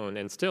known,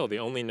 and still the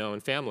only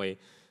known family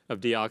of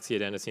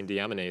deoxyadenosine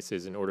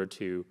deaminases in order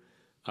to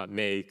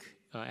make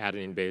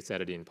adenine-base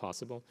editing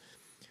possible.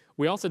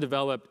 We also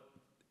developed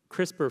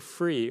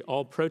CRISPR-free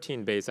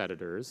all-protein base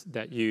editors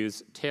that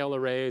use tail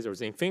arrays or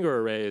zinc finger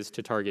arrays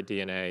to target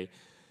DNA,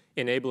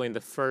 enabling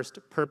the first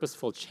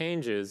purposeful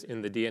changes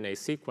in the DNA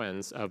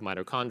sequence of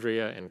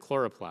mitochondria and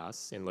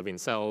chloroplasts in living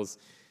cells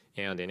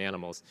and in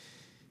animals.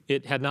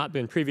 It had not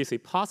been previously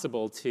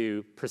possible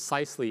to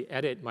precisely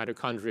edit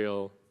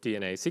mitochondrial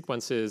DNA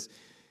sequences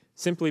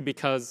simply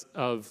because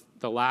of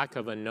the lack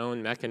of a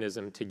known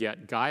mechanism to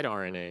get guide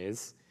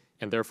RNAs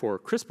and therefore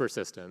CRISPR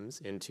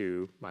systems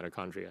into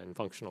mitochondria in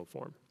functional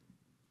form.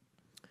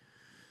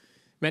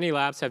 Many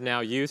labs have now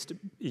used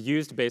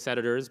base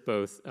editors,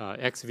 both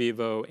ex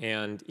vivo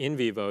and in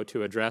vivo,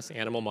 to address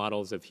animal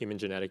models of human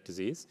genetic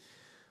disease.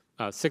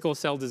 Sickle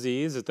cell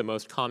disease is the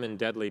most common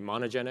deadly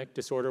monogenic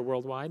disorder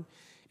worldwide,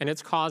 and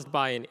it's caused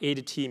by an A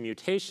to T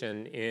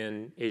mutation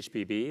in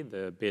HBB,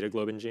 the beta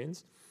globin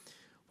genes.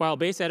 While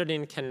base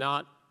editing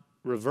cannot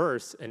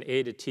reverse an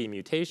A to T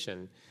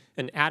mutation,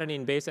 an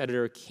adenine base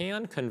editor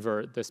can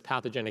convert this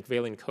pathogenic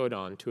valine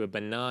codon to a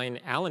benign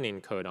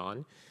alanine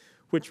codon,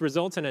 which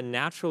results in a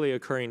naturally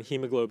occurring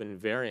hemoglobin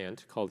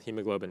variant called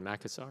hemoglobin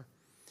Makasar.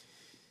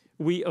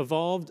 We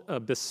evolved a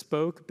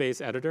bespoke base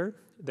editor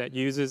that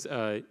uses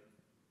a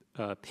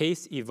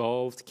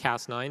PACE-evolved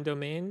Cas9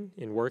 domain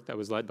in work that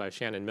was led by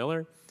Shannon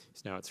Miller,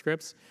 who's now at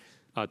Scripps,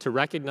 to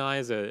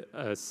recognize a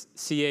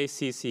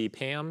CACC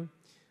PAM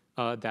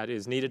that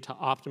is needed to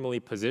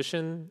optimally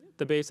position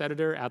the base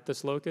editor at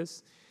this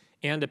locus,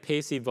 and a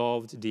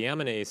PACE-evolved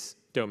deaminase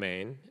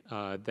domain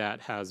that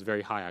has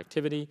very high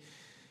activity.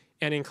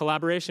 And in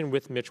collaboration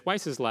with Mitch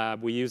Weiss's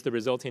lab, we used the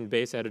resulting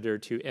base editor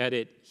to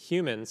edit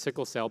human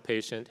sickle cell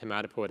patient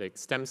hematopoietic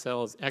stem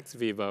cells ex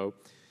vivo,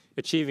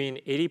 achieving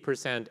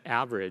 80%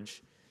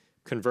 average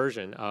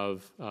conversion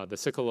of the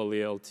sickle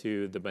allele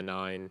to the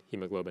benign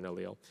hemoglobin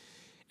allele.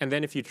 And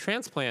then if you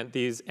transplant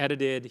these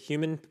edited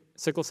human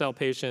sickle cell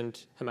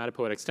patient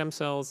hematopoietic stem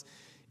cells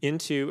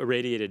into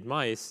irradiated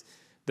mice,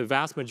 the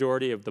vast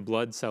majority of the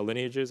blood cell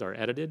lineages are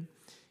edited.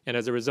 And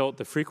as a result,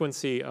 the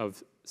frequency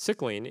of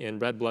sickling in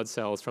red blood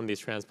cells from these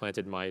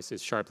transplanted mice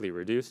is sharply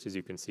reduced, as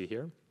you can see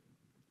here.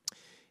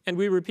 And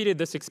we repeated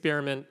this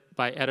experiment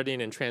by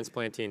editing and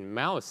transplanting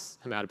mouse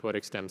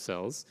hematopoietic stem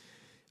cells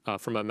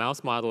from a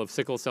mouse model of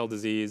sickle cell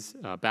disease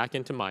back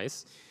into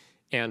mice,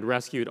 and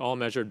rescued all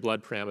measured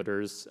blood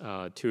parameters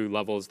to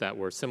levels that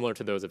were similar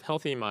to those of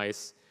healthy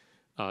mice,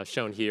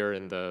 shown here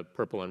in the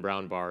purple and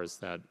brown bars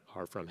that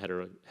are from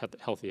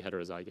healthy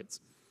heterozygotes.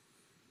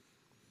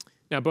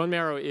 Now, bone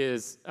marrow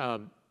is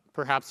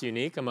perhaps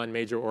unique among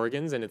major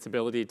organs in its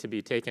ability to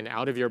be taken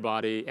out of your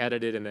body,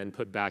 edited, and then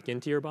put back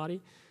into your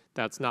body.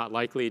 That's not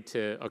likely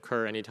to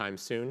occur anytime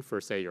soon for,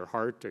 say, your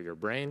heart or your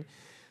brain.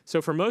 So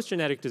for most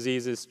genetic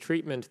diseases,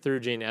 treatment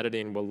through gene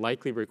editing will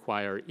likely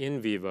require in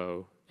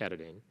vivo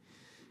editing.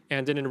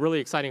 And in a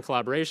really exciting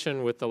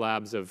collaboration with the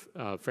labs of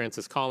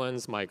Francis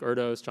Collins, Mike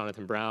Erdos,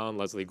 Jonathan Brown,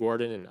 Leslie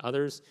Gordon, and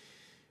others,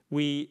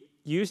 we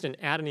used an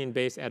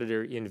adenine-based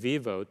editor in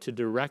vivo to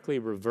directly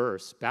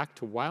reverse back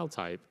to wild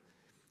type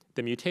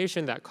the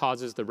mutation that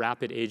causes the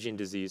rapid aging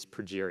disease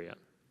progeria.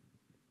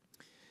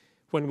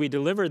 When we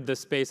delivered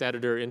this base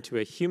editor into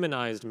a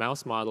humanized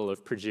mouse model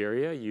of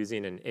progeria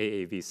using an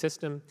AAV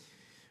system,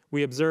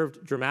 we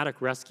observed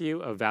dramatic rescue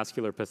of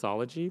vascular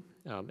pathology,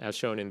 as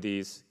shown in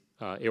these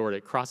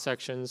aortic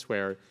cross-sections,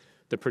 where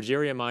the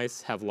progeria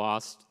mice have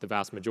lost the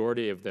vast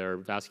majority of their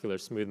vascular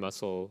smooth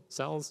muscle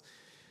cells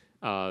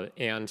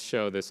and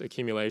show this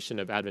accumulation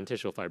of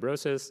adventitial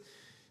fibrosis.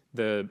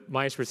 The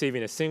mice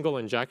receiving a single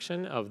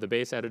injection of the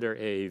base editor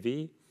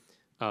AAV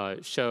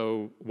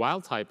show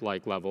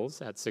wild-type-like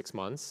levels at 6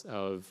 months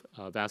of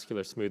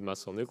vascular smooth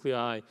muscle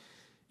nuclei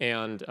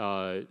and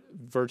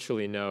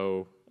virtually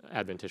no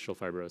adventitial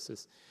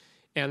fibrosis.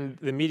 And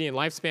the median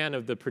lifespan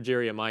of the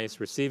progeria mice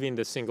receiving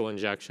this single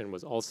injection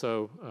was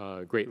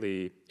also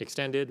greatly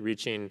extended,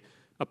 reaching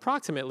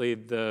approximately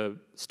the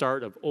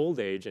start of old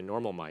age in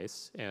normal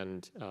mice,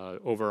 and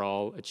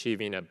overall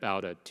achieving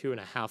about a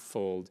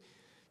 2.5-fold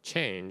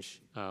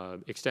change,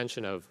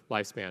 extension of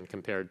lifespan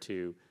compared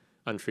to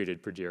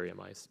untreated progeria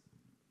mice.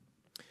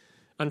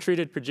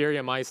 Untreated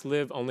progeria mice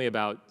live only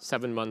about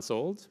 7 months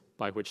old,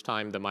 by which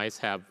time the mice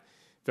have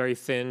very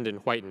thinned and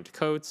whitened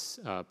coats,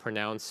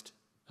 pronounced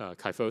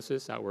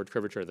kyphosis, outward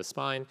curvature of the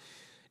spine,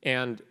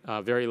 and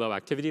very low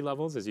activity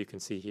levels, as you can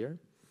see here.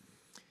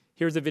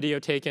 Here's a video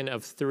taken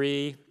of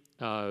 3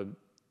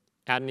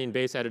 adenine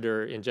base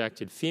editor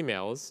injected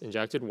females,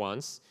 injected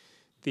once.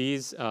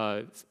 This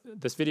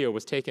video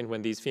was taken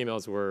when these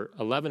females were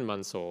 11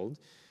 months old.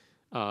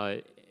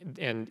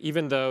 And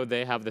even though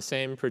they have the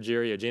same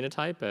progeria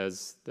genotype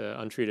as the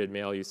untreated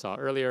male you saw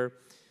earlier,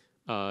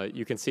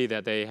 you can see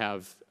that they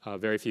have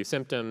very few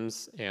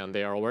symptoms, and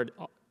they are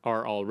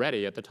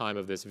already at the time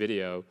of this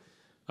video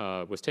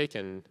was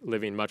taken,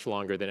 living much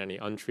longer than any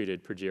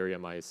untreated progeria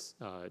mice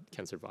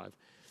can survive.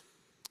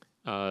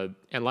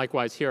 And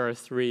likewise, here are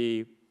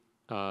 3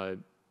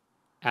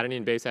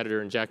 adenine base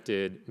editor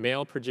injected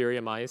male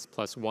progeria mice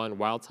plus 1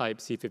 wild type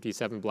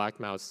C57 black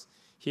mouse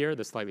here,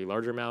 the slightly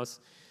larger mouse.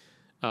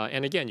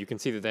 And again, you can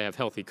see that they have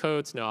healthy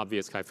coats, no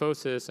obvious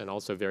kyphosis, and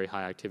also very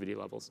high activity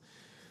levels.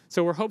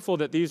 So we're hopeful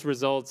that these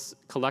results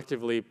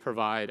collectively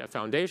provide a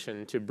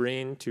foundation to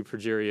bring to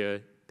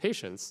progeria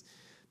patients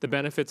the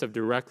benefits of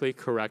directly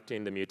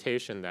correcting the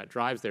mutation that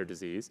drives their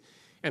disease.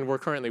 And we're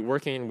currently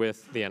working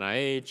with the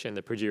NIH and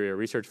the Progeria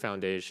Research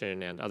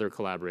Foundation and other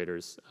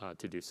collaborators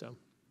to do so.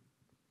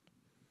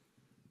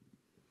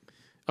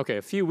 Okay,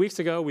 a few weeks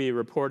ago, we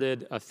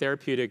reported a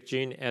therapeutic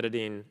gene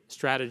editing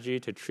strategy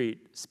to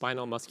treat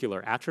spinal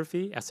muscular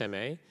atrophy,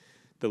 SMA,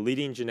 the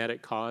leading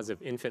genetic cause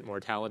of infant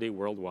mortality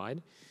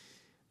worldwide.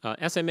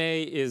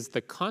 SMA is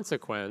the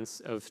consequence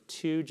of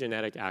 2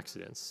 genetic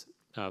accidents.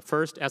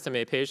 First,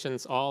 SMA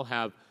patients all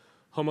have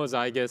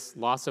homozygous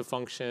loss of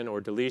function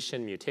or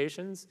deletion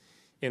mutations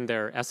in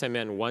their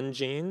SMN1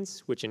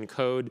 genes, which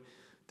encode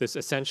this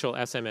essential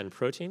SMN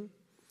protein.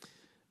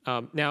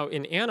 Now,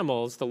 in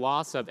animals, the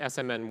loss of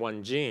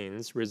SMN1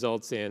 genes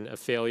results in a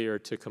failure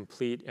to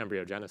complete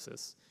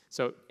embryogenesis.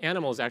 So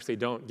animals actually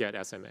don't get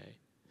SMA.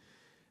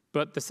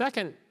 But the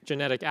second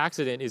genetic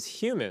accident is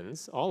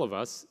humans, all of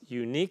us,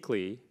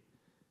 uniquely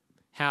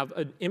have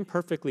an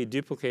imperfectly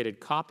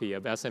duplicated copy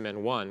of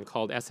SMN1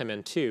 called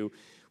SMN2,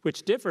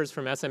 which differs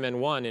from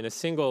SMN1 in a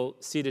single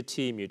C to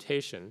T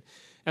mutation.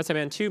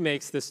 SMN2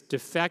 makes this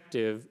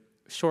defective,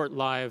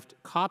 short-lived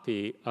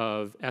copy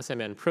of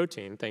SMN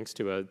protein, thanks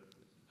to a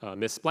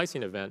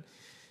missplicing event,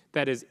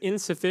 that is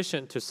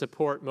insufficient to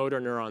support motor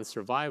neuron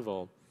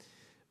survival,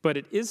 but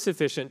it is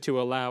sufficient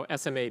to allow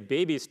SMA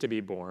babies to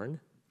be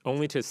born,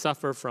 only to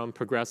suffer from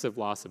progressive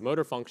loss of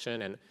motor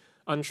function, and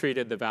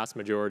untreated, the vast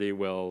majority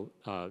will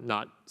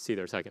not see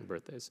their second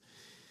birthdays.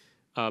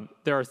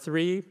 There are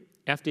 3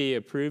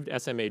 FDA-approved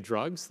SMA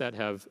drugs that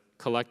have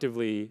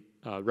collectively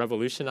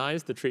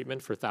revolutionized the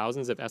treatment for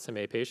thousands of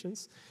SMA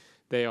patients.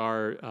 They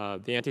are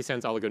the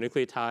antisense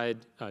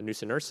oligonucleotide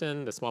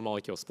nusinersen, the small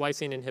molecule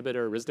splicing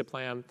inhibitor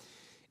risdiplam,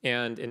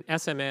 and an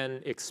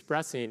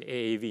SMN-expressing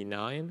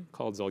AAV9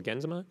 called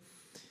Zolgensma.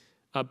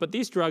 But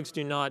these drugs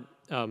do not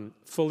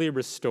fully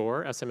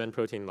restore SMN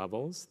protein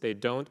levels. They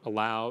don't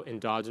allow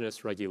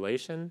endogenous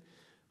regulation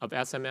of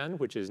SMN,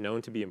 which is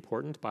known to be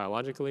important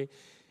biologically.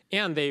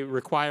 And they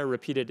require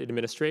repeated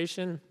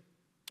administration,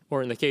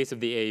 or in the case of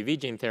the AAV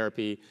gene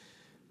therapy,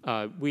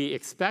 we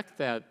expect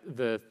that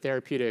the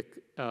therapeutic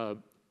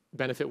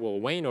benefit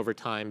will wane over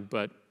time,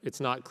 but it's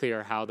not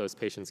clear how those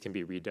patients can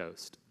be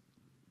redosed.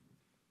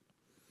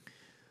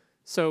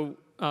 So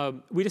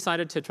we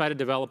decided to try to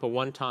develop a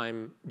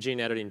one-time gene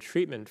editing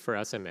treatment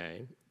for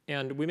SMA.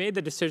 And we made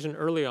the decision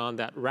early on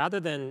that rather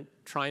than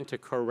trying to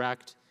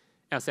correct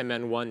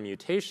SMN1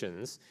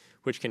 mutations,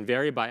 which can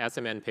vary by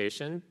SMN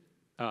patient,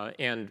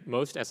 and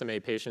most SMA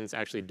patients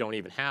actually don't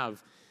even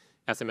have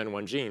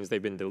SMN1 genes.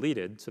 They've been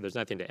deleted, so there's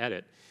nothing to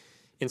edit.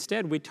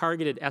 Instead, we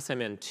targeted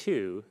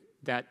SMN2,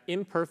 that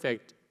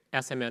imperfect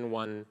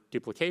SMN1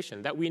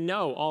 duplication that we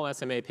know all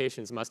SMA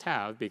patients must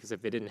have, because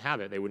if they didn't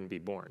have it, they wouldn't be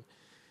born.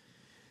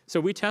 So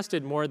we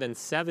tested more than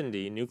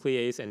 70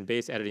 nuclease and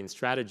base editing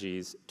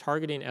strategies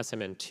targeting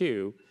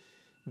SMN2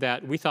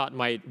 that we thought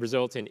might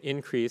result in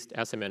increased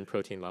SMN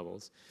protein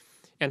levels.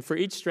 And for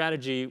each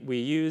strategy, we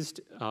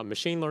used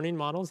machine learning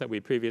models that we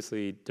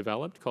previously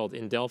developed called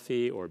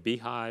Indelphi or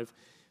Beehive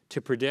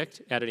to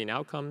predict editing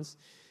outcomes.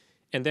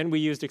 And then we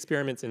used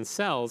experiments in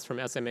cells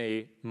from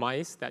SMA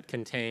mice that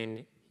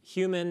contain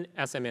human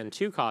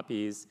SMN2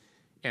 copies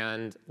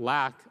and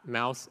lack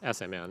mouse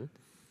SMN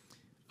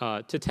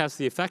to test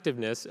the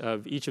effectiveness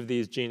of each of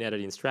these gene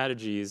editing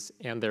strategies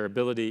and their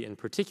ability in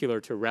particular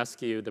to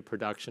rescue the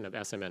production of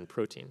SMN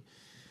protein.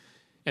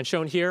 And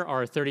shown here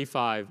are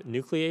 35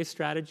 nuclease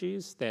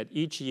strategies that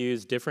each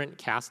use different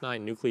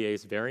Cas9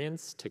 nuclease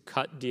variants to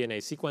cut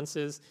DNA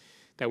sequences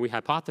that we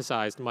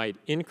hypothesized might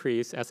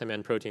increase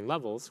SMN protein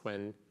levels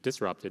when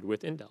disrupted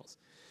with indels.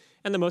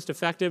 And the most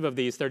effective of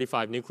these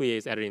 35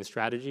 nuclease editing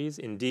strategies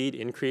indeed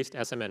increased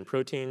SMN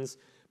proteins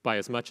by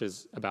as much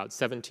as about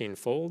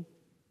 17-fold.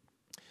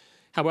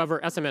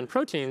 However, SMN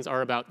proteins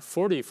are about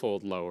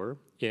 40-fold lower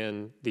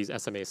in these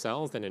SMA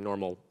cells than in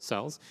normal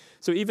cells.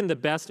 So even the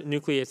best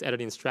nuclease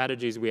editing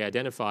strategies we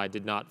identified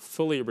did not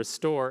fully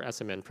restore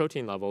SMN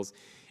protein levels,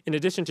 in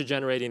addition to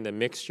generating the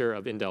mixture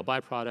of indel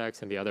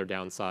byproducts and the other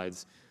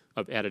downsides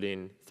of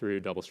editing through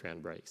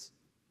double-strand breaks.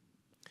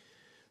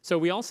 So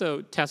we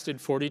also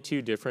tested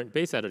 42 different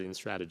base editing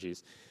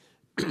strategies.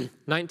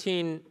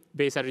 19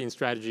 base editing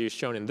strategies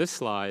shown in this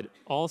slide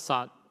all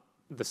sought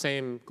the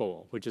same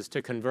goal, which is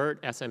to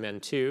convert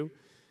SMN2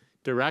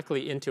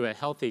 directly into a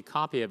healthy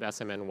copy of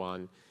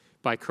SMN1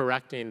 by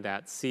correcting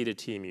that C to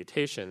T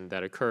mutation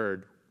that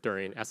occurred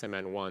during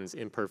SMN1's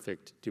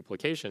imperfect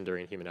duplication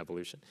during human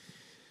evolution.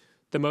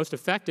 The most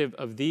effective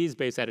of these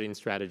base editing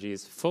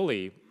strategies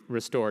fully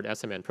restored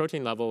SMN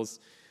protein levels,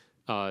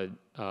 so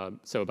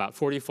about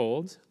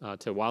 40-fold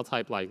to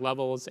wild-type-like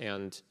levels,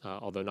 and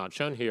although not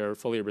shown here,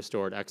 fully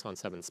restored exon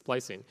 7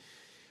 splicing.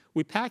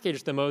 We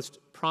packaged the most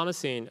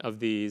promising of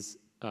these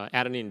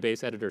adenine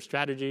base editor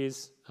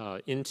strategies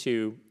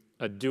into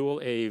a dual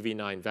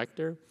AAV9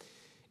 vector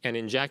and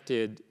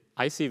injected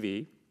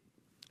ICV,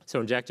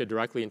 so injected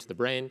directly into the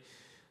brain,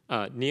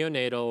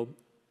 neonatal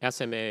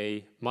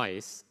SMA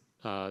mice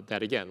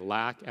that, again,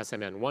 lack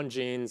SMN1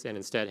 genes and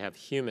instead have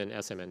human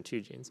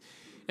SMN2 genes.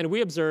 And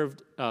we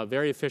observed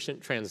very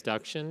efficient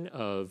transduction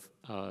of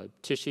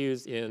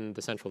tissues in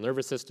the central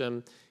nervous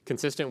system,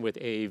 consistent with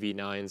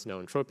AAV9's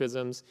known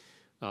tropisms.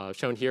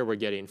 Shown here, we're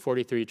getting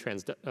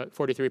 43%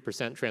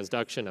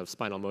 transduction of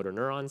spinal motor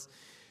neurons.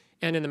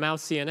 And in the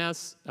mouse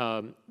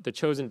CNS, the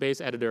chosen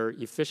base editor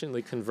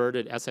efficiently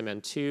converted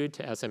SMN2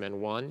 to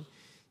SMN1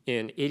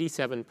 in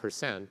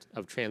 87%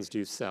 of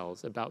transduced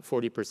cells, about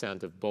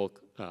 40% of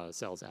bulk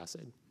cells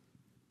assayed.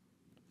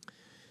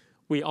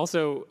 We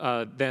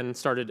also then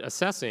started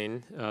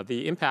assessing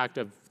the impact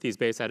of these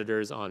base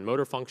editors on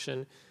motor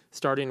function,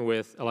 starting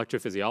with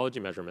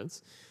electrophysiology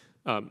measurements.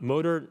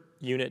 Motor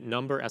unit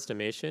number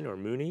estimation, or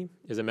MUNI,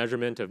 is a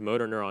measurement of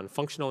motor neuron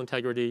functional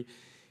integrity.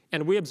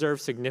 And we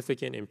observed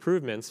significant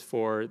improvements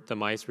for the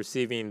mice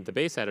receiving the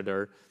base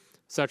editor,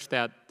 such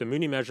that the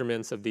MUNI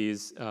measurements of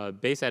these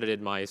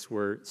base-edited mice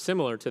were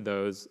similar to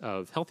those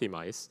of healthy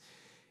mice.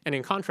 And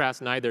in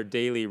contrast, neither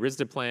daily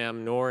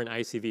risdiplam nor an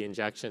ICV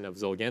injection of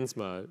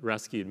Zolgensma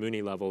rescued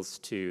MUNI levels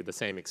to the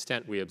same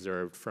extent we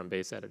observed from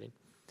base editing.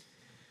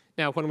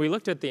 Now, when we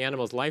looked at the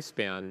animal's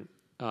lifespan,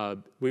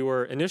 we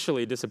were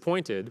initially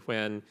disappointed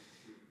when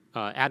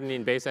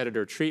adenine base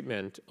editor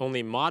treatment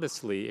only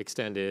modestly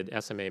extended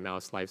SMA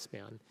mouse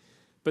lifespan.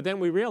 But then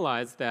we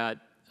realized that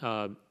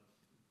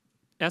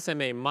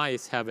SMA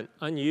mice have an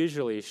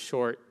unusually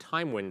short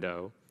time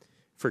window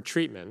for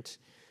treatment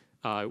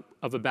of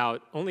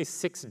about only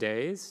 6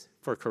 days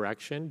for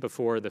correction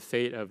before the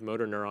fate of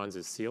motor neurons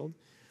is sealed.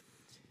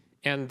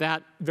 And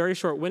that very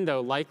short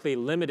window likely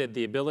limited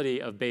the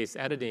ability of base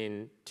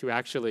editing to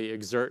actually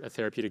exert a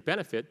therapeutic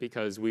benefit,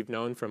 because we've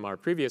known from our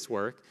previous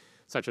work,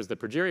 such as the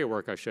progeria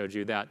work I showed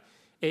you, that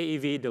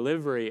AAV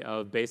delivery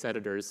of base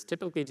editors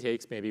typically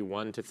takes maybe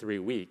 1 to 3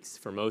 weeks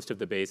for most of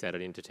the base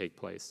editing to take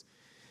place.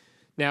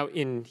 Now,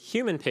 in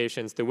human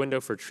patients, the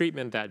window for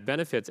treatment that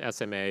benefits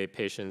SMA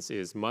patients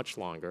is much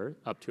longer,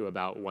 up to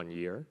about 1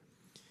 year.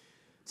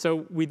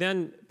 So we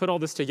then put all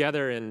this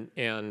together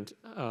and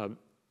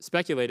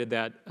speculated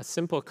that a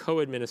simple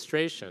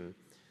co-administration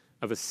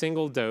of a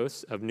single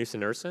dose of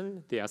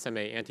nusinersen, the SMA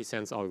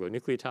antisense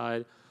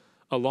oligonucleotide,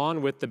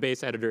 along with the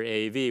base editor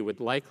AAV would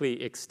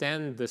likely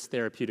extend this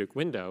therapeutic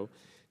window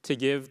to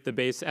give the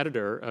base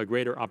editor a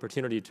greater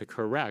opportunity to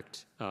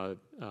correct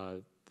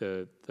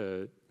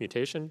the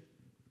mutation,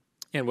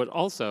 and would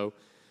also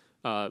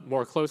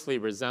more closely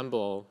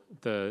resemble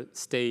the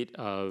state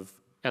of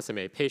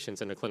SMA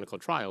patients in a clinical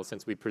trial,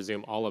 since we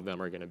presume all of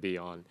them are going to be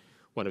on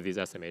one of these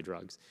SMA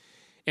drugs.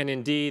 And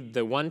indeed,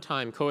 the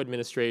one-time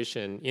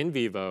co-administration in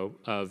vivo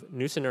of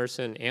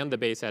nusinersen and the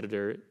base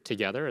editor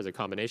together as a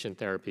combination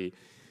therapy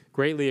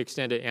greatly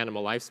extended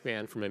animal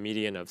lifespan from a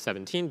median of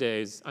 17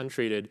 days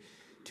untreated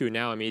to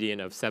now a median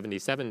of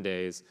 77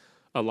 days,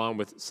 along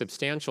with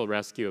substantial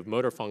rescue of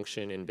motor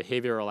function in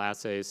behavioral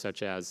assays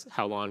such as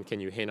how long can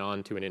you hang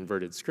on to an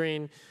inverted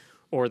screen,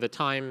 or the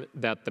time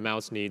that the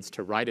mouse needs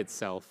to right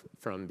itself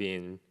from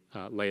being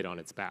laid on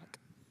its back.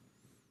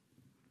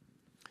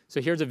 So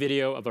here's a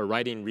video of a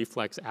writing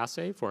reflex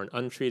assay for an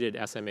untreated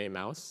SMA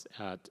mouse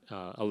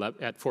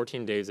at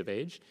 14 days of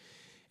age.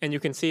 And you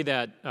can see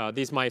that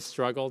these mice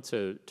struggle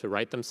to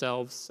right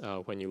themselves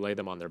when you lay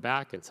them on their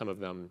back, and some of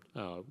them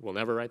will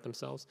never right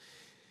themselves.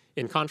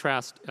 In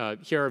contrast,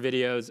 here are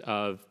videos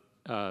of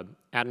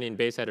adenine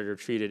base editor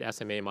treated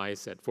SMA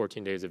mice at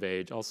 14 days of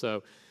age,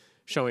 also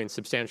showing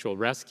substantial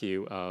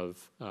rescue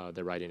of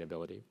the writing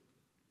ability.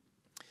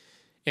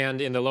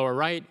 And in the lower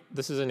right,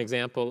 this is an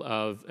example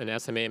of an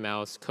SMA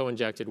mouse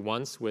co-injected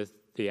once with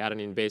the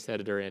adenine base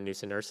editor and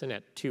nusinersen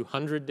at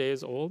 200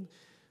 days old,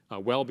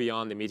 well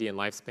beyond the median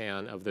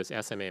lifespan of this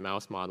SMA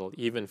mouse model,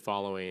 even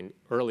following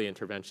early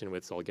intervention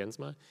with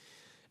Zolgensma,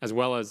 as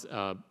well as,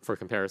 for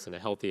comparison, a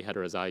healthy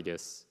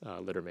heterozygous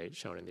littermate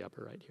shown in the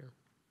upper right here.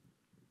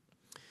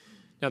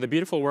 Now, the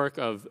beautiful work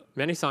of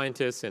many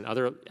scientists in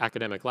other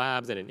academic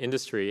labs and in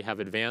industry have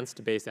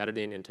advanced base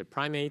editing into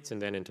primates and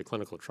then into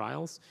clinical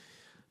trials.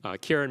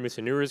 Kiran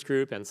Musunuru's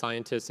group and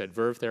scientists at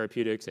Verve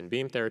Therapeutics and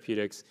Beam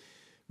Therapeutics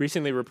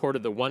recently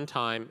reported the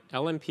one-time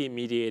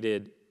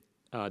LNP-mediated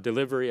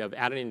delivery of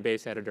adenine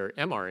base editor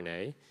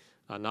mRNA,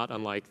 not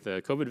unlike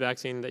the COVID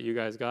vaccine that you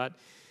guys got,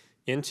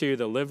 into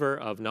the liver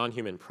of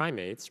non-human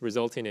primates,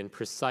 resulting in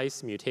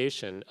precise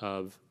mutation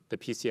of the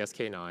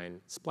PCSK9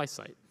 splice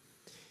site.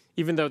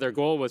 Even though their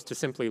goal was to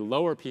simply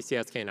lower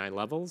PCSK9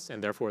 levels,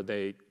 and therefore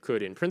they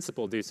could, in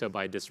principle, do so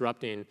by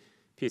disrupting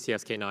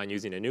PCSK9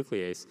 using a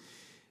nuclease,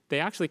 they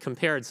actually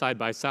compared side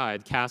by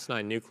side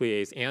Cas9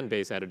 nuclease and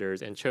base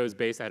editors and chose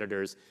base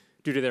editors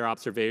due to their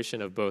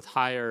observation of both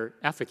higher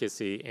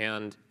efficacy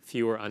and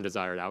fewer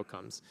undesired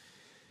outcomes.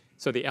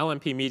 So the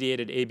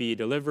LNP-mediated ABE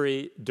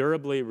delivery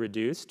durably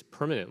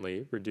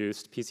permanently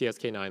reduced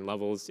PCSK9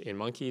 levels in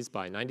monkeys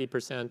by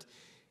 90%,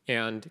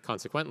 and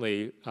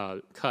consequently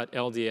cut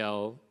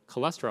LDL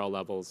cholesterol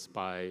levels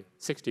by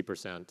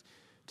 60%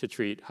 to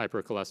treat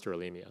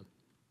hypercholesterolemia.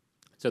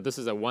 So this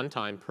is a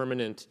one-time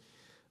permanent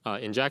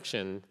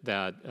injection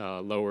that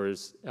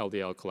lowers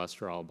LDL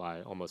cholesterol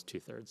by almost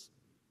 2/3.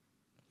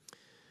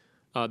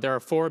 There are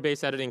 4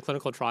 base editing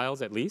clinical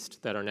trials, at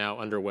least, that are now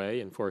underway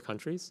in 4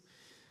 countries.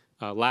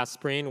 Last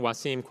spring,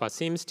 Wasim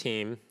Qasim's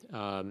team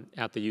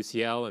at the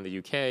UCL in the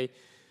UK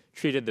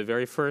treated the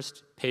very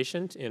first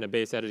patient in a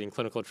base editing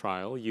clinical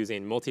trial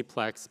using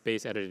multiplex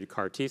base edited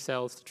CAR T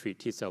cells to treat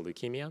T-cell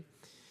leukemia.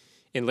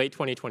 In late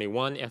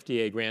 2021,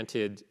 FDA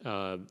granted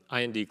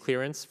IND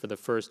clearance for the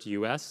first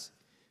US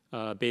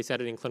base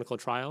editing clinical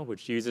trial,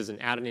 which uses an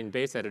adenine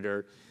base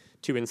editor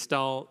to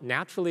install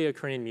naturally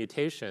occurring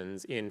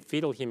mutations in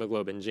fetal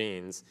hemoglobin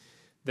genes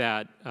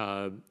that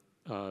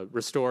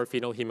restore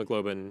fetal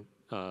hemoglobin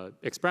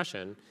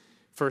expression,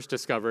 first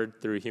discovered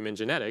through human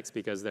genetics,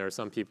 because there are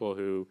some people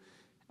who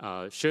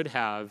should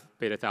have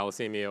beta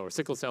thalassemia or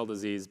sickle cell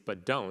disease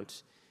but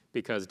don't,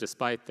 because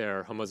despite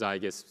their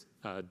homozygous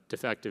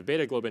defective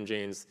beta globin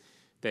genes,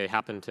 they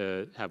happen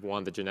to have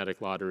won the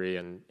genetic lottery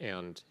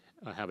and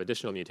have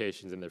additional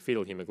mutations in their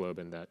fetal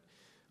hemoglobin that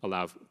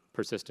allow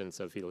persistence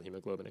of fetal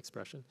hemoglobin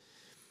expression.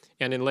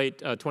 And in late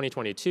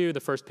 2022, the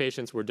first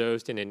patients were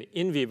dosed in an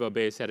in vivo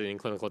base editing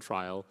clinical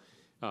trial.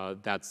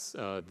 That's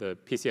the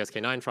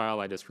PCSK9 trial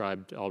I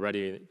described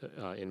already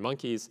in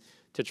monkeys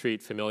to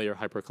treat familiar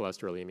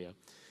hypercholesterolemia.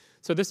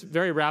 So this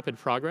very rapid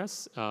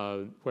progress,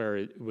 where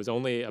it was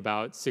only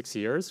about 6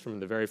 years from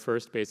the very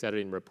first base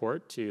editing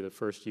report to the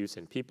first use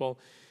in people,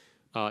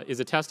 is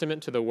a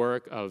testament to the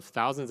work of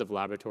thousands of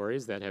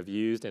laboratories that have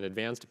used and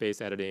advanced base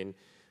editing,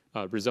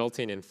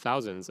 resulting in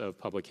thousands of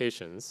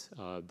publications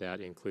that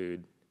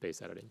include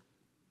base editing.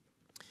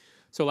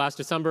 So last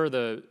December,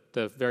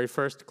 the very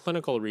first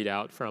clinical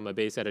readout from a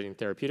base editing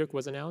therapeutic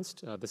was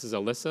announced. This is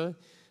Alyssa,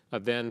 a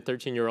then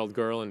 13-year-old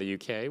girl in the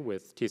UK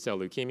with T-cell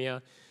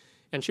leukemia.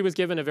 And she was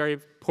given a very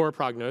poor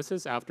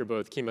prognosis after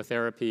both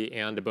chemotherapy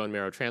and a bone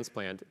marrow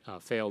transplant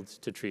failed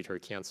to treat her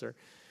cancer.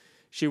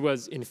 She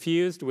was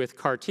infused with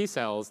CAR T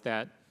cells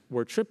that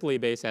were triply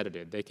base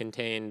edited. They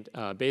contained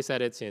base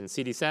edits in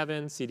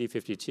CD7,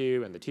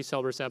 CD52, and the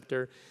T-cell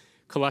receptor.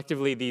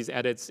 Collectively, these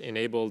edits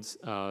enabled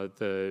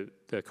the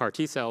CAR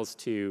T cells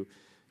to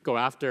go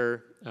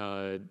after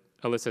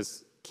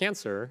Alyssa's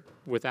cancer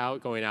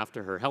without going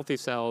after her healthy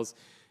cells,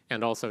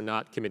 and also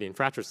not committing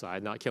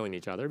fratricide, not killing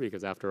each other,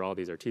 because after all,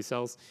 these are T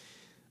cells.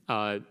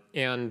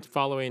 And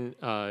following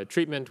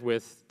treatment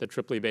with the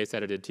triply base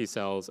edited T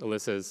cells,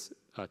 Alyssa's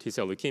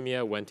T-cell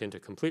leukemia went into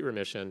complete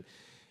remission.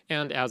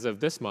 And as of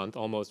this month,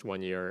 almost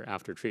 1 year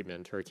after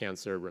treatment, her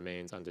cancer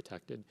remains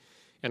undetected.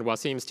 And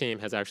Wasim's team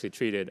has actually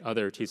treated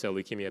other T-cell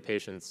leukemia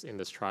patients in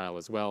this trial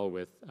as well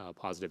with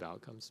positive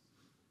outcomes.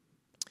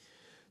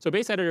 So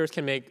base editors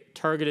can make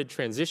targeted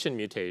transition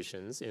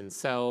mutations in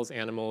cells,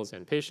 animals,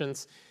 and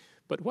patients.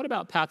 But what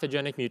about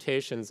pathogenic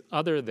mutations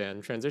other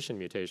than transition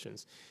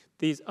mutations?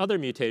 These other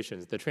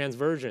mutations, the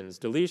transversions,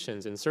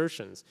 deletions,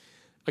 insertions,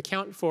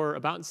 account for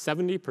about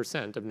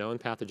 70% of known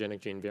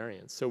pathogenic gene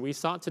variants. So we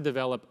sought to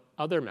develop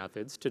other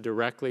methods to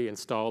directly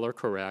install or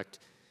correct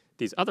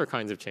these other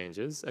kinds of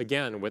changes,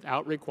 again,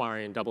 without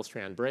requiring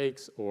double-strand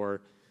breaks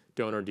or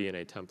donor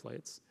DNA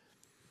templates.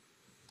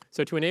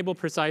 So to enable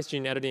precise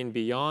gene editing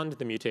beyond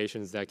the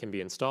mutations that can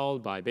be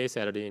installed by base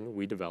editing,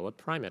 we developed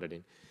prime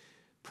editing.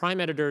 Prime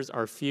editors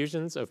are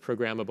fusions of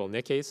programmable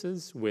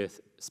nicases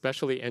with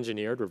specially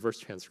engineered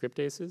reverse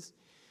transcriptases.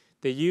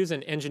 They use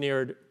an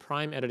engineered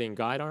prime editing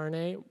guide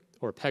RNA,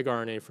 or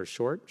PEG-RNA for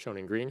short, shown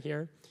in green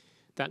here,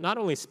 that not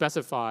only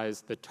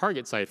specifies the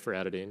target site for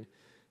editing,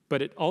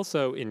 but it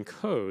also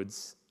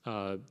encodes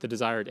the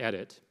desired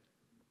edit.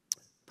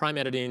 Prime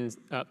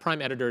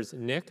editors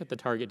nick at the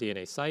target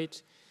DNA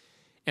site,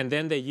 and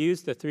then they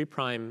use the 3'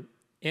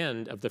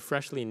 end of the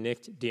freshly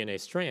nicked DNA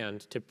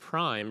strand to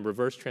prime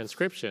reverse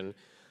transcription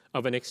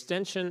of an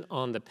extension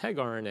on the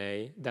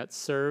PEG-RNA that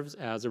serves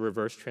as a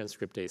reverse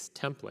transcriptase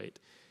template,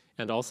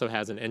 and also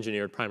has an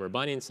engineered primer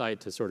binding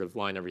site to sort of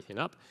line everything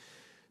up.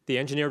 The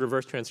engineered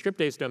reverse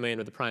transcriptase domain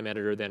of the prime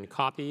editor then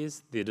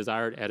copies the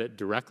desired edit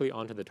directly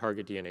onto the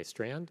target DNA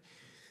strand,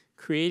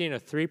 creating a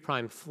 3'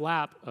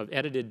 flap of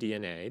edited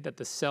DNA that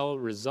the cell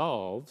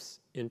resolves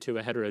into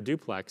a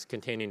heteroduplex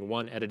containing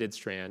one edited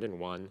strand and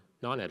one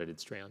non-edited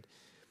strand.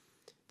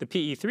 The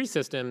PE3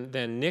 system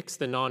then nicks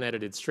the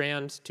non-edited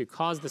strand to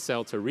cause the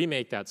cell to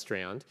remake that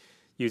strand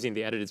using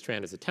the edited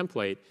strand as a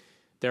template,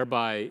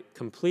 thereby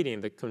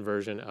completing the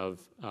conversion of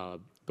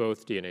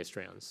both DNA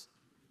strands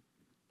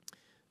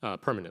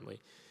permanently.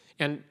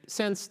 And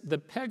since the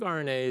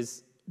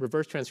PEG-RNA's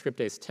reverse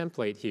transcriptase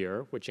template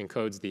here, which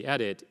encodes the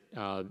edit,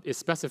 is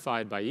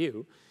specified by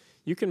you,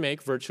 you can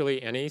make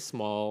virtually any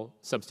small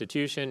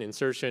substitution,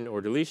 insertion,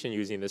 or deletion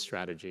using this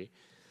strategy.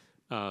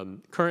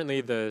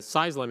 Currently, the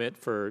size limit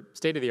for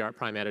state-of-the-art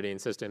prime editing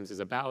systems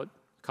is about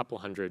a couple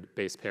hundred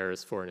base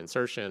pairs for an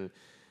insertion,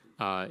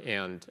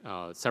 and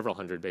several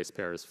hundred base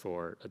pairs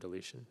for a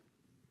deletion.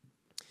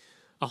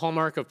 A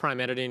hallmark of prime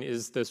editing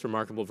is this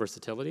remarkable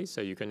versatility.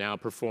 So you can now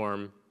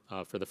perform,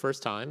 for the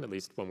first time, at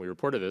least when we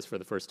reported this for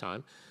the first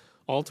time,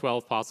 all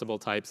 12 possible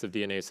types of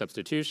DNA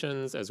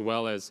substitutions, as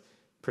well as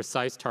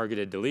precise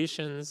targeted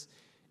deletions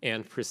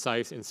and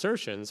precise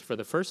insertions for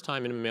the first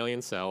time in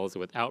mammalian cells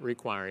without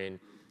requiring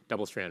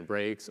double-strand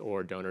breaks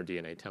or donor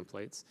DNA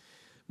templates.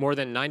 More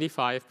than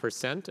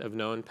 95% of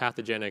known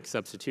pathogenic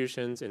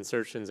substitutions,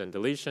 insertions, and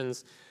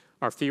deletions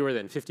are fewer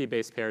than 50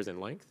 base pairs in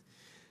length,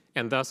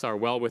 and thus are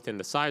well within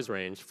the size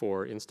range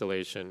for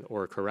installation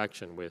or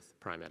correction with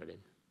prime editing.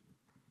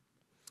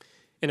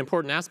 An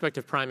important aspect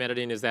of prime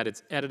editing is that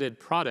its edited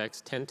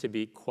products tend to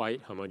be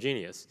quite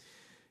homogeneous.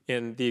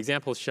 In the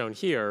examples shown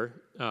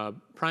here,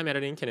 prime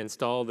editing can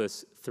install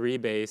this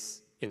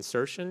 3-base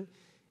insertion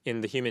in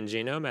the human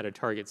genome at a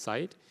target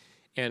site.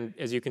 And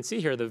as you can see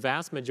here, the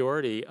vast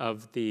majority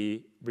of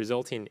the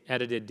resulting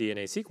edited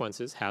DNA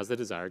sequences has the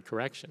desired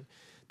correction.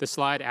 The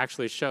slide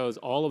actually shows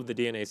all of the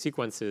DNA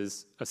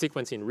sequences,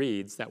 sequencing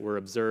reads that were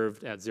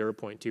observed at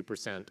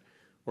 0.2%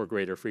 or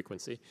greater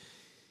frequency.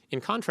 In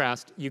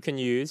contrast, you can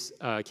use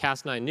a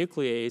Cas9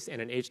 nuclease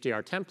and an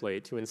HDR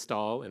template to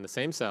install in the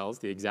same cells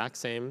the exact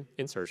same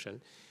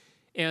insertion.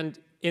 And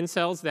in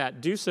cells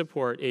that do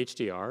support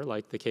HDR,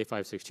 like the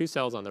K562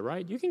 cells on the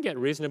right, you can get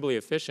reasonably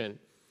efficient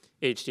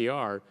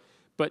HDR.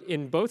 But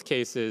in both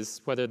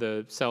cases, whether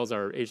the cells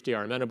are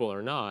HDR amenable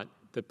or not,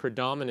 the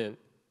predominant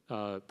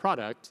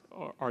product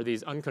are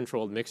these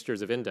uncontrolled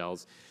mixtures of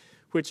indels,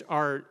 which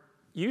are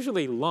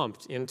usually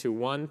lumped into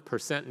 1%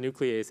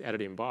 nuclease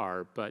editing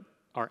bar, but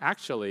are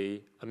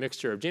actually a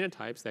mixture of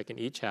genotypes that can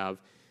each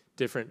have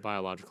different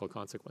biological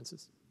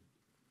consequences.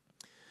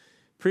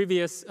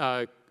 Previous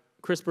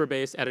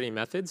CRISPR-based editing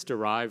methods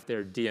derived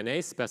their DNA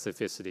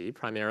specificity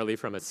primarily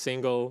from a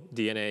single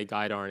DNA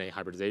guide RNA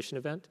hybridization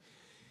event.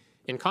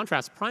 In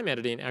contrast, prime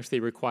editing actually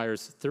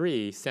requires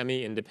 3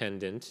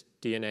 semi-independent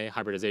DNA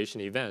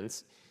hybridization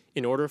events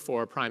in order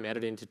for prime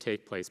editing to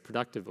take place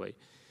productively.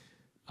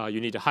 You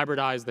need to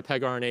hybridize the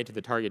PEG-RNA to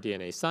the target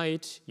DNA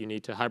site. You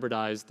need to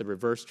hybridize the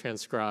reverse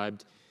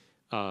transcribed,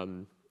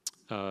 you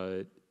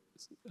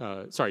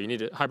need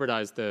to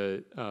hybridize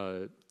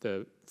the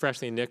the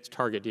freshly nicked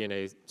target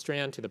DNA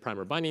strand to the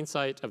primer binding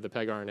site of the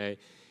PEG RNA,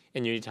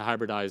 and you need to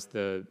hybridize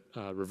the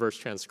reverse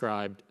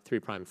transcribed 3'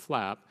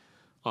 flap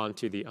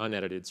onto the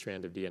unedited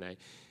strand of DNA.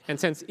 And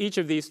since each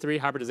of these 3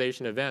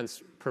 hybridization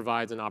events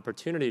provides an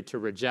opportunity to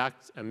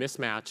reject a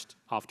mismatched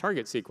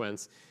off-target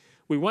sequence,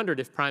 we wondered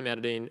if prime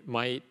editing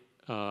might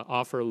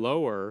offer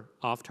lower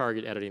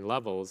off-target editing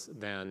levels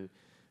than,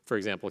 for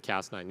example,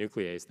 Cas9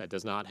 nuclease that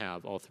does not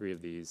have all 3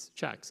 of these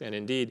checks. And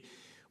indeed,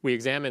 we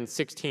examined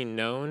 16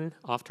 known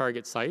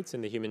off-target sites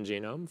in the human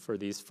genome for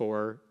these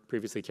 4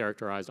 previously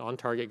characterized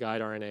on-target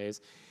guide RNAs.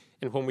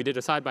 And when we did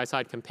a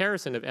side-by-side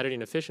comparison of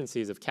editing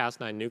efficiencies of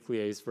Cas9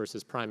 nuclease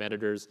versus prime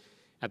editors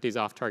at these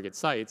off-target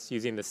sites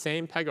using the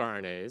same PEG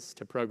RNAs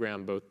to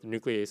program both the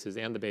nucleases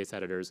and the base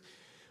editors,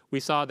 we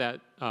saw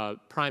that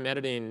prime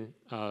editing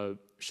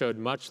showed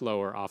much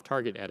lower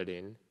off-target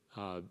editing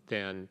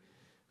than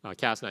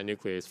Cas9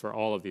 nuclease for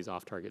all of these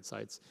off-target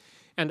sites.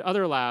 And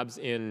other labs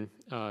in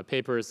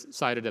papers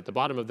cited at the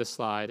bottom of this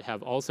slide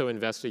have also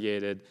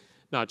investigated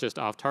not just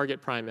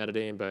off-target prime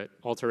editing, but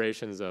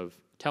alterations of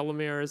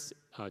telomeres,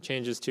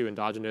 changes to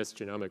endogenous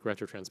genomic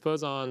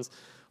retrotransposons,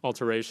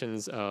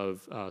 alterations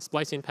of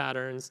splicing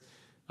patterns,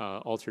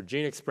 altered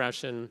gene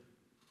expression,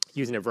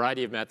 using a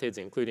variety of methods,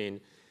 including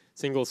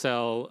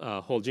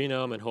single-cell whole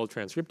genome and whole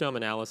transcriptome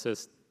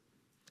analysis,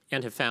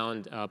 and have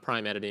found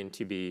prime editing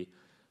to be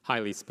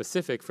highly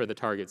specific for the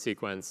target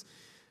sequence,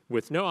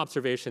 with no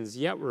observations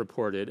yet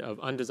reported of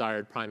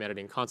undesired prime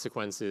editing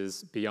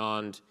consequences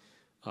beyond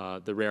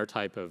the rare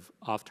type of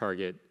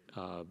off-target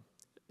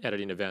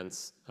editing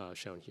events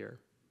shown here.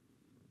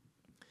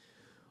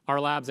 Our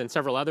labs and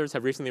several others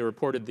have recently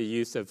reported the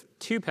use of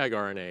 2 PEG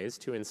RNAs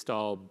to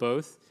install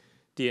both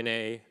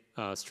DNA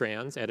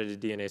strands,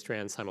 edited DNA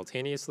strands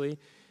simultaneously,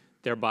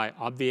 thereby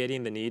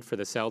obviating the need for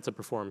the cell to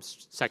perform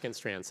second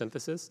strand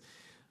synthesis.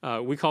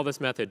 We call this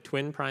method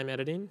twin prime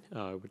editing,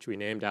 which we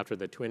named after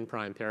the twin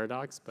prime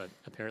paradox, but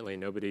apparently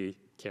nobody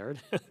cared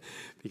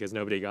because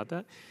nobody got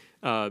that.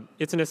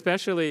 It's an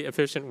especially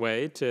efficient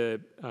way to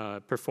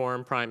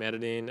perform prime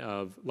editing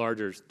of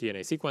larger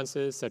DNA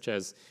sequences, such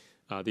as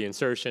the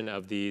insertion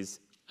of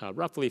these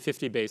roughly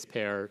 50 base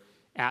pair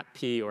at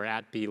P or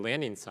at B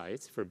landing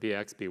sites for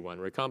BXB1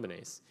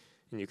 recombinase.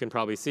 And you can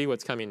probably see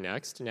what's coming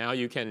next. Now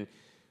you can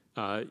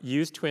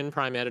use twin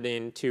prime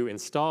editing to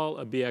install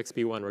a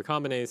BXB1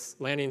 recombinase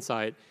landing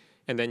site,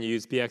 and then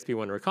use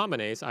BXB1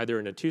 recombinase either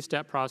in a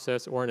 2-step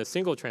process or in a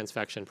single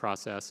transfection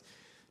process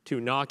to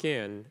knock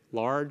in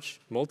large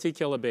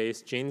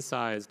multi-kilobase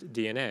gene-sized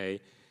DNA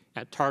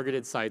at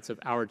targeted sites of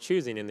our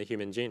choosing in the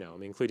human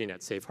genome, including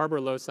at safe harbor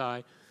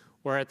loci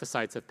or at the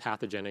sites of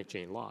pathogenic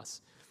gene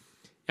loss.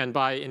 And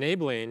by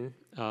enabling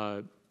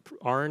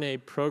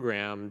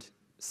RNA-programmed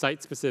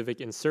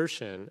site-specific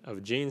insertion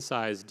of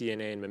gene-sized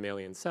DNA in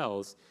mammalian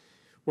cells,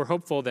 we're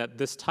hopeful that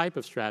this type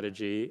of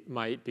strategy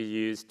might be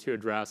used to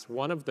address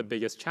one of the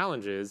biggest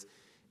challenges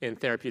in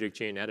therapeutic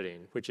gene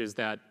editing, which is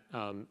that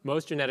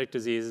most genetic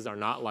diseases are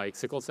not like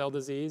sickle cell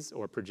disease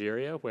or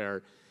progeria,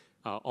 where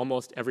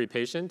almost every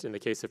patient in the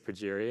case of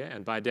progeria,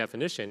 and by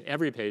definition,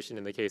 every patient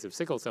in the case of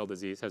sickle cell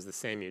disease has the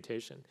same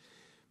mutation.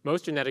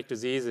 Most genetic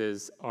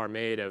diseases are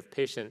made of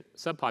patient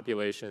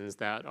subpopulations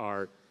that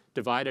are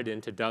divided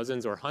into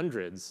dozens or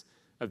hundreds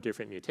of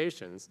different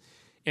mutations.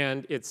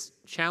 And it's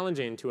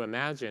challenging to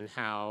imagine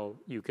how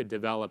you could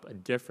develop a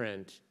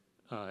different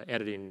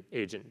editing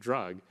agent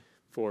drug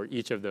for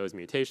each of those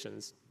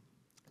mutations.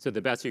 So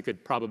the best you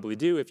could probably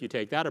do if you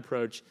take that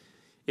approach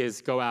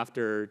is go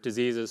after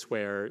diseases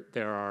where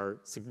there are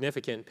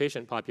significant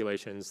patient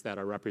populations that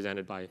are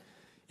represented by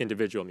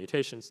individual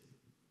mutations.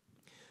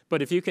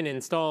 But if you can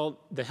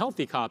install the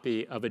healthy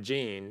copy of a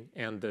gene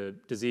and the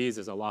disease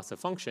is a loss of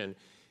function,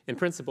 in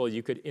principle,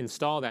 you could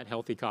install that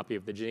healthy copy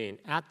of the gene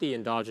at the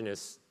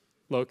endogenous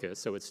locus,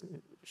 so it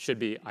should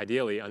be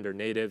ideally under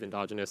native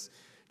endogenous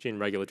gene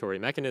regulatory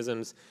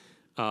mechanisms,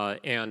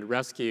 and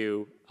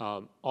rescue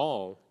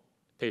all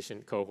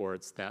patient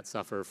cohorts that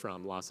suffer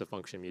from loss of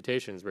function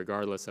mutations,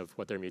 regardless of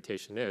what their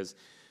mutation is,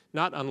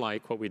 not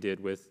unlike what we did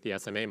with the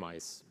SMA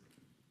mice.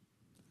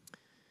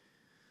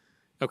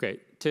 Okay,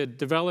 to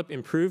develop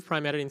improved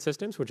prime editing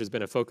systems, which has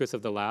been a focus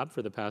of the lab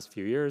for the past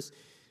few years,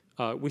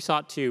 we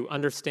sought to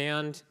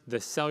understand the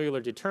cellular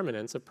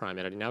determinants of prime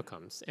editing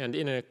outcomes. And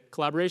in a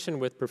collaboration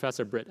with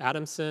Professor Britt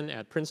Adamson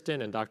at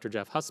Princeton and Dr.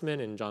 Jeff Hussman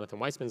in Jonathan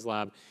Weissman's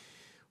lab,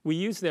 we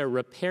used their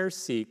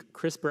RepairSeq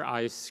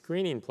CRISPR-I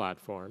screening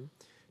platform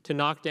to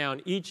knock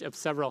down each of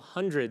several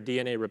hundred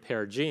DNA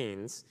repair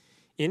genes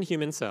in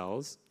human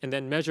cells, and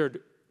then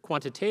measured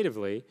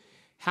quantitatively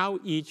how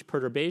each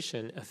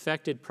perturbation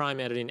affected prime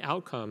editing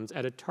outcomes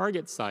at a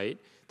target site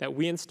that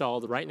we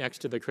installed right next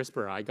to the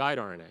CRISPR-I guide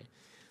RNA.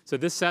 So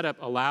this setup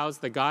allows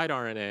the guide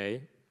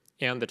RNA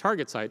and the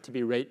target site to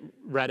be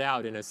read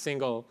out in a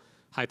single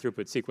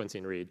high-throughput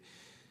sequencing read.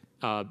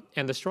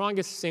 And the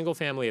strongest single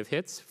family of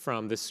hits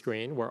from this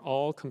screen were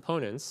all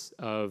components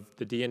of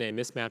the DNA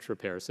mismatch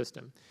repair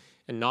system.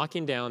 And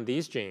knocking down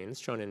these genes,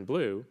 shown in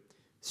blue,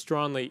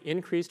 strongly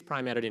increased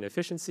prime editing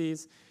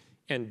efficiencies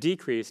and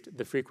decreased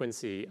the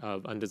frequency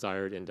of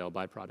undesired indel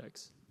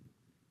byproducts.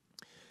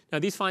 Now,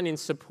 these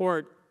findings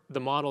support the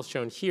model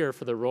shown here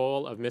for the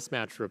role of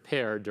mismatch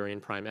repair during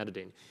prime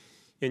editing.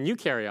 In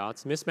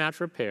eukaryotes, mismatch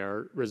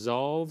repair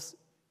resolves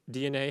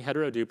DNA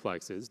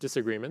heteroduplexes,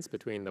 disagreements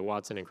between the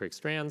Watson and Crick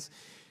strands,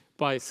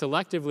 by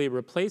selectively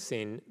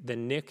replacing the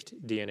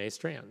nicked DNA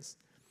strands.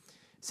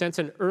 Since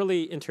an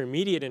early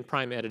intermediate in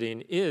prime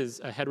editing is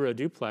a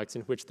heteroduplex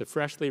in which the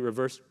freshly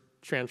reversed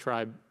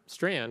transcribed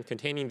strand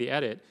containing the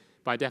edit,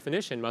 by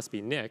definition, must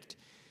be nicked,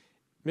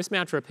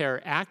 mismatch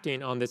repair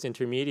acting on this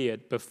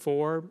intermediate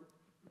before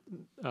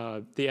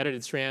the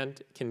edited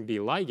strand can be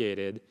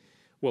ligated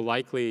will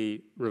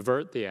likely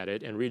revert the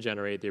edit and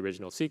regenerate the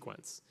original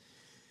sequence.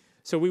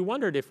 So we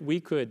wondered if we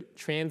could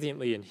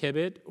transiently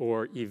inhibit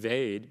or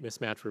evade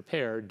mismatch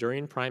repair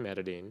during prime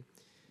editing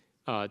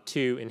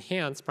to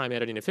enhance prime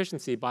editing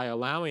efficiency by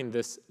allowing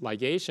this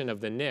ligation of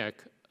the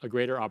nick a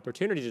greater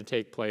opportunity to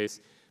take place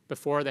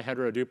before the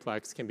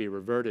heteroduplex can be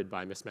reverted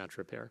by mismatch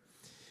repair.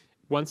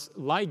 Once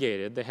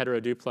ligated, the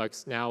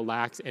heteroduplex now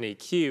lacks any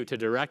cue to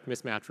direct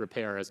mismatch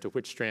repair as to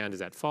which strand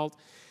is at fault,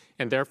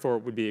 and therefore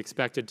would be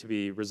expected to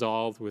be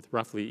resolved with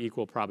roughly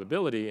equal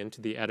probability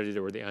into the edited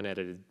or the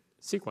unedited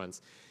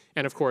sequence.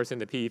 And of course, in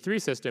the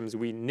PE3 systems,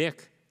 we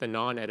nick the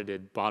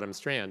non-edited bottom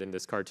strand in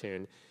this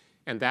cartoon,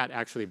 and that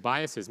actually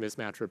biases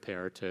mismatch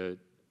repair to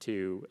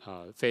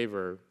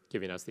favor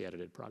giving us the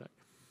edited product.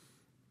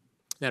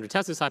 Now, to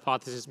test this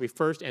hypothesis, we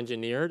first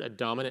engineered a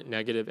dominant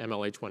negative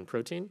MLH1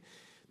 protein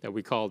that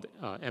we called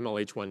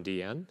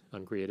MLH1DN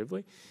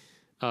uncreatively.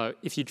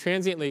 If you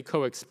transiently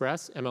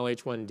co-express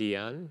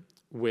MLH1DN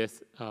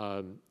with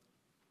either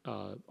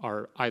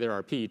our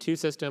PE2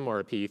 system or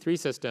a PE3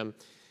 system,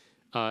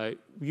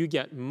 you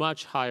get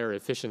much higher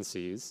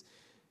efficiencies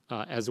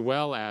as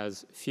well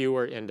as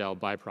fewer indel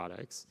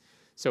byproducts.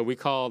 So we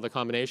call the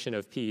combination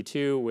of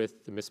PE2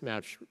 with the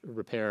mismatch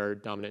repair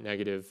dominant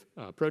negative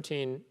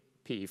protein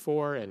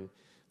PE4, and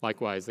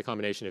likewise the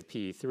combination of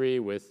PE3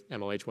 with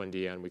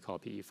MLH1DN we call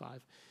PE5.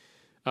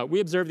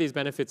 We observe these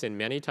benefits in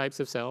many types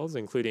of cells,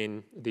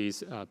 including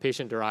these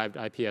patient-derived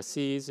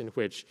iPSCs in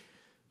which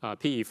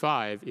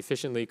PE5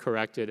 efficiently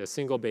corrected a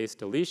single base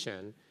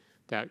deletion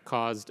that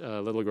caused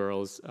a little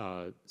girl's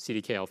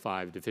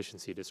CDKL5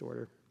 deficiency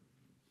disorder.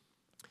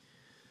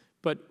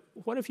 But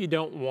what if you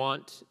don't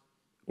want,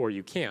 or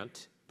you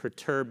can't,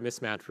 perturb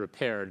mismatch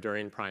repair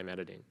during prime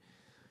editing?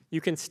 You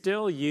can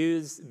still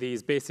use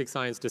these basic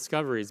science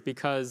discoveries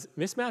because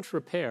mismatch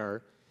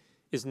repair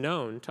is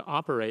known to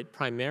operate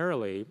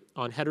primarily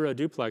on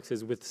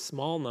heteroduplexes with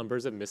small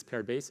numbers of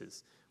mispaired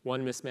bases,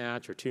 one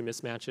mismatch or two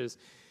mismatches.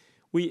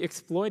 We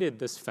exploited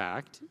this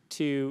fact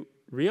to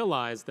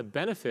realize the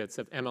benefits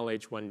of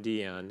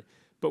MLH1DN,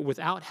 but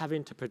without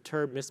having to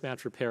perturb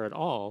mismatch repair at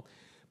all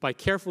by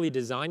carefully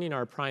designing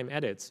our prime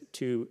edits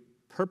to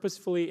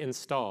purposefully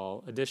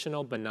install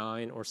additional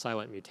benign or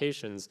silent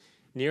mutations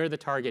near the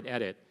target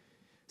edit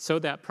so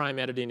that prime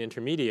editing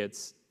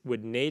intermediates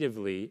would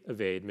natively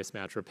evade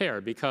mismatch repair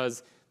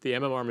because the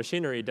MMR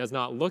machinery does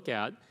not look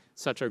at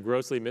such a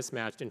grossly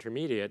mismatched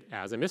intermediate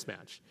as a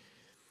mismatch.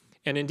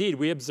 And indeed,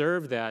 we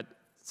observed that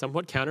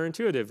somewhat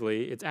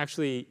counterintuitively, it's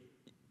actually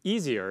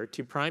easier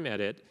to prime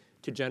edit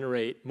to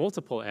generate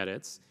multiple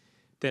edits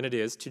than it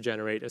is to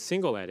generate a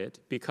single edit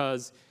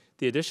because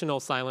the additional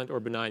silent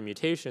or benign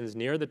mutations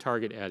near the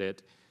target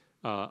edit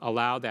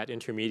allow that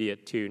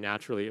intermediate to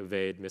naturally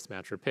evade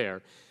mismatch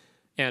repair.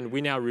 And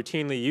we now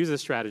routinely use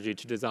this strategy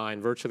to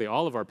design virtually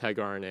all of our PEG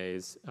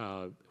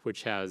RNAs,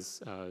 which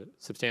has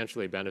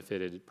substantially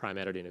benefited prime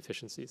editing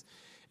efficiencies.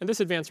 And this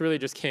advance really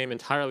just came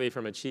entirely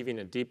from achieving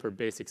a deeper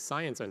basic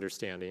science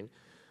understanding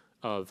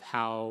of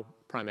how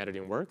prime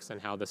editing works and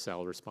how the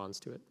cell responds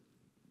to it.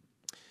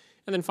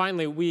 And then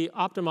finally, we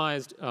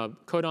optimized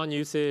codon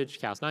usage,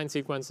 Cas9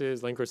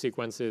 sequences, linker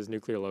sequences,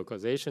 nuclear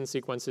localization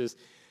sequences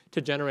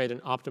to generate an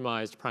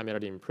optimized prime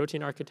editing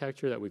protein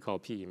architecture that we call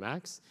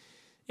PEMax.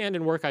 And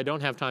in work I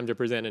don't have time to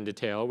present in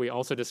detail, we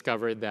also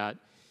discovered that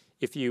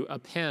if you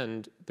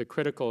append the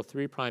critical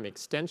 3'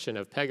 extension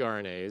of PEG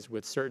RNAs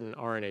with certain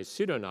RNA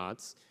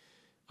pseudoknots,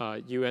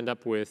 you end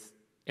up with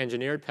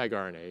engineered PEG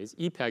RNAs,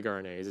 ePEG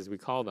RNAs as we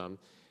call them,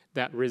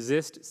 that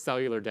resist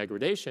cellular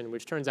degradation,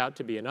 which turns out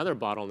to be another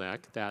bottleneck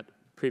that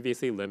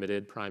previously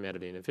limited prime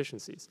editing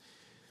efficiencies,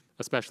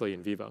 especially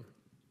in vivo.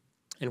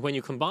 And when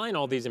you combine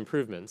all these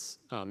improvements,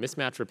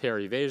 mismatch repair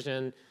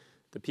evasion,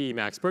 the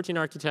PEMax protein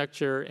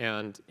architecture,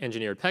 and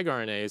engineered PEG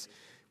RNAs,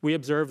 we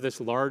observe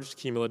this large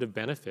cumulative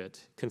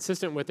benefit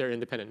consistent with their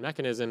independent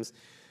mechanisms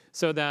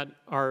so that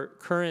our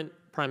current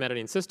prime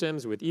editing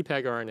systems with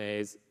ePEG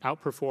RNAs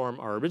outperform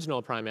our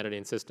original prime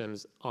editing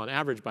systems on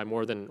average by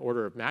more than an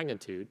order of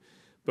magnitude,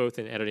 both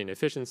in editing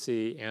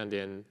efficiency and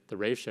in the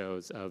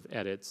ratios of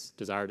edits,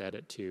 desired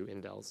edit to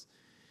indels.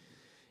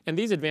 And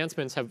these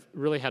advancements have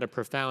really had a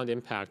profound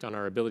impact on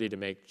our ability to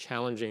make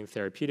challenging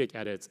therapeutic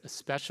edits,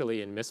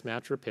 especially in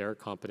mismatch repair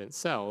competent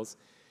cells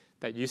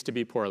that used to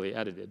be poorly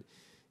edited.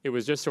 It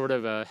was just sort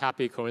of a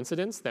happy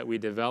coincidence that we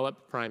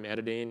developed prime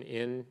editing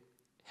in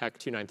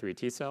HEC293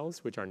 T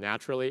cells, which are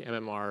naturally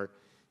MMR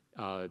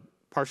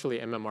partially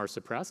MMR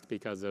suppressed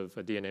because of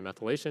a DNA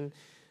methylation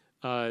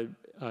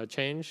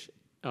change.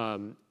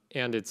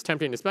 And it's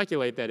tempting to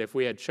speculate that if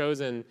we had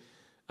chosen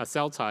a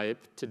cell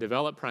type to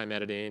develop prime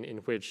editing in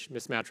which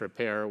mismatch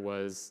repair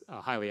was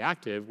highly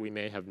active, we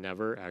may have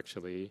never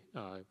actually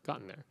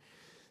gotten there.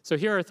 So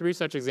here are 3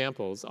 such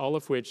examples, all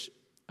of which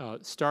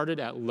started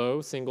at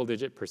low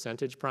single-digit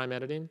 % prime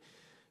editing,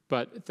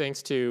 but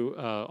thanks to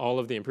all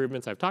of the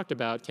improvements I've talked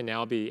about, can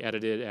now be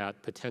edited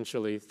at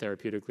potentially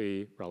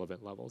therapeutically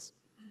relevant levels.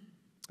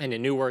 And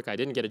in new work I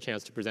didn't get a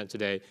chance to present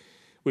today,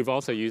 we've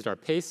also used our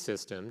PACE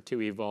system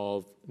to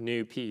evolve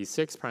new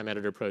PE6 prime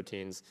editor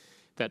proteins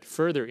that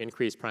further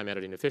increase prime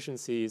editing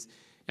efficiencies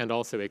and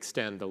also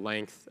extend the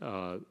length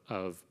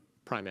of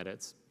prime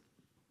edits.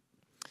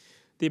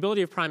 The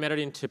ability of prime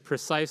editing to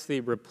precisely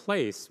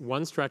replace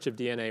one stretch of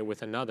DNA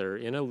with another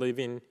in a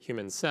living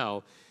human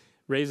cell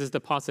raises the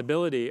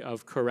possibility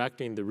of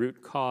correcting the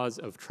root cause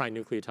of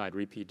trinucleotide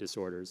repeat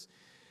disorders.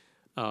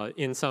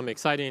 In some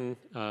exciting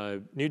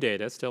new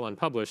data, still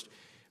unpublished,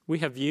 we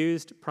have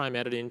used prime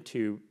editing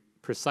to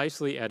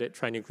precisely edit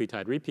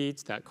trinucleotide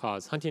repeats that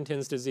cause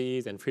Huntington's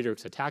disease and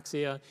Friedreich's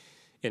ataxia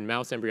in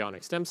mouse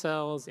embryonic stem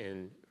cells,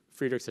 in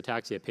Friedreich's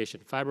ataxia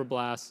patient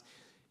fibroblasts,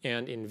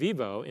 and in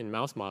vivo in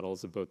mouse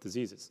models of both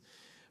diseases.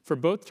 For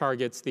both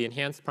targets, the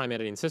enhanced prime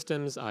editing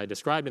systems I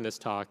described in this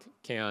talk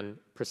can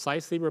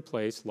precisely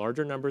replace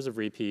larger numbers of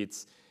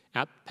repeats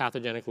at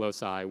pathogenic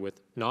loci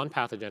with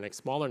non-pathogenic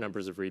smaller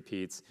numbers of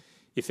repeats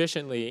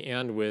efficiently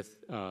and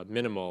with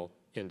minimal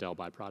indel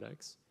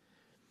byproducts.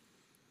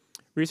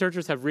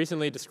 Researchers have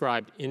recently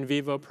described in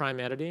vivo prime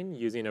editing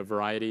using a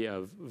variety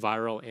of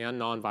viral and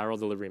non-viral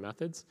delivery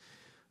methods.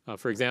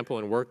 For example,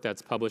 in work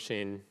that's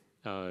publishing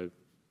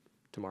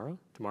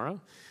tomorrow,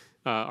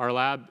 our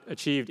lab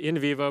achieved in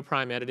vivo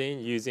prime editing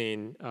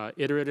using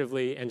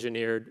iteratively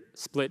engineered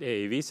split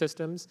AAV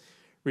systems,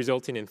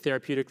 resulting in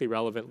therapeutically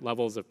relevant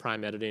levels of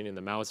prime editing in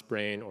the mouse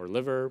brain or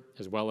liver,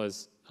 as well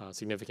as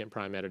significant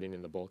prime editing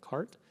in the bulk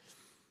heart.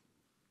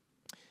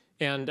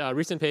 And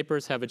recent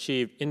papers have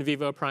achieved in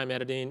vivo prime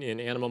editing in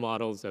animal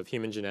models of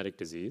human genetic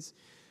disease.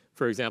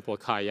 For example,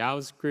 Kai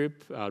Yao's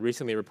group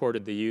recently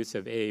reported the use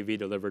of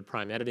AAV-delivered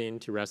prime editing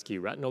to rescue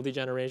retinal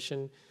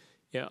degeneration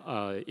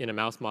in a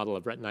mouse model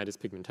of retinitis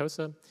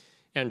pigmentosa.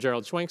 And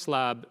Gerald Schwenk's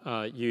lab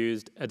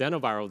used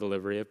adenoviral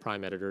delivery of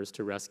prime editors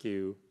to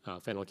rescue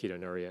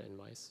phenylketonuria in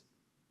mice.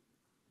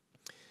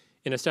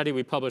 In a study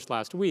we published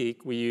last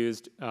week, we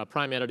used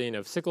prime editing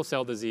of sickle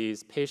cell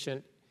disease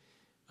patient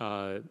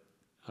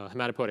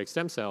hematopoietic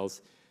stem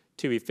cells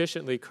to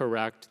efficiently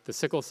correct the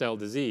sickle cell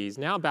disease,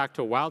 now back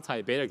to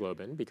wild-type beta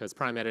globin, because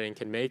prime editing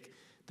can make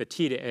the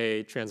T to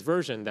A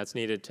transversion that's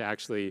needed to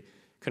actually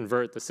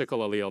convert the sickle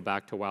allele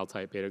back to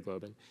wild-type beta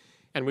globin.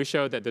 And we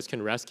showed that this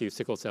can rescue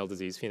sickle cell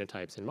disease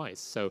phenotypes in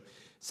mice. So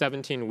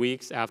 17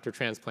 weeks after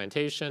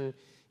transplantation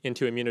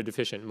into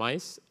immunodeficient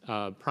mice,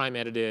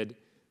 prime-edited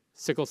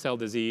sickle cell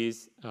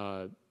disease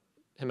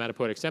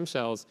hematopoietic stem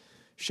cells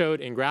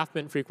showed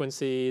engraftment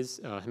frequencies,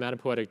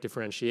 hematopoietic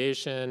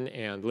differentiation,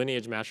 and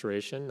lineage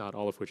maturation, not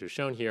all of which is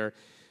shown here,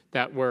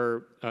 that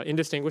were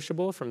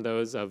indistinguishable from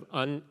those of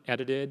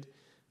unedited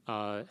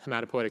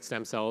hematopoietic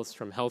stem cells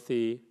from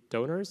healthy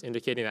donors,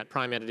 indicating that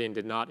prime editing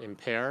did not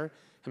impair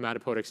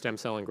hematopoietic stem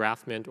cell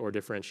engraftment or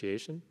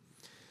differentiation.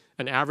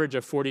 An average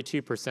of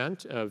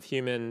 42% of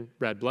human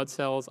red blood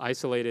cells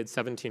isolated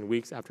 17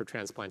 weeks after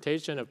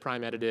transplantation of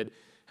prime-edited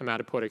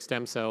hematopoietic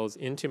stem cells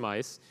into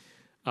mice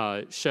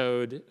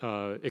showed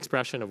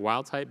expression of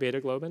wild-type beta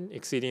globin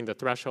exceeding the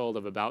threshold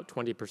of about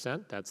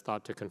 20%. That's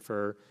thought to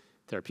confer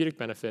therapeutic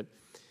benefit.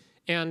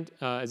 And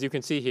as you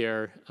can see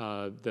here,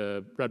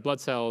 the red blood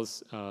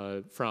cells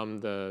from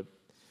the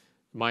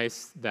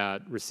mice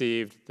that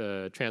received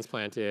the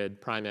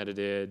transplanted,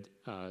 prime-edited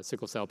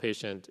sickle cell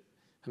patient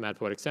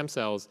hematopoietic stem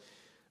cells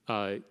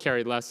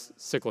carried less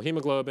sickle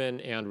hemoglobin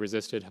and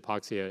resisted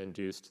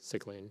hypoxia-induced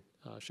sickling,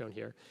 shown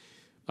here.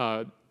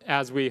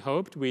 As we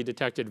hoped, we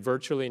detected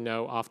virtually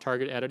no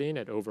off-target editing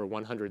at over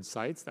 100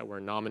 sites that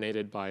were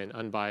nominated by an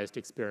unbiased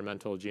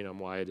experimental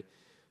genome-wide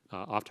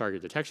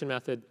off-target detection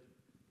method.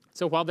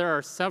 So while there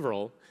are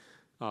several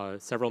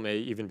may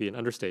even be an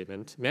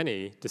understatement,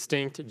 many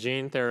distinct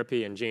gene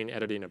therapy and gene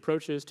editing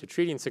approaches to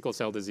treating sickle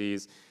cell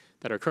disease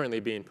that are currently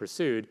being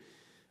pursued,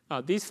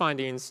 these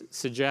findings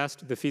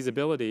suggest the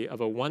feasibility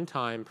of a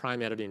one-time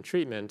prime editing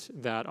treatment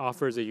that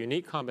offers a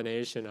unique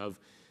combination of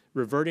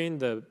reverting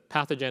the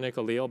pathogenic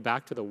allele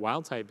back to the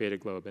wild-type beta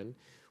globin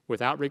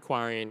without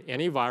requiring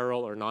any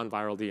viral or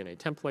non-viral DNA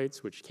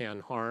templates, which can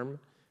harm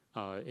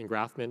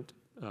engraftment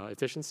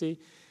efficiency,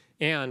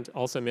 and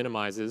also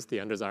minimizes the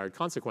undesired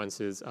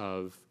consequences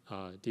of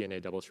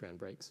DNA double-strand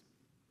breaks.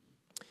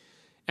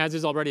 As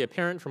is already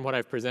apparent from what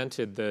I've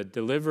presented, the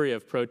delivery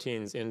of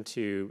proteins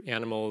into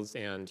animals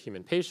and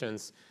human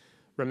patients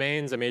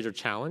remains a major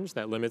challenge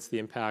that limits the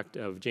impact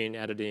of gene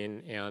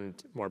editing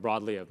and, more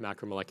broadly, of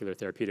macromolecular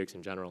therapeutics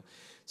in general.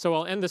 So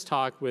I'll end this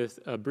talk with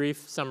a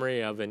brief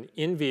summary of an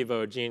in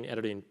vivo gene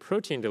editing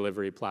protein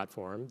delivery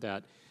platform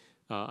that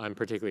I'm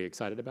particularly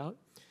excited about.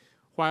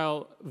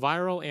 While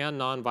viral and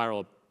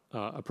non-viral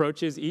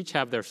approaches each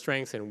have their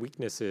strengths and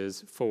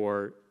weaknesses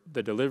for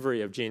the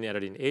delivery of gene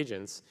editing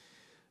agents,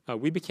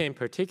 we became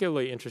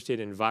particularly interested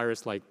in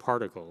virus-like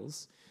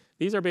particles.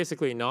 These are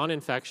basically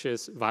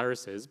non-infectious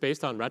viruses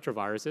based on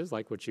retroviruses,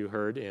 like what you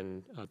heard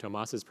in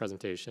Tomas's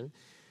presentation.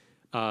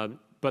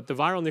 But the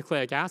viral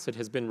nucleic acid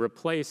has been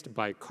replaced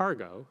by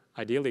cargo,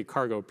 ideally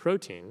cargo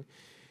protein,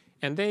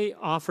 and they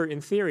offer,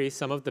 in theory,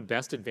 some of the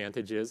best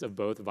advantages of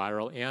both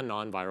viral and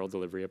non-viral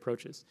delivery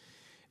approaches.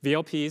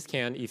 VLPs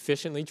can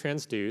efficiently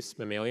transduce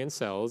mammalian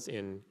cells,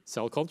 in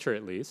cell culture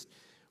at least,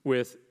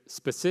 with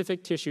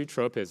specific tissue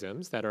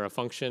tropisms that are a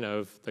function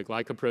of the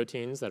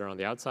glycoproteins that are on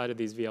the outside of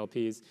these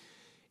VLPs,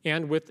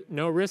 and with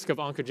no risk of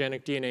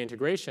oncogenic DNA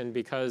integration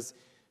because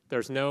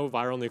there's no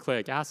viral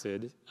nucleic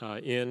acid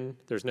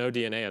there's no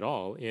DNA at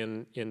all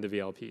in the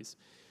VLPs.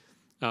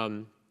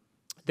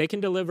 They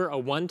can deliver a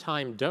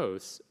one-time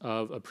dose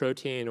of a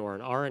protein or an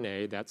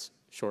RNA that's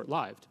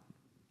short-lived,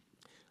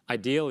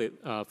 ideally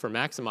for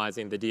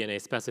maximizing the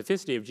DNA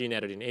specificity of gene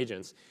editing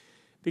agents,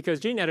 because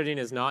gene editing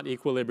is not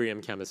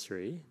equilibrium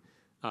chemistry.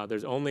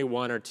 There's only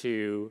one or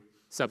two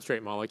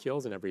substrate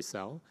molecules in every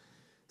cell.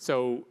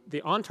 So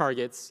the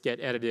on-targets get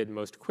edited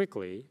most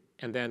quickly,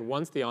 and then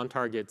once the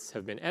on-targets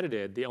have been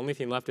edited, the only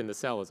thing left in the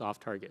cell is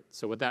off-target.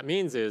 So what that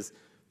means is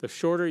the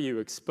shorter you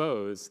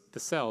expose the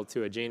cell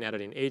to a gene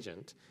editing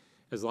agent,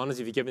 as long as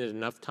you've given it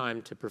enough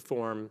time to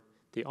perform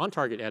the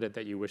on-target edit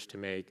that you wish to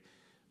make,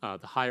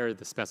 the higher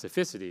the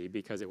specificity,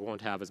 because it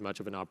won't have as much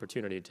of an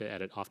opportunity to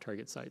edit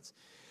off-target sites.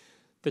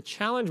 The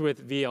challenge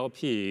with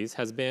VLPs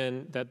has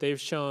been that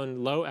they've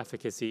shown low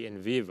efficacy in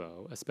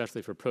vivo,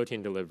 especially for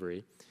protein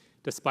delivery,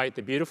 despite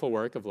the beautiful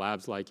work of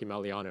labs like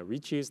Emiliano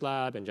Ricci's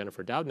lab and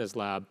Jennifer Doudna's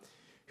lab,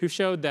 who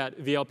showed that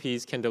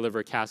VLPs can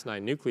deliver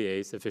Cas9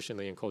 nuclease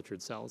efficiently in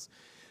cultured cells.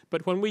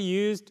 But when we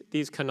used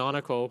these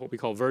canonical, what we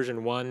call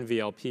version 1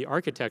 VLP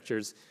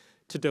architectures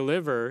to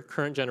deliver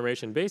current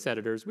generation base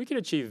editors, we could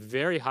achieve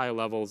very high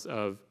levels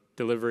of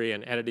delivery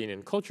and editing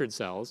in cultured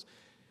cells,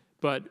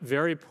 but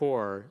very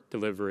poor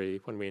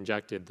delivery when we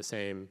injected the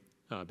same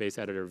base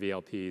editor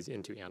VLPs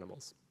into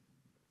animals.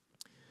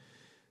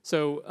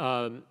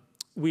 So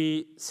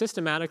we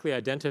systematically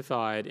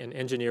identified and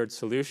engineered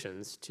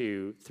solutions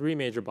to 3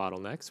 major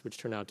bottlenecks, which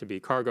turned out to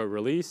be cargo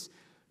release,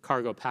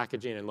 cargo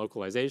packaging and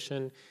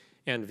localization,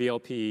 and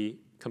VLP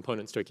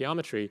component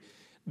stoichiometry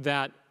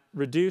that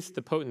reduced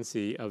the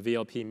potency of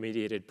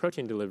VLP-mediated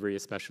protein delivery,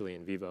 especially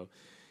in vivo.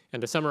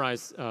 And to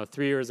summarize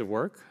 3 years of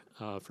work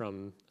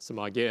from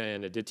Samagya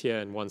and Aditya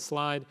in one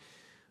slide,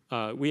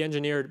 we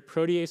engineered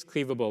protease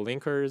cleavable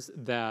linkers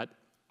that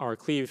are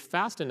cleaved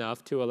fast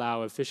enough to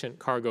allow efficient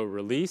cargo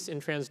release in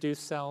transduced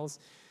cells,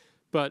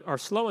 but are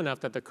slow enough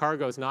that the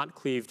cargo is not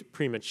cleaved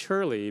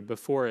prematurely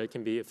before it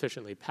can be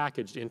efficiently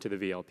packaged into the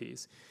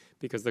VLPs,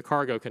 because the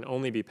cargo can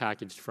only be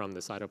packaged from the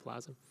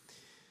cytoplasm.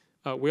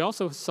 We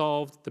also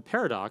solved the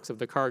paradox of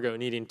the cargo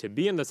needing to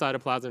be in the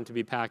cytoplasm to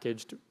be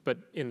packaged, but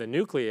in the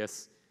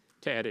nucleus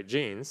to edit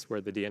genes,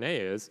 where the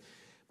DNA is,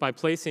 by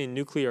placing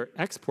nuclear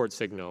export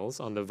signals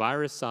on the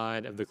virus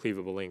side of the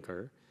cleavable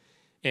linker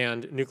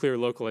and nuclear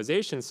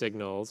localization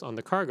signals on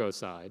the cargo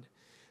side.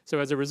 So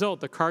as a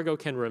result, the cargo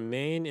can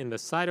remain in the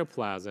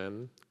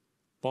cytoplasm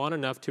long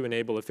enough to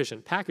enable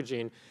efficient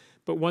packaging,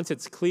 but once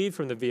it's cleaved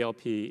from the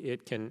VLP,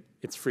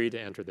 it's free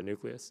to enter the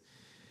nucleus.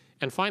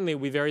 And finally,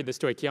 we varied the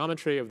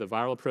stoichiometry of the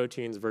viral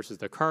proteins versus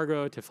the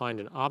cargo to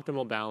find an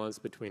optimal balance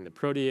between the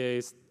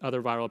protease,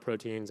 other viral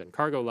proteins, and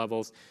cargo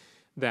levels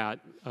that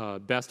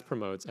best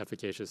promotes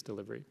efficacious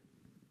delivery.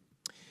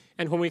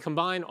 And when we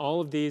combine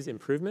all of these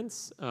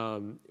improvements,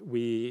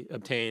 we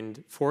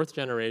obtained 4th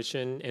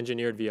generation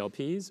engineered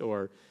VLPs,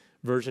 or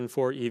version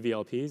 4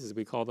 eVLPs, as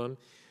we call them,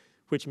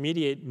 which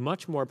mediate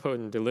much more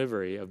potent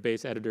delivery of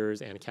base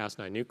editors and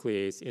Cas9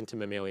 nuclease into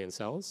mammalian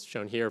cells,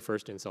 shown here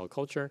first in cell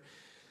culture.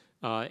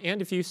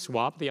 And if you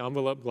swap the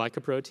envelope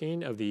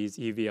glycoprotein of these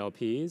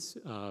eVLPs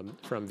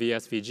from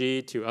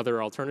VSVG to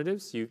other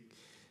alternatives, you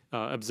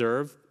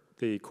observe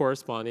the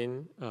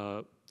corresponding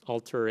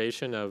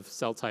alteration of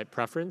cell type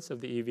preference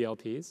of the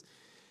eVLPs.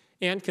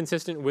 And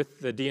consistent with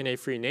the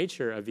DNA-free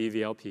nature of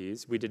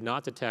eVLPs, we did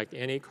not detect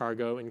any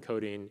cargo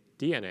encoding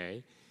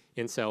DNA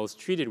in cells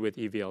treated with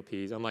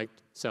eVLPs, unlike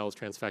cells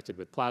transfected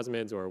with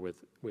plasmids or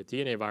with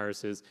DNA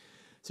viruses,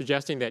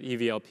 suggesting that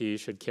eVLPs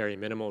should carry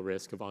minimal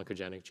risk of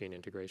oncogenic gene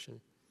integration.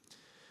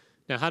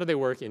 Now, how do they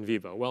work in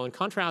vivo? Well, in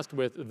contrast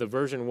with the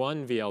version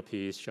 1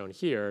 VLPs shown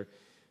here,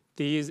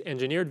 these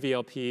engineered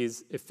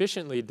VLPs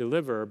efficiently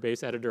deliver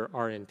base editor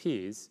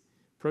RNPs,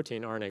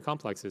 protein RNA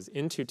complexes,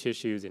 into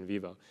tissues in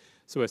vivo.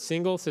 So a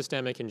single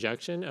systemic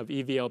injection of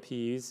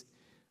eVLPs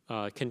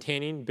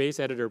containing base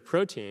editor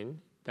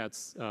protein that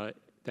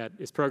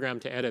is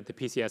programmed to edit the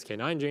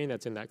PCSK9 gene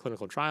that's in that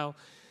clinical trial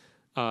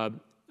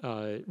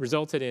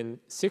resulted in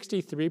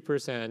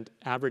 63%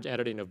 average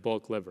editing of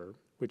bulk liver,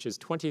 which is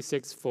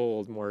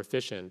 26-fold more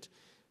efficient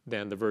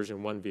than the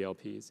version 1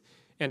 VLPs.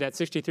 And at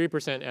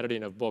 63%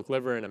 editing of bulk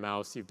liver in a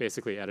mouse, you've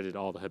basically edited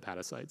all the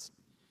hepatocytes.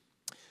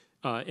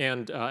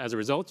 As a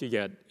result, you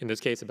get, in this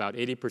case, about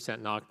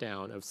 80%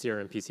 knockdown of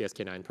serum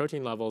PCSK9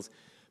 protein levels,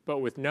 but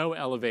with no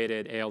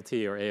elevated ALT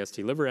or AST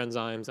liver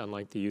enzymes,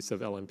 unlike the use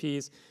of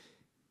LMPs,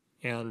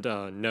 and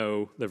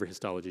no liver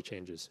histology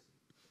changes.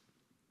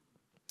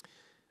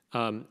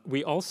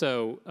 We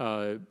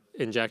also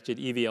injected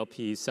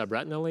EVLP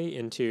subretinally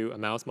into a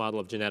mouse model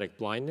of genetic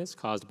blindness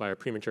caused by a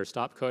premature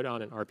stop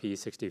codon in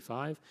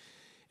RPE65,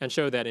 and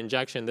showed that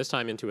injection, this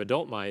time into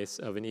adult mice,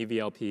 of an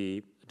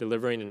EVLP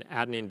delivering an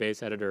adenine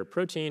base editor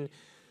protein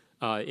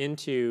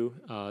into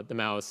the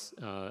mouse,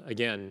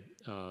 again,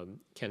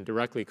 can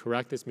directly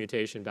correct this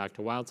mutation back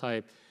to wild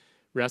type,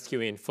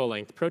 rescuing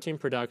full-length protein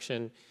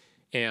production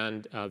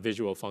and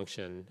visual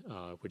function,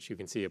 which you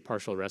can see a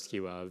partial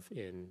rescue of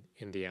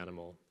in the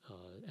animal,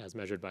 as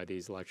measured by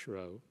these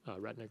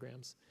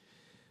electroretinograms.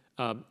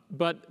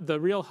 But the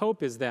real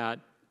hope is that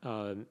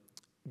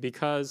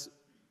because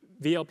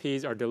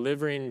VLPs are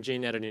delivering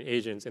gene editing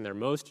agents in their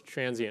most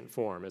transient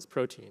form as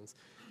proteins,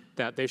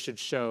 that they should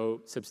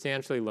show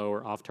substantially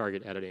lower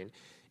off-target editing.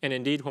 And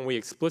indeed, when we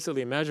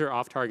explicitly measure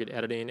off-target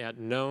editing at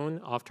known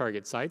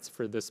off-target sites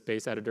for this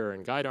base editor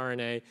and guide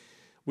RNA,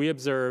 we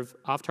observe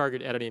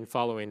off-target editing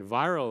following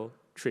viral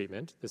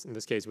treatment, in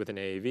this case with an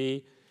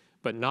AAV,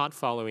 but not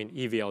following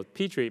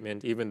EVLP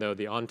treatment, even though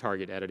the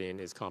on-target editing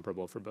is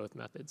comparable for both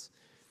methods.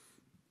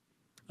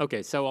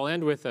 Okay, so I'll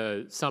end with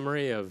a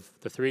summary of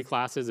the 3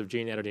 classes of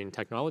gene editing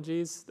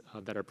technologies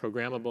that are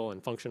programmable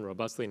and function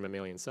robustly in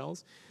mammalian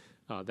cells.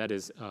 That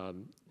is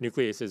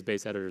nucleases,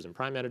 base editors, and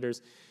prime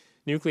editors.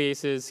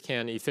 Nucleases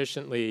can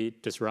efficiently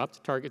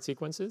disrupt target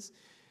sequences,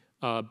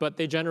 but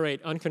they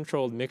generate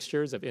uncontrolled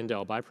mixtures of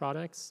indel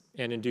byproducts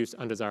and induce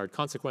undesired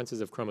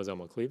consequences of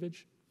chromosomal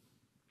cleavage.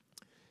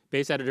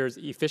 Base editors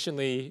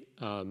efficiently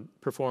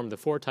perform the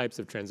 4 types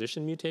of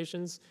transition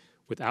mutations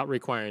without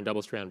requiring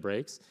double-strand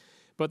breaks,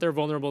 but they're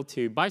vulnerable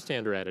to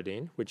bystander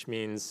editing, which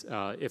means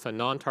if a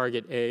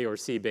non-target A or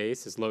C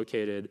base is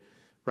located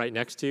right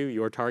next to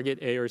your target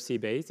A or C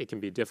base, it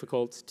can be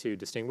difficult to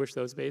distinguish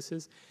those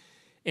bases.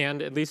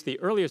 And at least the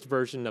earliest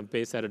version of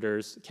base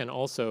editors can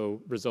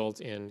also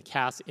result in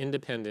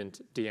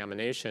Cas-independent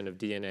deamination of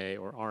DNA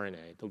or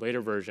RNA. The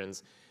later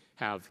versions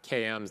have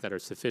KMs that are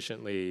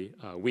sufficiently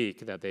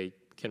weak that they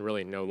can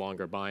really no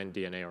longer bind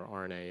DNA or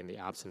RNA in the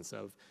absence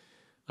of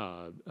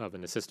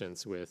an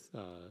assistance with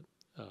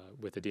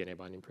a DNA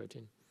binding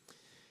protein.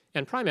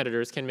 And prime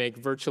editors can make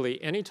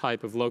virtually any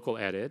type of local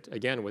edit,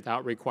 again,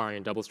 without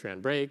requiring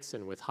double-strand breaks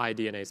and with high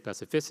DNA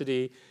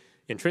specificity,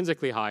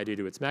 intrinsically high due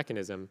to its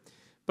mechanism.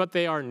 But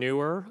they are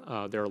newer,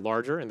 they're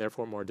larger, and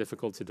therefore more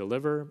difficult to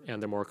deliver,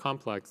 and they're more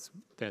complex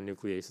than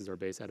nucleases or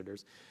base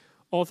editors.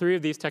 All 3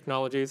 of these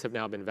technologies have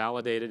now been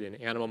validated in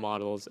animal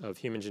models of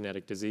human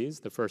genetic disease.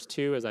 The first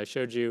 2, as I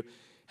showed you,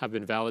 have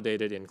been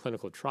validated in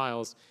clinical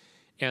trials.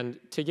 And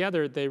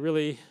together, they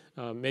really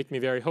make me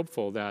very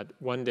hopeful that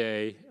one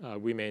day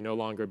we may no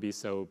longer be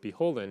so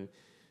beholden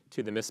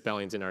to the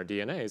misspellings in our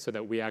DNA so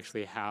that we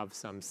actually have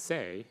some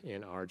say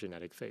in our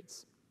genetic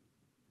fates.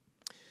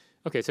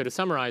 Okay, so to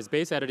summarize,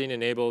 base editing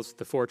enables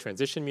the 4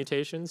 transition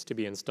mutations to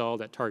be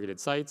installed at targeted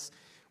sites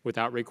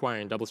without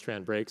requiring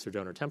double-strand breaks or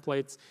donor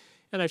templates.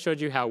 And I showed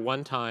you how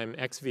one-time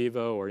ex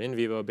vivo or in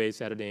vivo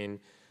base editing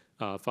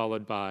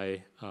followed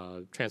by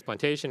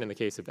transplantation in the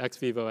case of ex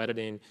vivo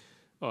editing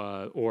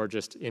or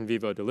just in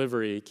vivo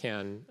delivery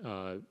can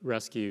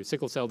rescue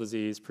sickle cell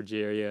disease,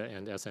 progeria,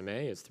 and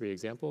SMA as 3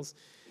 examples.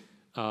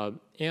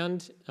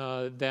 And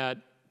that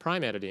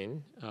prime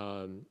editing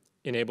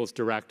enables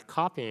direct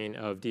copying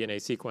of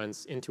DNA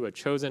sequence into a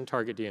chosen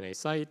target DNA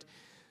site,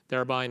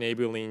 thereby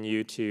enabling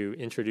you to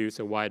introduce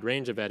a wide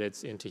range of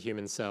edits into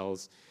human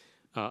cells,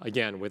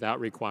 again, without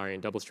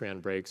requiring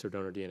double-strand breaks or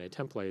donor DNA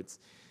templates.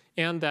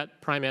 And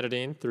that prime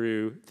editing,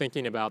 through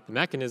thinking about the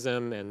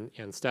mechanism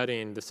and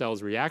studying the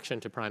cell's reaction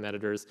to prime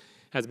editors,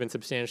 has been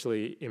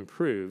substantially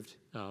improved.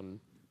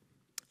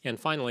 And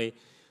finally,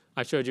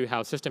 I showed you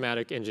how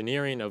systematic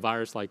engineering of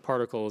virus-like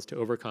particles to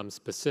overcome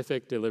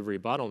specific delivery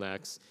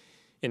bottlenecks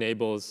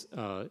enables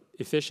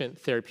efficient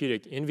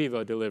therapeutic in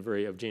vivo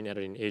delivery of gene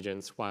editing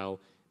agents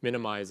while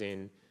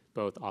minimizing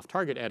both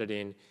off-target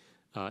editing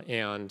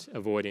and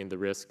avoiding the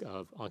risk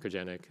of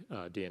oncogenic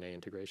DNA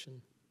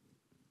integration.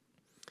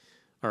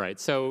 All right,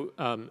 so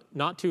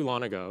not too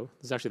long ago,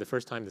 this is actually the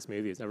first time this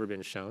movie has ever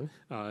been shown.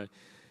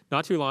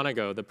 Not too long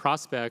ago, the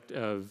prospect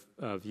of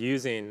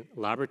using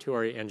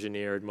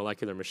laboratory-engineered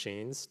molecular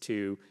machines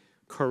to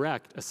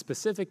correct a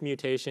specific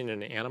mutation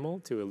in an animal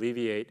to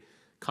alleviate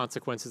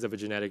consequences of a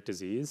genetic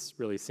disease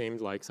really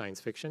seemed like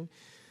science fiction.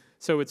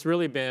 So it's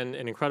really been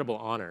an incredible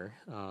honor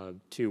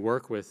to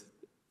work with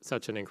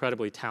such an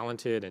incredibly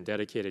talented and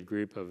dedicated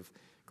group of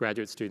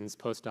graduate students,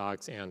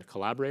 postdocs, and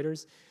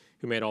collaborators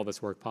who made all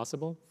this work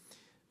possible.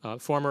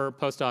 Former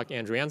postdoc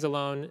Andrew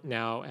Anzalone,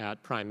 now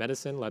at Prime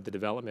Medicine, led the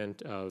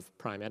development of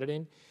prime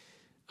editing.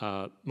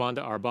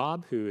 Manda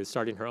Arbab, who is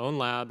starting her own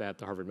lab at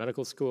the Harvard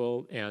Medical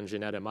School, and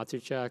Janetta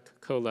Matsuchek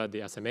co-led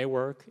the SMA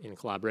work in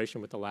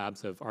collaboration with the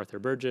labs of Arthur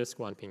Burgess,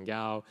 Guanping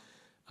Gao,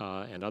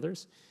 and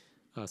others.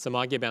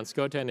 Samagya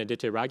Banskota and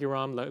Aditya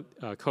Raghuram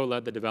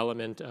co-led the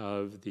development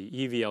of the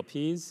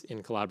EVLPs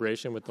in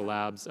collaboration with the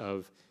labs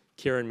of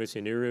Kiran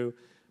Musunuru,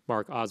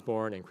 Mark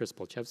Osborne, and Chris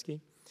Polchevsky.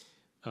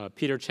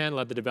 Peter Chen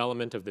led the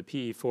development of the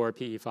PE4,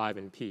 PE5,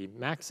 and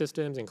PE-MAX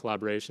systems in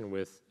collaboration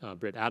with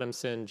Britt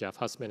Adamson, Jeff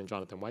Hussman, and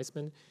Jonathan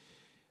Weissman.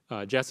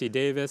 Jesse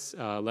Davis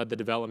led the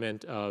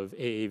development of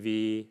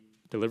AAV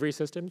delivery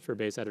systems for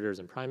base editors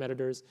and prime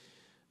editors.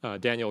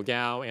 Daniel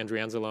Gao, Andrew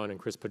Anzalone, and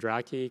Chris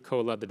Podracki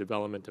co-led the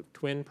development of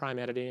twin prime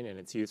editing and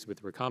its use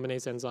with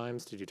recombinase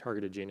enzymes to do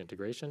targeted gene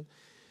integration.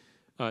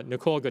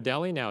 Nicole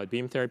Godelli, now at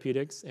Beam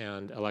Therapeutics,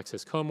 and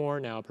Alexis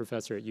Comore, now a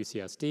professor at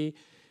UCSD,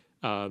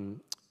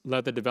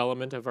 led the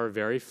development of our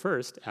very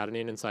first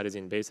adenine and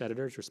cytosine base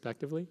editors,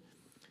 respectively.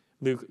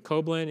 Luke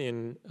Koblin,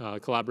 in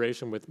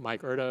collaboration with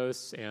Mike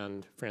Erdos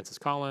and Francis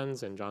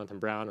Collins and Jonathan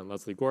Brown and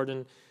Leslie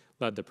Gordon,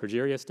 led the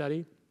progeria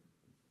study.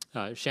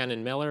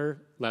 Shannon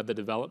Miller led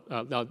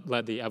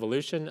the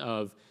evolution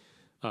of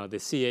the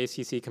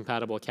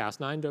CA-CC-compatible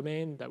Cas9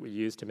 domain that we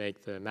use to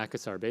make the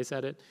Makassar base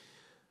edit.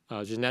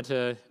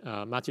 Janeta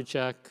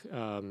Matuchek,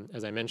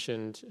 as I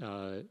mentioned,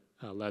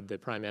 led the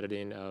prime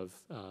editing of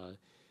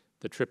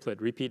the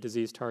triplet repeat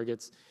disease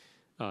targets,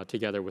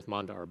 together with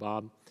Manda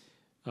Arbab.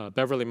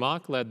 Beverly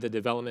Mock led the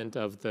development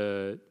of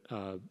the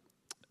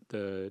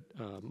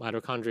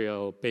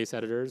mitochondrial base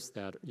editors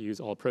that use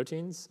all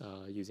proteins,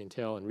 using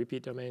tail and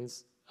repeat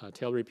domains,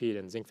 tail repeat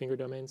and zinc finger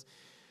domains,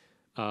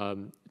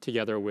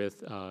 together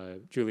with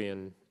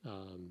Julian,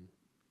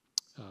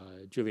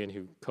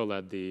 who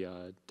co-led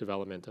the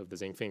development of the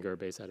zinc finger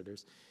base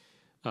editors.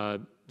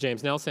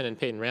 James Nelson and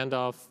Peyton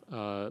Randolph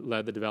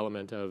led the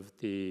development of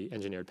the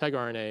engineered PEG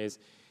RNAs,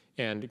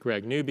 and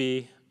Greg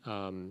Newby,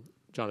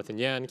 Jonathan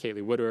Yen,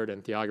 Caitley Woodward,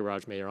 and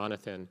Thiagaraj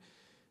Mayoranathan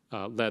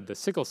led the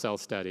sickle cell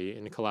study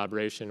in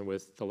collaboration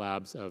with the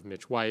labs of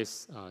Mitch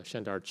Weiss,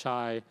 Shendar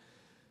Chai,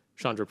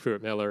 Chandra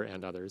Pruitt-Miller,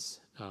 and others.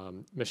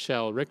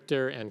 Michelle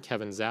Richter and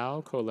Kevin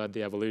Zhao co-led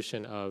the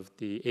evolution of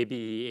the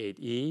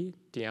ABE8E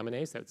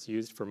deaminase that's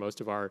used for most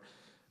of our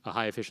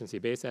high-efficiency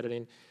base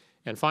editing.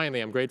 And finally,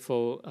 I'm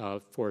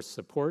grateful for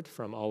support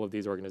from all of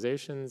these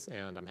organizations,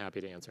 and I'm happy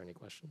to answer any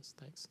questions.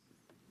 Thanks.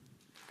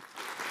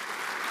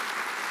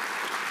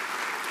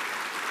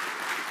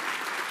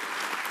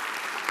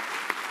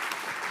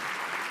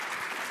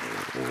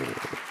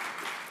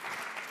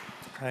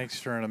 Thanks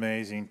for an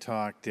amazing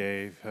talk,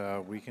 Dave.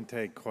 We can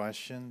take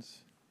questions.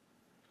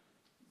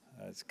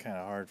 It's kind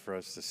of hard for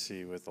us to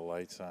see with the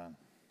lights on.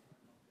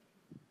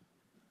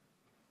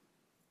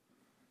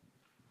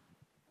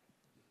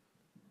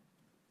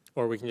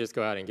 Or we can just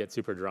go out and get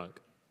super drunk.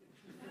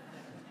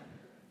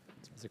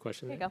 There's a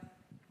question there? There you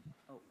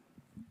go.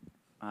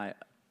 Hi.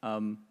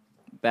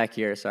 Back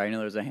here. Sorry, I know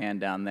there's a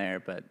hand down there,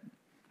 but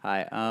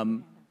hi.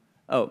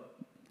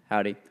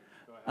 Howdy.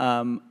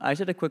 I just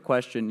had a quick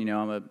question. You know,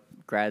 I'm a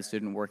grad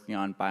student working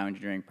on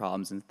bioengineering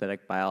problems in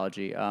synthetic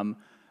biology.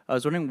 I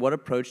was wondering, what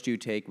approach do you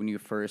take when you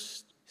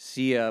first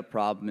see a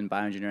problem in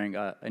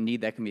bioengineering, a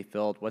need that can be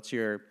filled? What's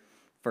your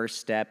first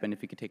step? And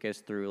if you could take us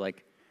through,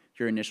 like,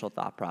 your initial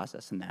thought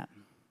process in that.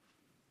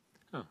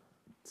 Oh,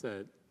 it's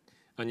an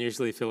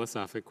unusually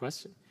philosophic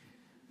question.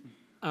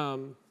 I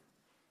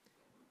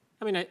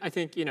mean, I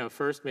think, you know,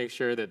 first make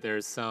sure that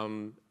there's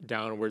some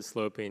downward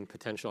sloping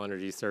potential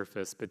energy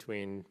surface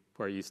between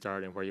where you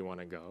start and where you want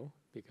to go,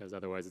 because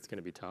otherwise it's going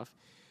to be tough.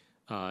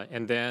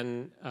 And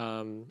then,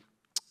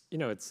 you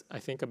know, I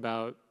think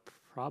about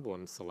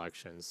problem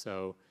selection.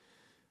 So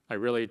I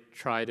really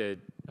try to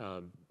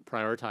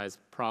prioritize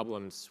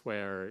problems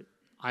where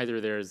either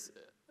there's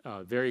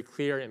very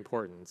clear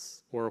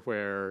importance or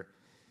where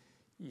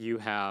you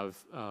have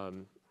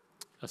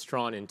a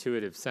strong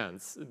intuitive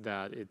sense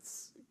that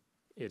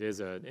it is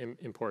an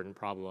important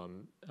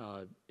problem.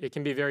 It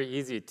can be very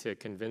easy to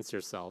convince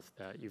yourself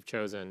that you've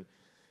chosen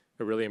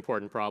a really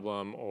important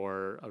problem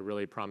or a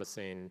really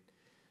promising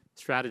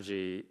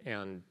strategy.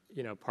 And,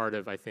 you know, part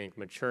of, I think,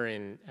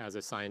 maturing as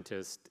a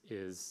scientist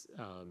is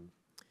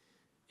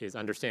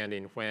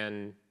understanding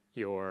when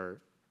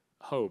your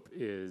hope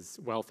is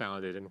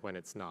well-founded and when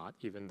it's not,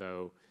 even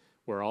though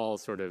we're all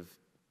sort of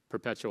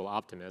perpetual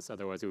optimists.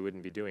 Otherwise, we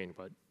wouldn't be doing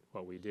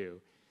what we do.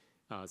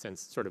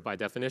 Since sort of by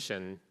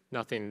definition,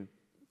 nothing,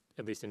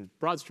 at least in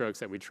broad strokes,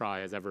 that we try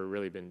has ever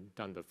really been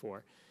done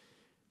before.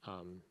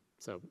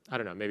 So I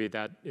don't know, maybe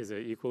that is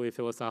an equally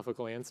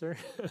philosophical answer.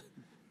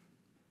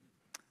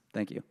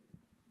 Thank you.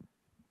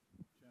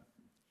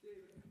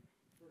 David,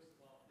 first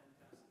of all,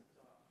 fantastic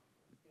talk.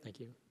 Thank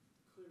you.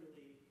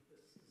 Clearly,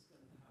 this is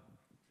going to have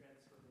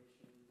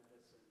transformation in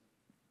medicine.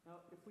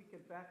 Now, if we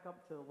could back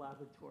up to the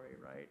laboratory,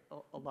 right?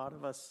 A lot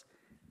of us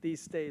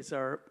these days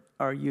are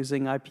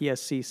using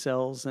iPSC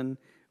cells, and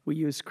we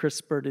use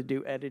CRISPR to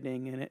do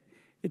editing, and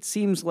it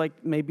seems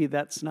like maybe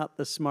that's not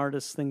the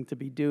smartest thing to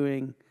be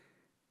doing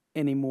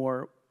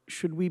anymore.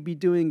 Should we be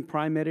doing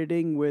prime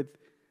editing with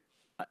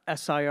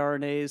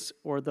siRNAs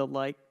or the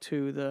like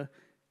to the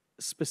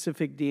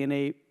specific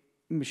DNA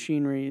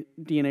machinery,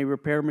 DNA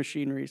repair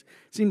machineries?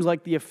 Seems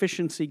like the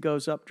efficiency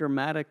goes up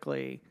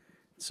dramatically,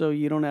 so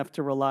you don't have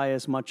to rely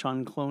as much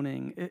on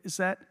cloning.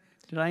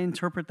 Did I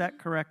interpret that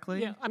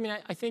correctly? Yeah, I mean,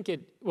 I think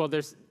well,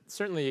 there's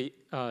certainly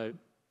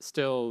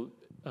still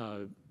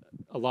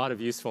a lot of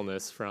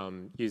usefulness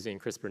from using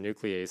CRISPR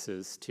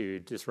nucleases to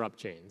disrupt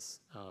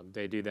genes.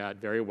 They do that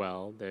very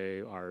well.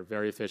 They are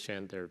very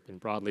efficient. They've been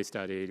broadly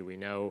studied. We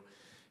know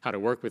how to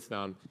work with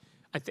them.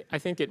 I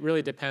think it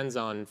really depends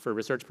on, for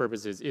research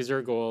purposes, is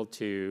your goal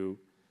to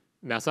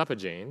mess up a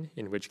gene,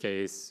 in which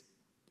case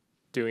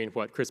doing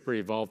what CRISPR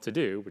evolved to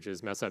do, which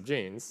is mess up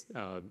genes,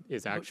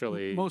 is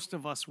actually... Most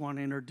of us want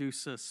to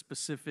introduce a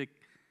specific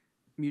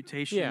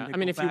mutation. Yeah, I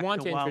mean, if you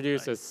want to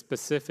introduce a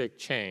specific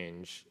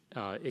change,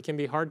 it can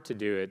be hard to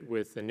do it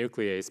with the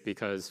nuclease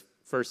because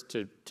first,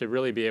 to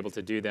really be able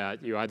to do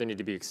that, you either need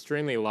to be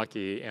extremely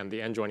lucky and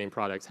the end joining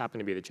products happen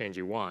to be the change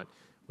you want,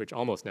 which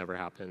almost never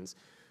happens,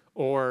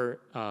 or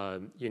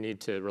you need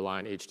to rely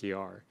on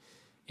HDR.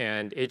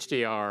 And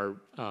HDR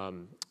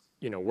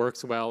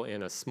works well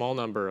in a small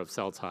number of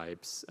cell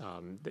types.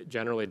 It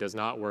generally does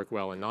not work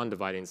well in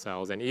non-dividing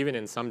cells, and even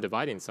in some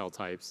dividing cell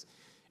types,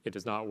 it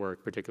does not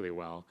work particularly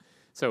well.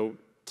 So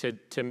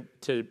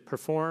to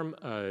perform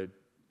a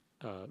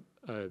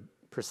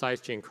precise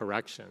gene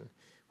correction,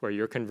 where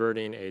you're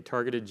converting a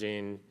targeted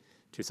gene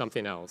to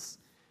something else,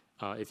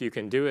 if you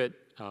can do it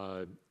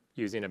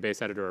using a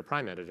base editor or a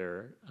prime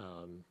editor,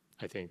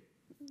 I think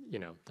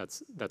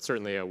that's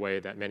certainly a way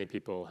that many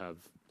people have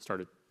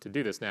started to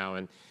do this now.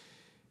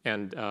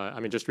 And I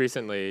mean, just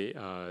recently,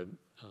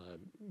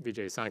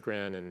 Vijay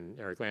Sankaran and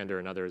Eric Lander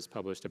and others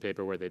published a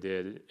paper where they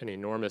did an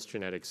enormous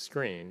genetic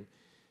screen,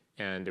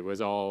 and it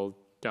was all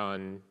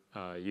done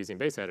using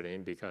base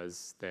editing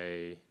because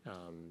they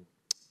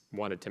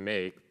wanted to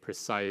make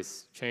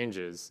precise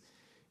changes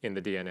in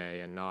the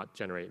DNA and not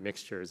generate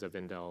mixtures of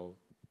indel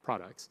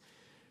products.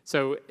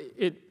 So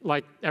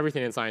like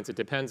everything in science, it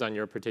depends on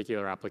your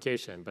particular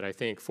application. But I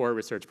think for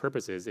research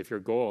purposes, if your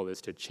goal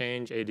is to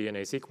change a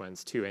DNA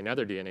sequence to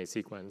another DNA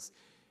sequence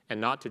and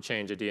not to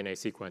change a DNA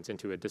sequence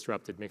into a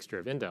disrupted mixture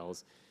of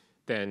indels,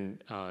 then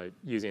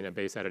using a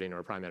base editing or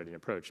a prime editing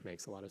approach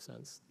makes a lot of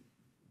sense.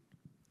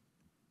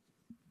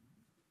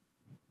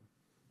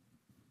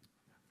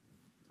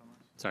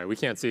 Sorry, we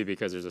can't see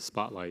because there's a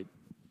spotlight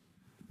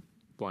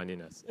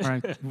blinding us.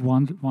 Right,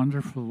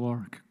 wonderful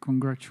work.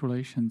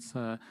 Congratulations.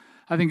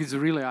 I think it's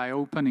really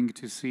eye-opening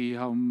to see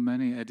how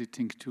many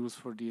editing tools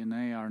for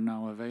DNA are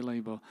now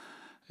available.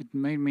 It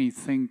made me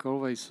think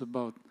always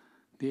about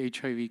the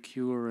HIV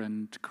cure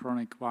and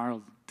chronic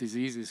viral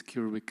diseases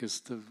cure,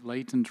 because the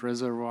latent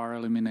reservoir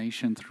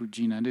elimination through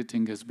gene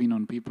editing has been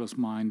on people's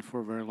mind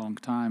for a very long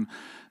time.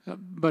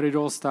 But it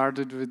all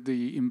started with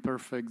the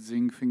imperfect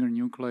zinc finger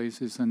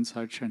nucleases and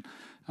such. And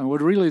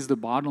what really is the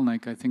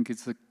bottleneck, I think,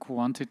 is the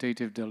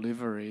quantitative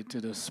delivery to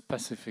the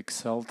specific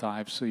cell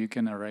type, so you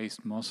can erase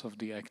most of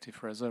the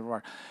active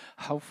reservoir.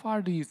 How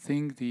far do you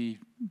think the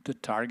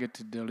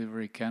targeted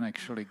delivery can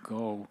actually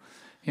go?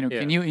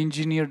 Can you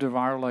engineer the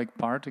viral-like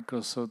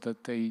particles so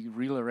that they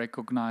really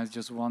recognize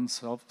just one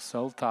cell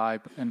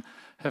type and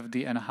have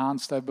the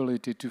enhanced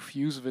ability to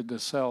fuse with the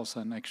cells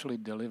and actually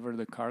deliver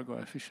the cargo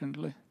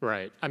efficiently?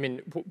 Right. I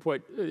mean,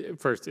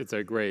 first, it's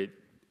a great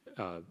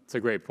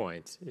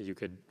point. You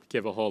could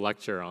give a whole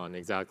lecture on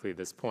exactly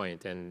this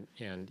point. And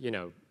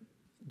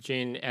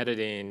gene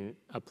editing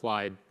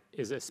applied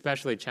is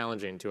especially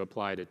challenging to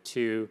apply to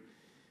two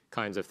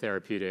kinds of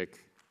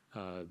therapeutic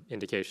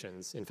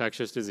indications: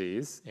 infectious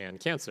disease and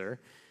cancer,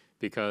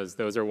 because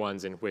those are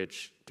ones in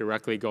which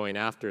directly going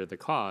after the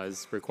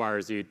cause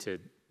requires you to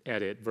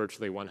edit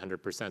virtually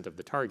 100% of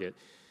the target.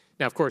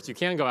 Now, of course, you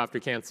can go after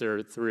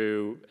cancer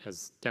through,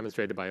 as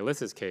demonstrated by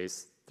Alyssa's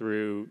case,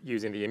 through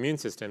using the immune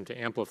system to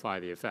amplify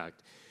the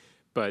effect.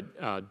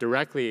 But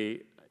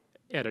directly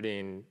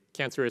editing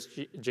cancerous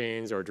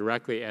genes or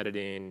directly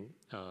editing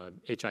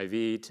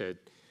HIV to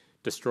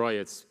destroy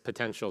its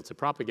potential to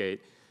propagate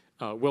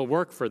will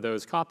work for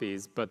those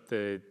copies, but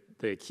the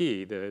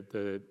key,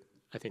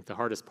 I think the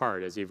hardest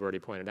part, as you've already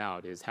pointed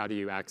out, is how do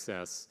you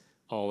access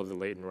all of the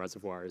latent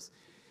reservoirs?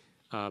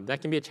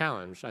 That can be a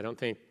challenge. I don't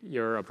think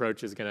your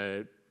approach is going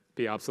to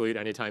be obsolete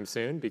anytime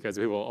soon, because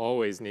we will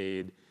always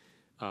need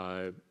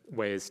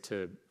ways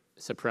to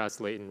suppress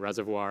latent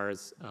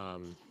reservoirs.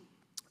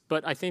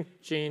 But I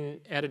think gene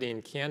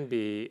editing can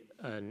be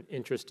an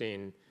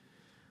interesting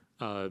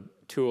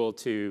tool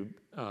to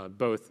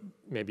both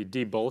maybe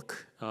debulk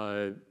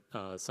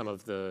some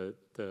of the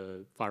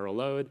viral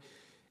load,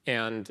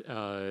 and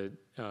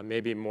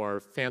maybe more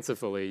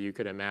fancifully, you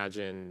could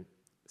imagine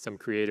some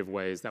creative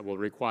ways that will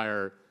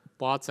require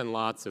lots and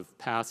lots of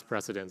past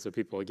precedents so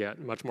people get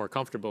much more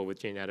comfortable with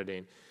gene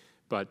editing,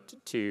 but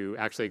to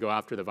actually go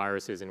after the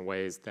viruses in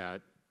ways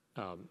that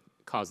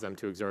cause them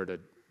to exert a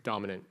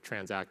dominant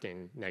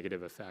transacting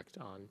negative effect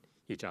on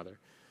each other.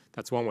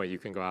 That's one way you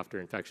can go after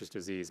infectious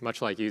disease,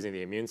 much like using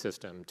the immune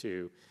system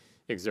to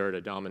exert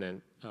a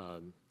dominant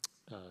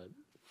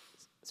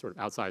sort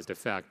of outsized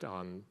effect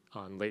on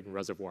latent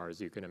reservoirs.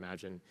 You can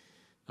imagine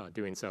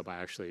doing so by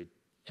actually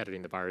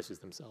editing the viruses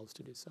themselves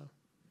to do so.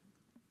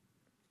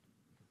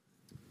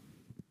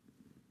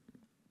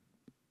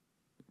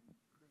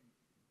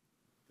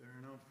 There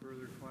are no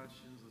further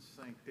questions. Let's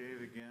thank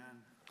Dave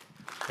again.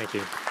 Thank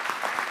you.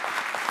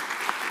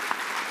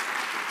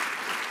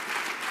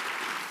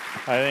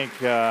 I think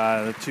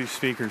the two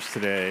speakers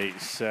today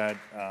set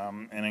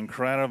an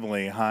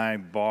incredibly high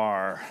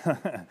bar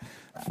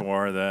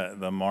for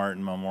the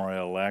Martin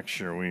Memorial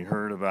Lecture. We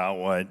heard about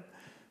what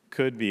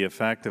could be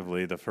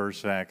effectively the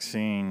first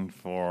vaccine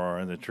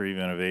for the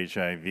treatment of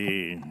HIV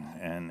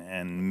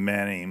in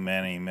many,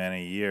 many,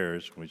 many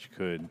years, which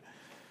could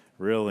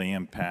really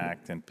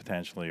impact and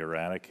potentially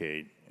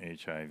eradicate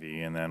HIV.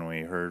 And then we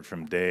heard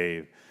from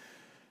Dave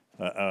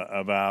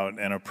about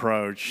an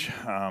approach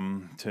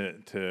to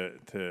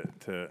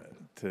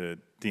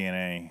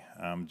DNA,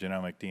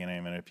 genomic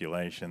DNA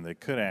manipulation that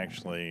could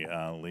actually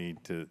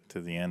lead to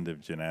the end of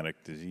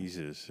genetic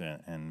diseases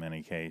in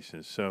many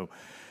cases. So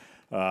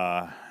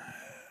we're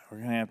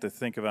going to have to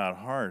think about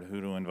hard who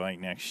to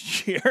invite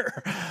next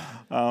year.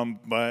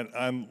 But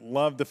I'd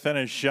love to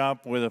finish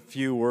up with a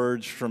few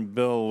words from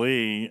Bill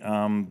Lee.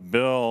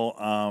 Bill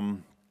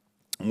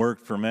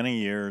worked for many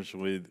years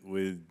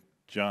with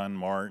John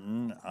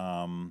Martin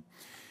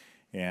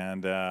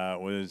and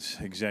was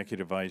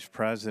executive vice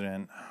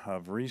president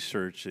of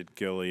research at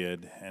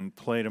Gilead and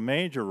played a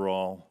major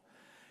role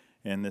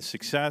in the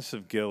success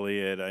of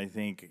Gilead. I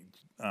think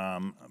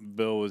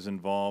Bill was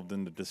involved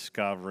in the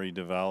discovery,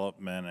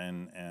 development,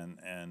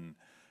 and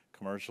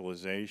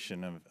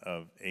commercialization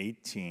of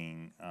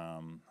 18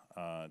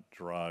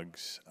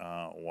 drugs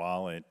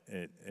while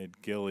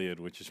at Gilead,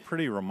 which is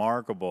pretty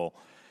remarkable.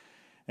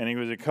 And he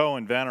was a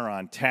co-inventor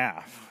on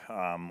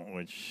TAF,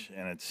 which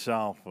in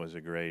itself was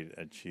a great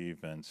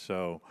achievement.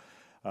 So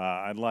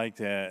I'd like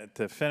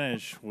to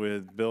finish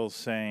with Bill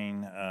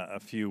saying a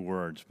few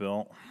words.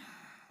 Bill?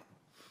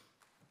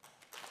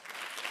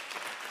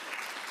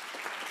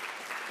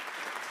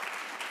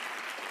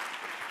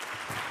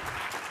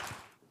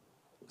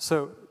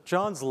 So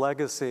John's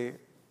legacy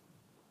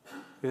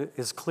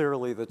is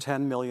clearly the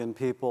 10 million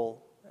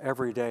people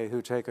every day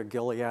who take a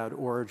Gilead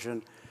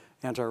origin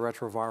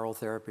antiretroviral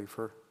therapy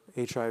for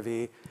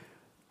HIV,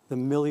 the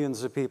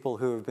millions of people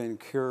who have been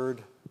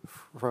cured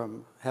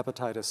from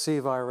hepatitis C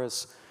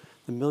virus,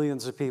 the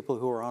millions of people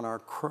who are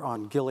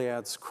on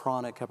Gilead's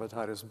chronic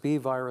hepatitis B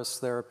virus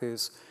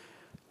therapies,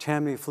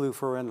 Tamiflu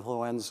for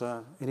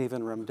influenza, and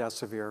even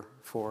remdesivir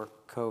for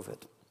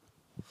COVID.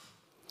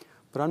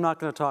 But I'm not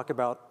going to talk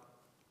about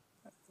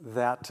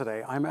that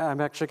today.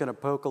 I'm actually going to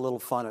poke a little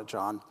fun at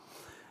John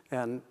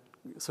and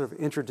sort of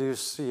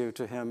introduce you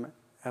to him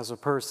as a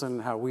person,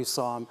 how we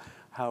saw him,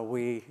 how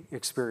we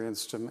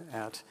experienced him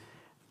at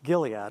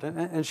Gilead,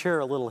 and share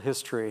a little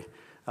history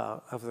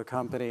of the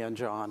company and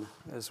John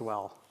as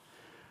well.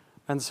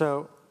 And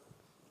so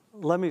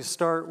let me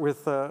start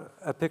with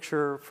a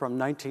picture from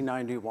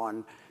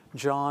 1991.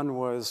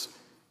 John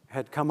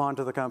had come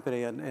onto the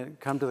company and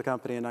come to the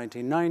company in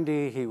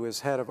 1990. He was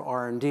head of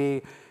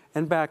R&D,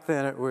 and back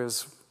then it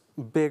was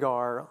big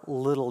R,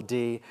 little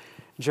d.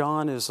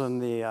 John is on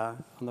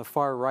the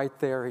far right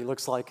there. He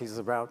looks like he's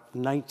about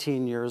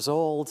 19 years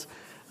old.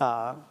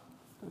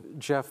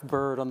 Jeff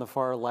Bird on the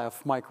far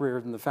left, Mike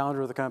Reardon, the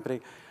founder of the company,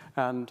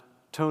 and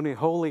Tony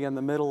Holy in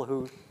the middle,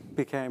 who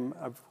became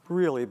a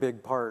really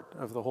big part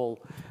of the whole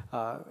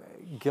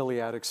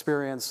Gilead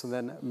experience, and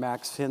then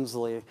Max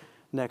Hinsley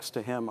next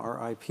to him,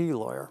 our IP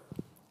lawyer.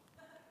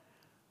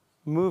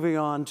 Moving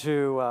on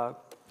to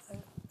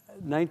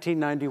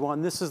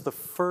 1991, this is the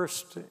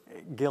first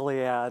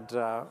Gilead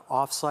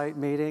offsite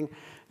meeting,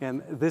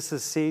 and this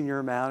is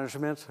senior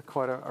management,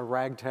 quite a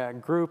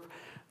ragtag group.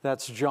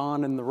 That's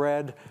John in the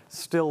red,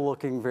 still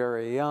looking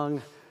very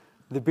young.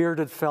 The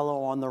bearded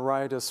fellow on the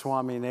right is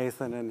Swami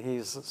Nathan, and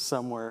he's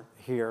somewhere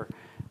here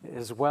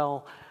as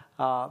well.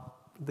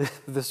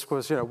 This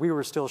was, we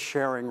were still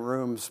sharing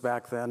rooms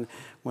back then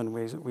when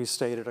we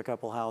stayed at a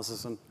couple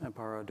houses in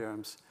Amparo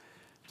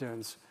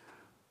Dunes.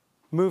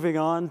 Moving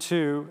on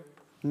to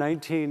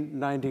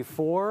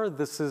 1994,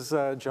 this is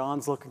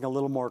John's looking a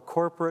little more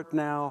corporate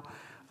now.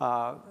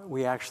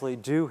 We actually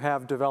do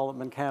have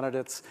development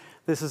candidates.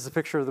 This is a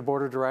picture of the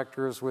board of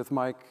directors with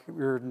Mike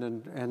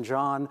Reardon and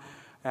John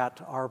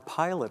at our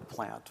pilot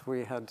plant.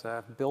 We had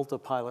built a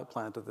pilot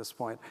plant at this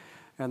point.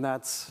 And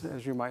that's,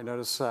 as you might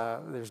notice,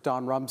 there's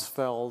Don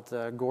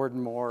Rumsfeld,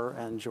 Gordon Moore,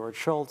 and George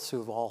Schultz,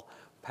 who've all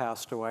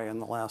passed away in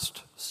the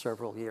last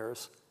several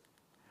years.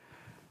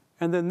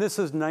 And then this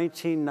is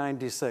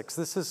 1996.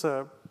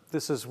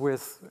 This is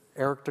with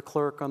Eric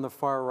DeClercq on the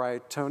far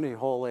right, Tony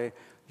Holy,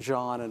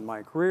 John, and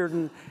Mike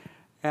Reardon.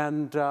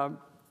 And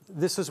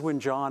this is when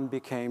John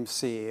became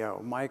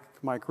CEO.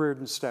 Mike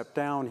Reardon stepped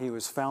down. He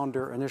was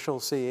founder, initial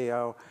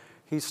CEO.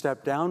 He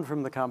stepped down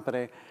from the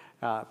company,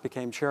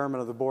 became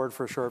chairman of the board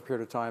for a short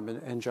period of time,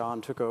 and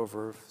John took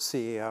over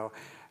CEO.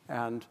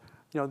 And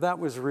that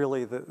was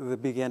really the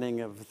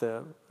beginning of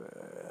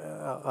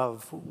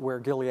where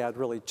Gilead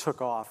really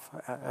took off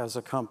as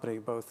a company,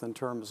 both in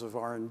terms of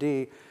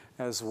R&D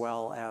as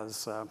well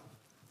as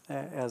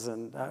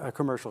a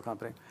commercial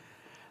company.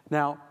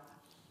 Now,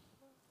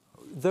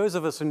 those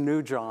of us who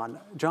knew John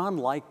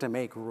liked to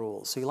make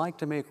rules. He liked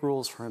to make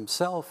rules for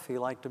himself. He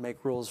liked to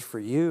make rules for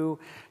you.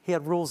 He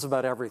had rules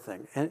about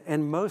everything,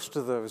 and most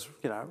of those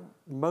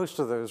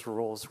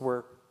rules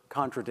were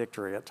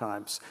contradictory at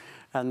times.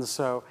 And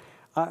so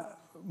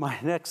My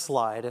next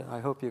slide, I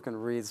hope you can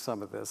read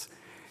some of this,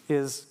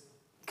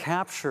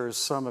 captures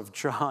some of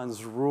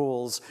John's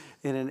rules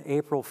in an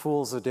April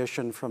Fool's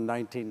edition from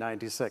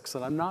 1996.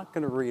 And I'm not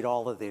going to read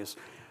all of these,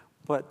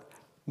 but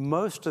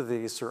most of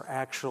these are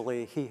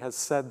actually, he has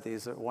said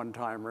these at one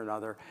time or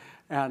another.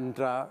 And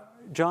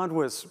John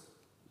was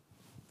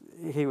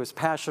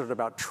passionate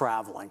about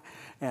traveling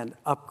and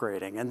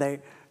upgrading,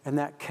 and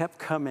that kept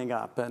coming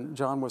up. And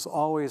John was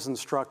always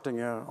instructing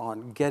you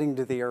on getting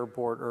to the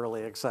airport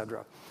early, et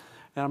cetera.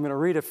 And I'm going to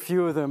read a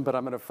few of them, but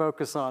I'm going to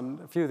focus on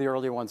a few of the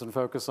early ones and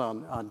focus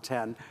on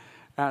 10.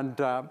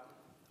 And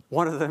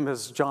one of them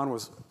is John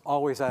was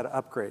always at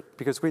upgrade,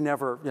 because we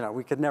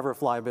could never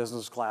fly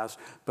business class,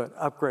 but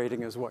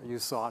upgrading is what you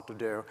sought to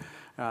do.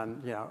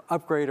 And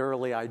upgrade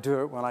early. I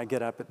do it when I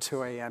get up at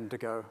 2 a.m. to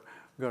go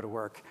to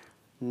work.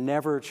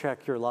 Never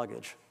check your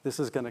luggage. This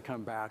is going to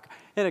come back.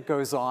 And it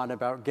goes on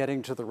about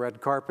getting to the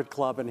Red Carpet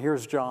Club. And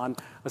here's John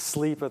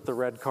asleep at the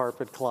Red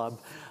Carpet Club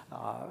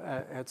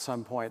at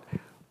some point.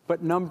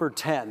 But number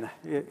 10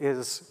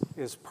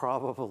 is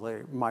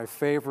probably my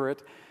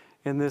favorite.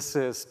 And this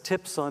is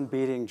tips on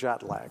beating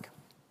jet lag.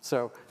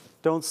 So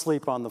don't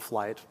sleep on the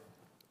flight.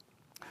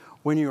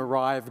 When you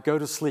arrive, go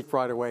to sleep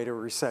right away to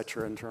reset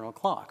your internal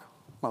clock.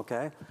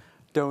 Okay?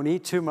 Don't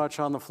eat too much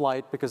on the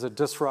flight because it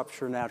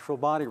disrupts your natural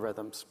body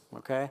rhythms,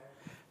 okay?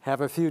 Have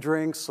a few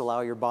drinks,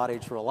 allow your body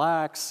to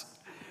relax.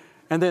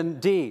 And then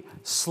D,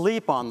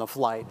 sleep on the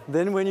flight.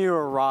 Then when you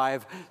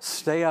arrive,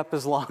 stay up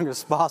as long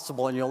as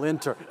possible and you'll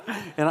enter.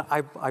 And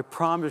I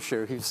promise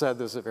you, he's said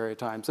this at various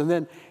times. And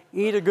then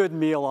eat a good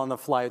meal on the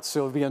flight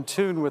so you'll be in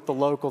tune with the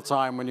local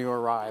time when you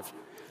arrive.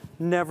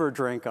 Never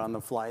drink on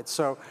the flight.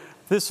 So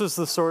this is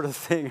the sort of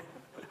thing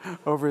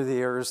over the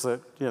years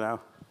that,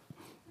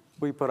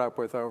 we put up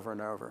with over and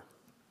over.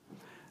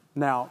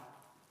 Now,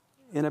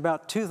 in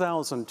about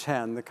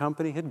 2010, the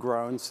company had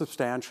grown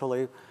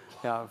substantially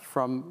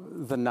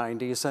from the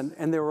 90s,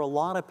 and there were a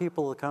lot of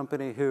people at the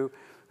company who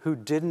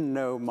didn't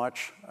know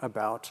much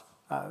about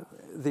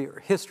the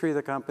history of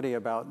the company,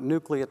 about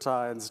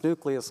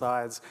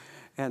nucleosides,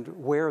 and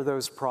where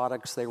those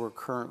products they were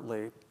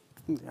currently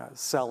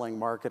selling,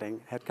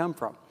 marketing, had come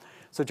from.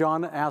 So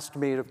John asked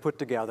me to put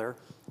together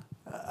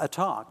a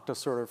talk to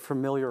sort of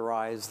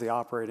familiarize the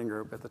operating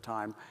group at the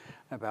time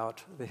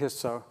about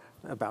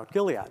about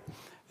Gilead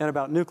and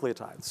about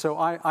nucleotides. So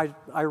I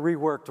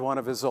reworked one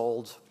of his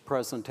old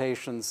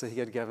presentations that he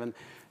had given,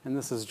 and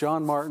this is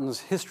John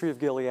Martin's History of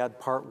Gilead,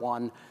 Part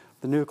 1,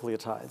 The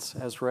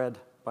Nucleotides, as read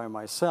by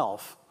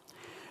myself.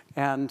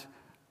 And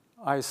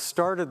I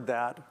started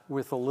that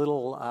with a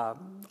little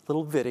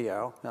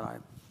video,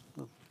 and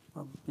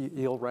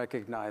you'll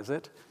recognize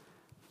it.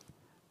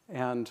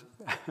 And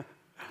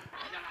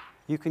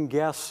you can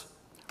guess.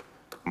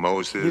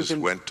 Moses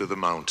went to the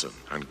mountain,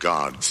 and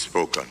God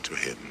spoke unto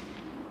him.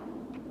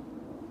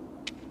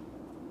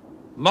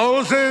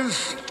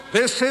 Moses,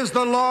 this is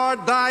the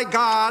Lord thy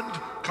God,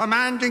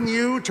 commanding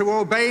you to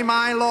obey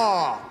my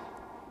law.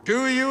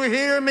 Do you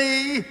hear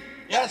me?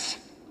 Yes,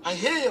 I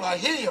hear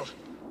you.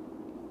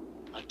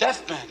 A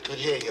deaf man could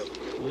hear you.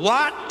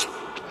 What?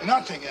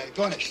 Nothing,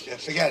 Gonish,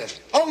 forget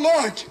it. Oh,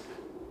 Lord,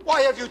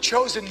 why have you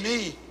chosen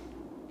me?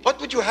 What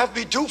would you have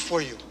me do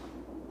for you?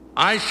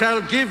 I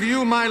shall give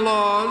you my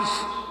laws,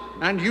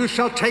 and you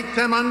shall take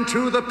them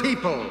unto the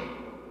people.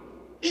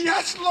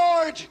 Yes,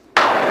 Lord!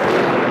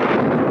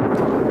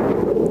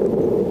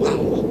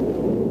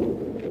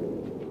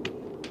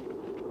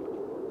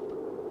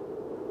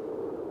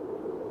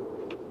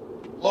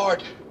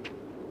 Lord,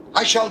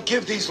 I shall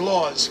give these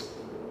laws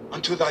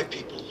unto thy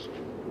people.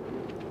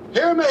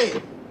 Hear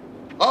me!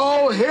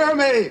 Oh, hear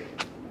me!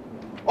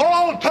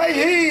 All pay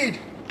heed!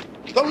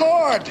 The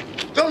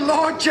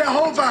Lord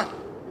Jehovah,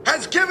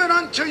 has given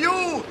unto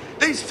you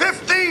these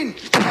 15,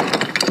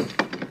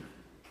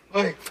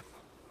 wait,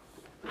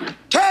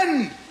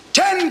 10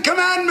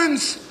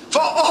 commandments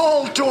for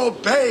all to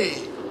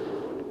obey.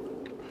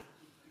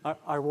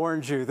 I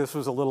warned you this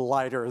was a little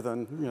lighter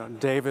than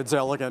David's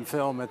elegant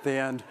film at the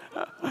end.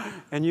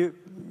 And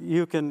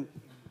you can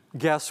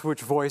guess which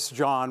voice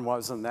John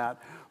was in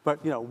that.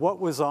 But what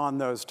was on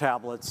those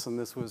tablets, and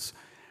this was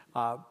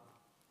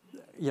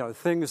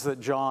things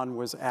that John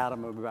was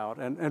adamant about.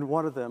 And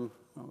one of them,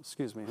 oh,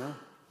 excuse me, huh?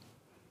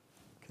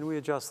 Can we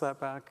adjust that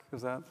back? Or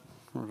is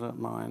that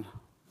mine?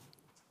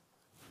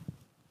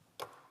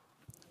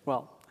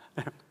 Well,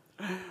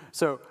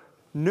 so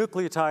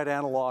nucleotide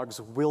analogs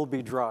will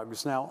be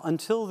drugs. Now,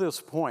 until this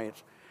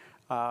point,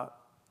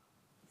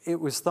 it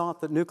was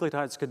thought that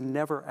nucleotides could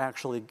never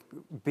actually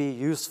be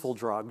useful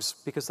drugs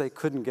because they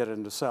couldn't get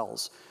into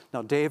cells.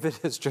 Now, David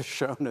has just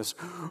shown us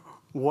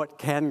what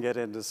can get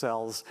into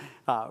cells,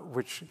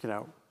 which,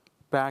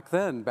 back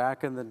then,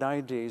 back in the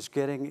 90s,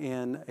 getting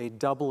in a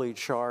doubly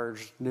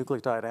charged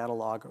nucleotide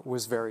analog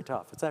was very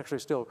tough. It's actually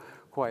still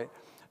quite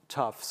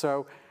tough.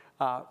 So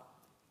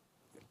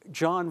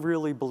John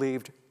really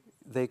believed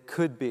they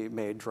could be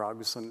made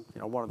drugs, and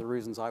one of the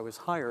reasons I was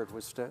hired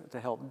was to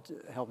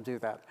help do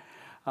that.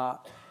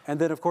 And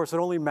then, of course, it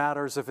only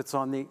matters if it's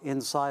on the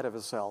inside of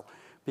a cell.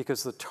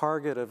 because the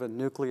target of a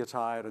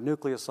nucleotide, a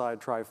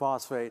nucleoside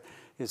triphosphate,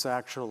 is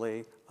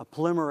actually a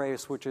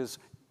polymerase, which is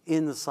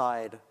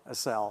inside a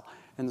cell.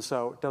 And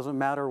so it doesn't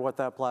matter what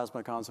that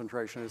plasma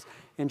concentration is.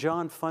 And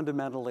John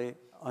fundamentally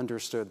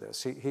understood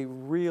this. He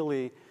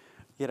really,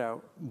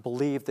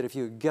 believed that if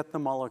you get the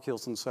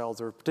molecules in cells,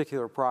 there are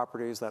particular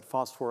properties, that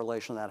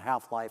phosphorylation, that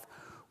half-life,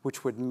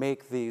 which would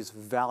make these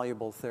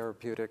valuable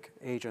therapeutic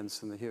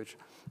agents in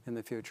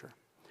the future.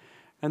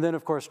 And then,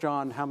 of course,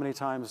 John, how many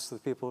times, the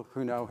people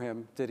who know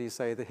him, did he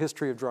say the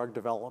history of drug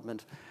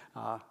development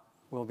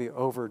will be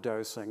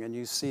overdosing? And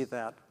you see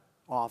that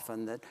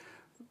often, that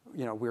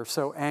we're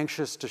so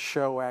anxious to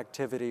show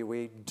activity,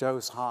 we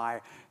dose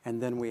high,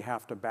 and then we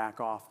have to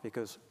back off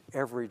because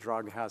every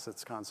drug has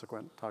its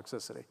consequent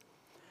toxicity.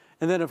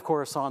 And then, of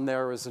course, on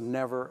there is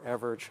never,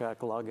 ever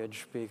check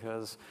luggage,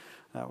 because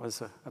that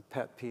was a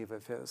pet peeve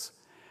of his.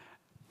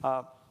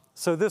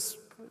 So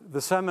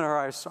the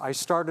seminar, I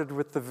started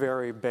with the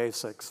very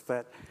basics,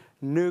 that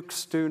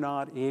nukes do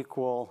not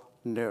equal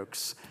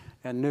nukes.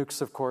 And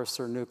nukes, of course,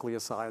 are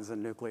nucleosides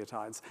and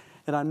nucleotides.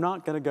 And I'm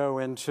not going to go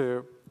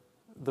into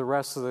the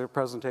rest of the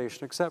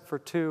presentation except for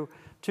two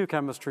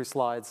chemistry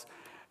slides,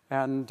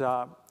 and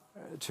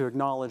to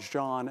acknowledge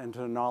John and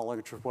to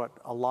acknowledge what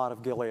a lot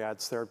of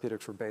Gilead's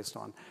therapeutics were based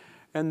on.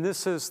 And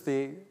this is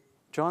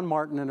John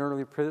Martin and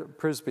Early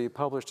Prisby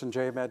published in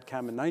JMed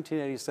Chem in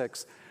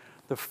 1986,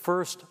 the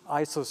first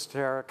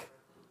isosteric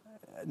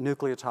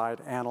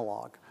nucleotide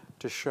analog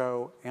to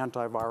show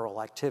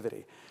antiviral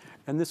activity.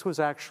 And this was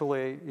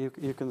actually,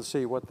 you can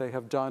see what they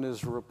have done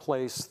is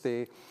replace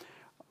the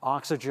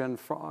oxygen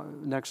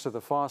next to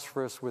the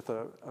phosphorus with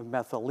a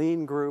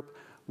methylene group,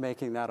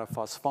 making that a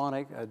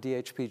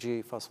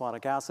DHPG,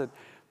 phosphonic acid.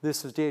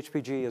 This is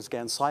DHPG is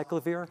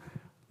ganciclovir.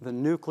 The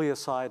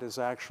nucleoside is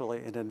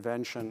actually an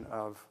invention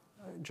of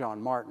John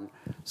Martin.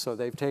 So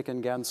they've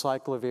taken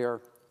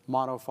ganciclovir,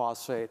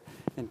 monophosphate,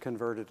 and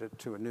converted it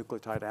to a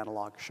nucleotide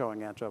analog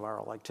showing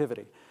antiviral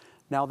activity.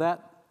 Now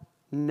that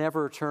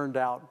never turned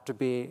out to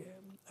be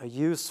a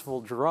useful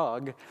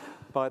drug,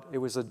 but it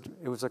was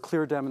a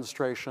clear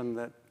demonstration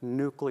that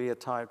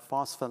nucleotide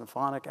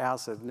phosphonic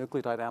acid,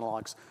 nucleotide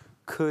analogs,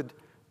 could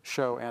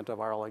show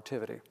antiviral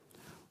activity.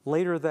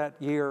 Later that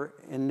year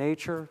in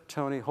Nature,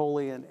 Tony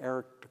Holy and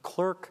Eric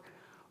Clerk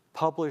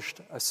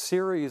published a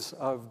series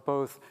of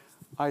both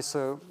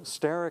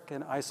isosteric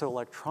and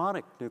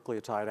isoelectronic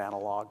nucleotide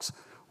analogs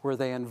where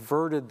they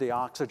inverted the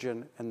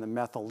oxygen and the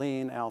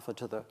methylene, alpha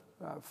to the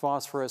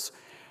phosphorus,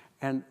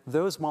 and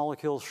those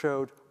molecules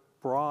showed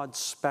broad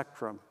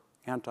spectrum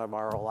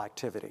antiviral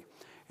activity.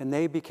 And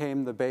they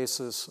became the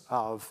basis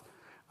of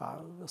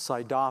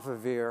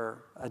cidofovir,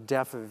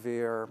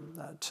 adefovir,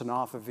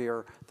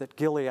 tenofovir, that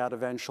Gilead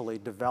eventually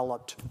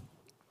developed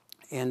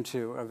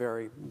into a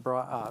very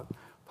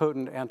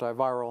potent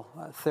antiviral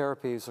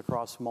therapies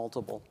across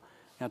multiple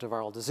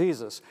antiviral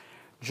diseases.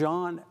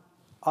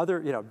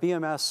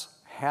 BMS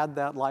had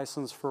that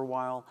license for a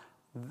while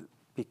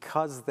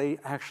because they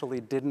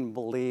actually didn't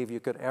believe you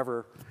could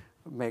ever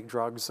make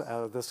drugs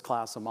out of this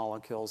class of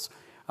molecules.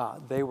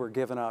 They were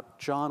given up.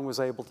 John was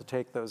able to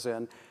take those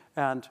in,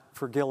 and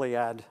for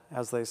Gilead,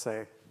 as they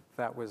say,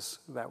 that was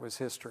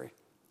history.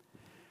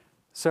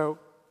 So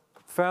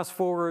fast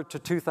forward to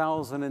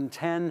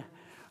 2010,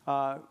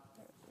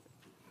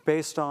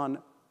 based on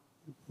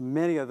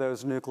many of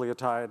those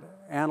nucleotide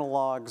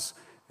analogs,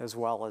 as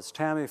well as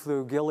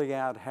Tamiflu,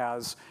 Gilead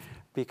has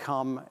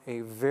become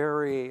a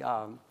very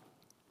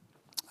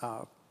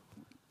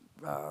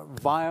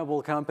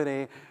viable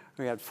company.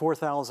 We had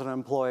 4,000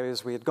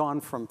 employees. We had gone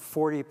from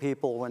 30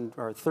 people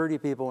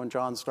when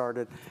John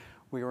started.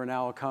 We were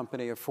now a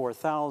company of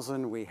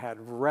 4,000. We had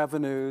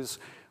revenues.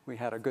 We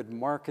had a good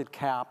market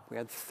cap. We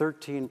had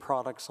 13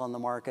 products on the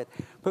market.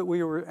 But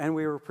we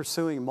were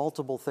pursuing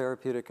multiple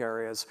therapeutic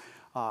areas,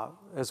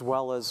 as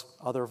well as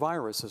other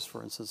viruses,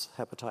 for instance,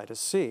 hepatitis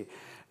C.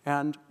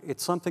 And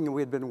it's something that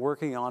we had been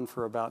working on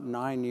for about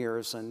 9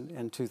 years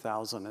in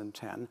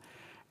 2010.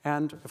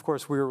 And of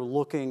course, we were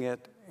looking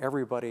at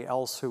everybody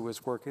else who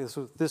was working.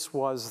 This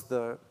was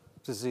the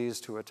disease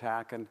to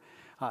attack and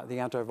the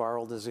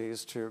antiviral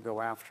disease to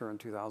go after in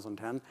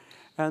 2010.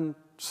 And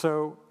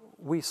so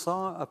we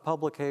saw a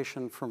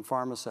publication from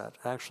Pharmacet,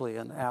 actually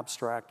an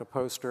abstract, a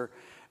poster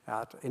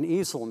at an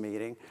EASL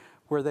meeting,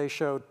 where they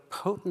showed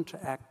potent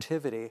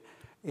activity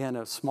in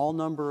a small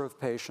number of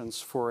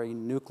patients for a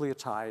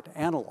nucleotide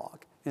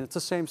analog. And it's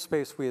the same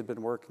space we had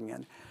been working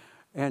in.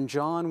 And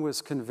John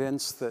was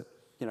convinced that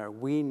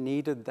we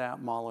needed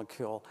that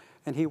molecule,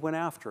 and he went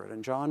after it.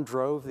 And John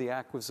drove the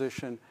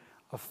acquisition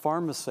of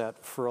Pharmacet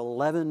for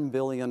 $11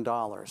 billion.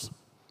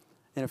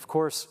 And of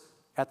course,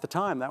 at the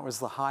time, that was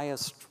the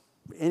highest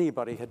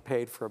anybody had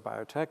paid for a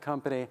biotech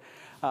company.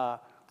 The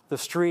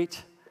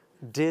street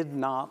did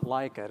not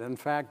like it. In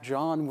fact,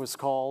 John was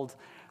called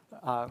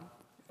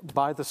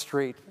by the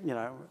street,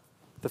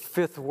 the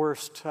 5th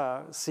worst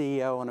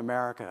CEO in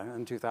America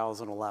in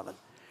 2011.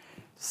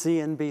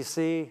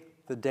 CNBC,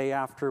 the day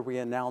after we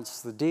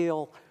announced the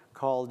deal,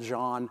 called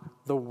John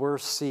the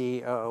worst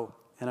CEO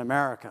in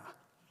America.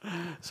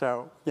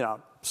 So,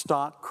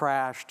 stock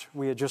crashed.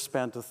 We had just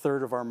spent a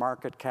third of our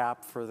market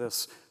cap for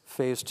this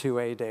phase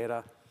 2A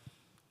data.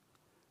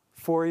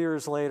 4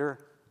 years later,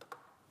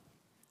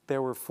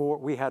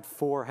 we had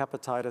 4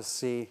 hepatitis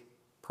C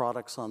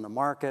products on the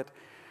market.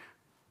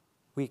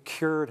 We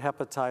cured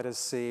hepatitis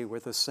C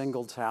with a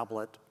single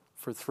tablet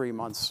for 3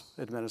 months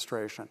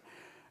administration.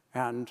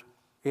 And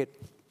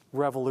it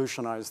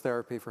revolutionized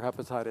therapy for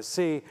hepatitis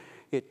C.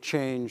 It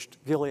changed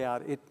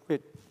Gilead.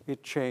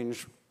 It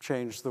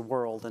changed the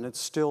world. And it's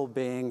still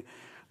being,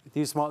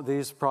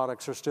 these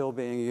products are still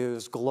being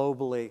used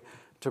globally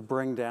to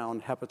bring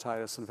down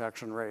hepatitis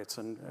infection rates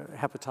and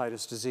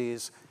hepatitis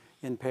disease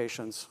in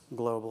patients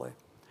globally.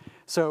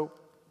 So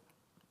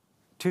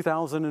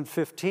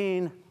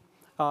 2015,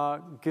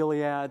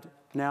 Gilead,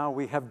 now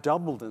we have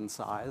doubled in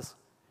size.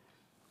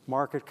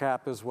 Market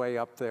cap is way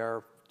up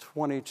there,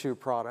 22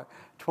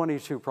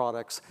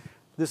 products.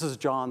 This is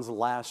John's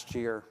last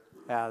year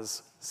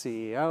as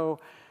CEO,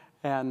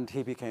 and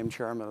he became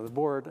chairman of the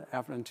board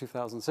in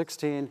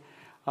 2016.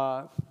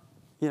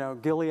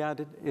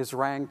 Gilead is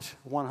ranked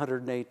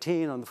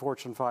 118 on the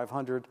Fortune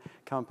 500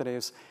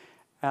 companies,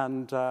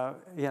 and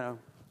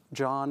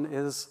John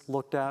is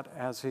looked at,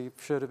 as he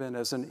should have been,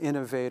 as an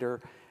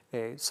innovator,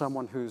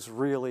 someone who's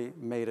really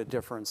made a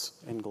difference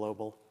in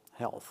global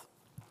health.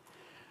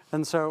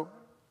 And so,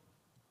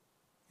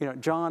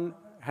 John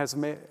has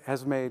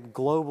made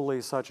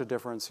globally such a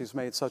difference. He's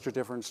made such a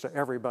difference to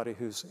everybody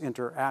who's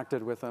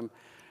interacted with him.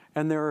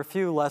 And there are a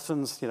few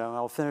lessons,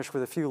 I'll finish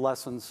with a few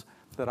lessons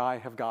that I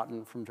have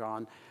gotten from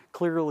John.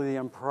 Clearly, the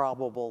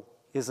improbable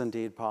is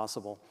indeed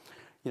possible.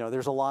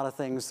 There's a lot of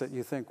things that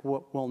you think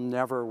will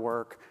never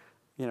work.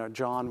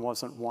 John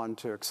wasn't one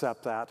to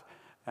accept that.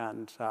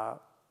 And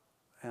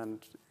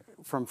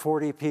from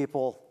 40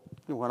 people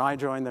when I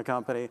joined the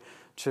company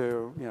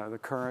to the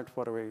current,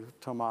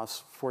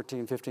 Tomas,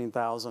 14,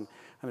 15,000.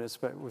 I mean,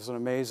 it was an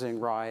amazing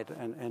ride,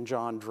 and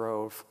John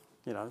drove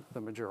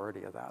the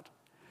majority of that.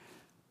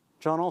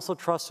 John also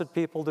trusted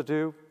people to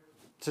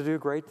do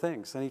great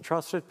things, and he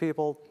trusted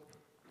people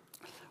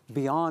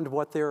beyond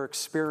what their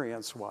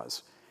experience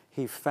was.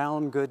 He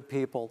found good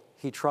people.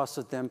 He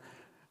trusted them.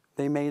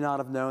 They may not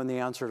have known the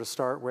answer to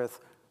start with,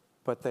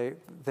 but they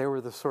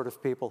were the sort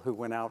of people who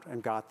went out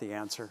and got the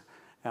answer.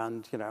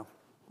 And,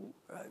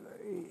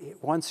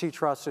 once he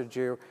trusted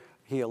you,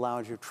 he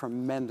allowed you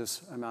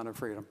tremendous amount of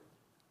freedom.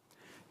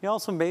 He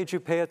also made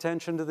you pay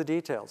attention to the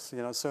details.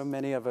 So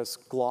many of us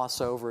gloss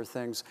over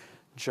things.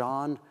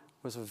 John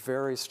was a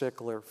very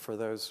stickler for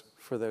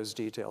those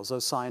details,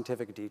 those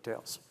scientific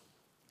details.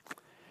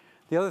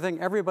 The other thing,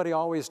 everybody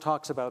always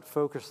talks about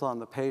focus on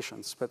the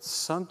patients, but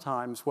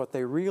sometimes what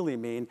they really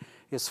mean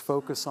is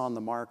focus on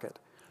the market.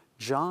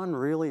 John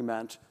really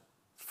meant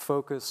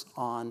focus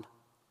on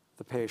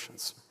the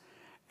patients.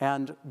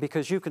 And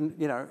because you can,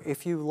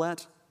 if you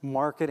let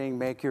marketing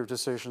make your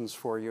decisions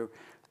for you,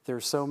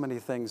 there's so many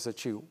things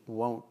that you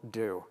won't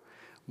do.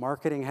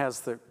 Marketing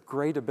has the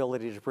great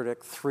ability to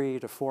predict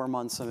 3 to 4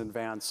 months in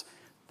advance.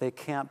 They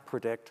can't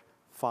predict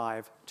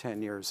 5,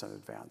 10 years in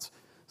advance.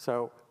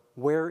 So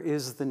where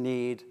is the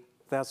need?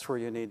 That's where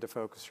you need to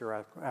focus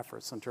your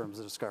efforts in terms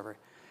of discovery.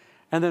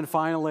 And then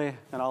finally,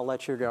 and I'll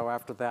let you go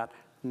after that,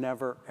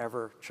 never,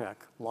 ever check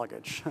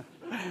luggage.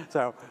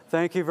 So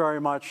thank you very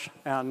much,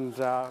 and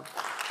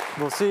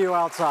we'll see you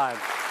outside.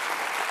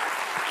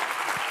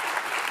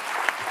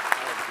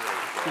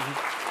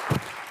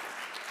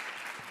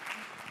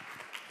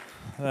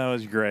 That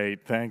was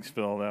great. Thanks,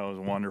 Phil. That was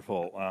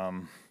wonderful.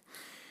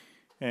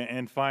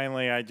 And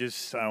finally, I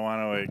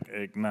want to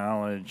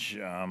acknowledge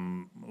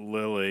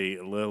Lily.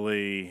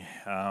 Lily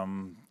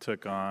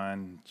took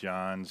on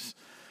John's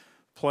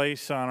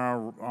place on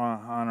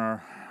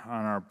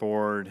our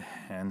board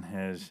and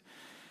has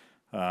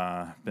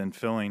been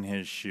filling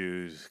his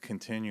shoes,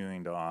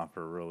 continuing to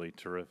offer really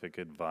terrific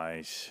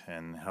advice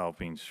and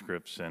helping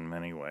Scripps in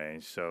many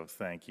ways. So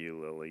thank you,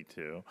 Lily,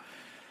 too.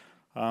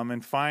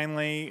 And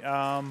finally,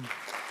 I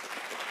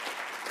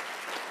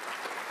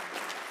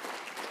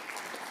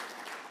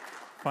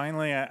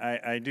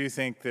do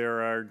think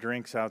there are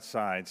drinks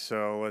outside.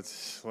 So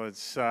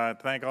let's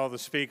thank all the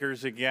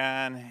speakers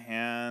again,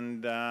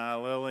 and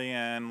Lily,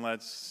 and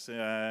let's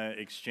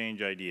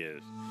exchange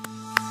ideas.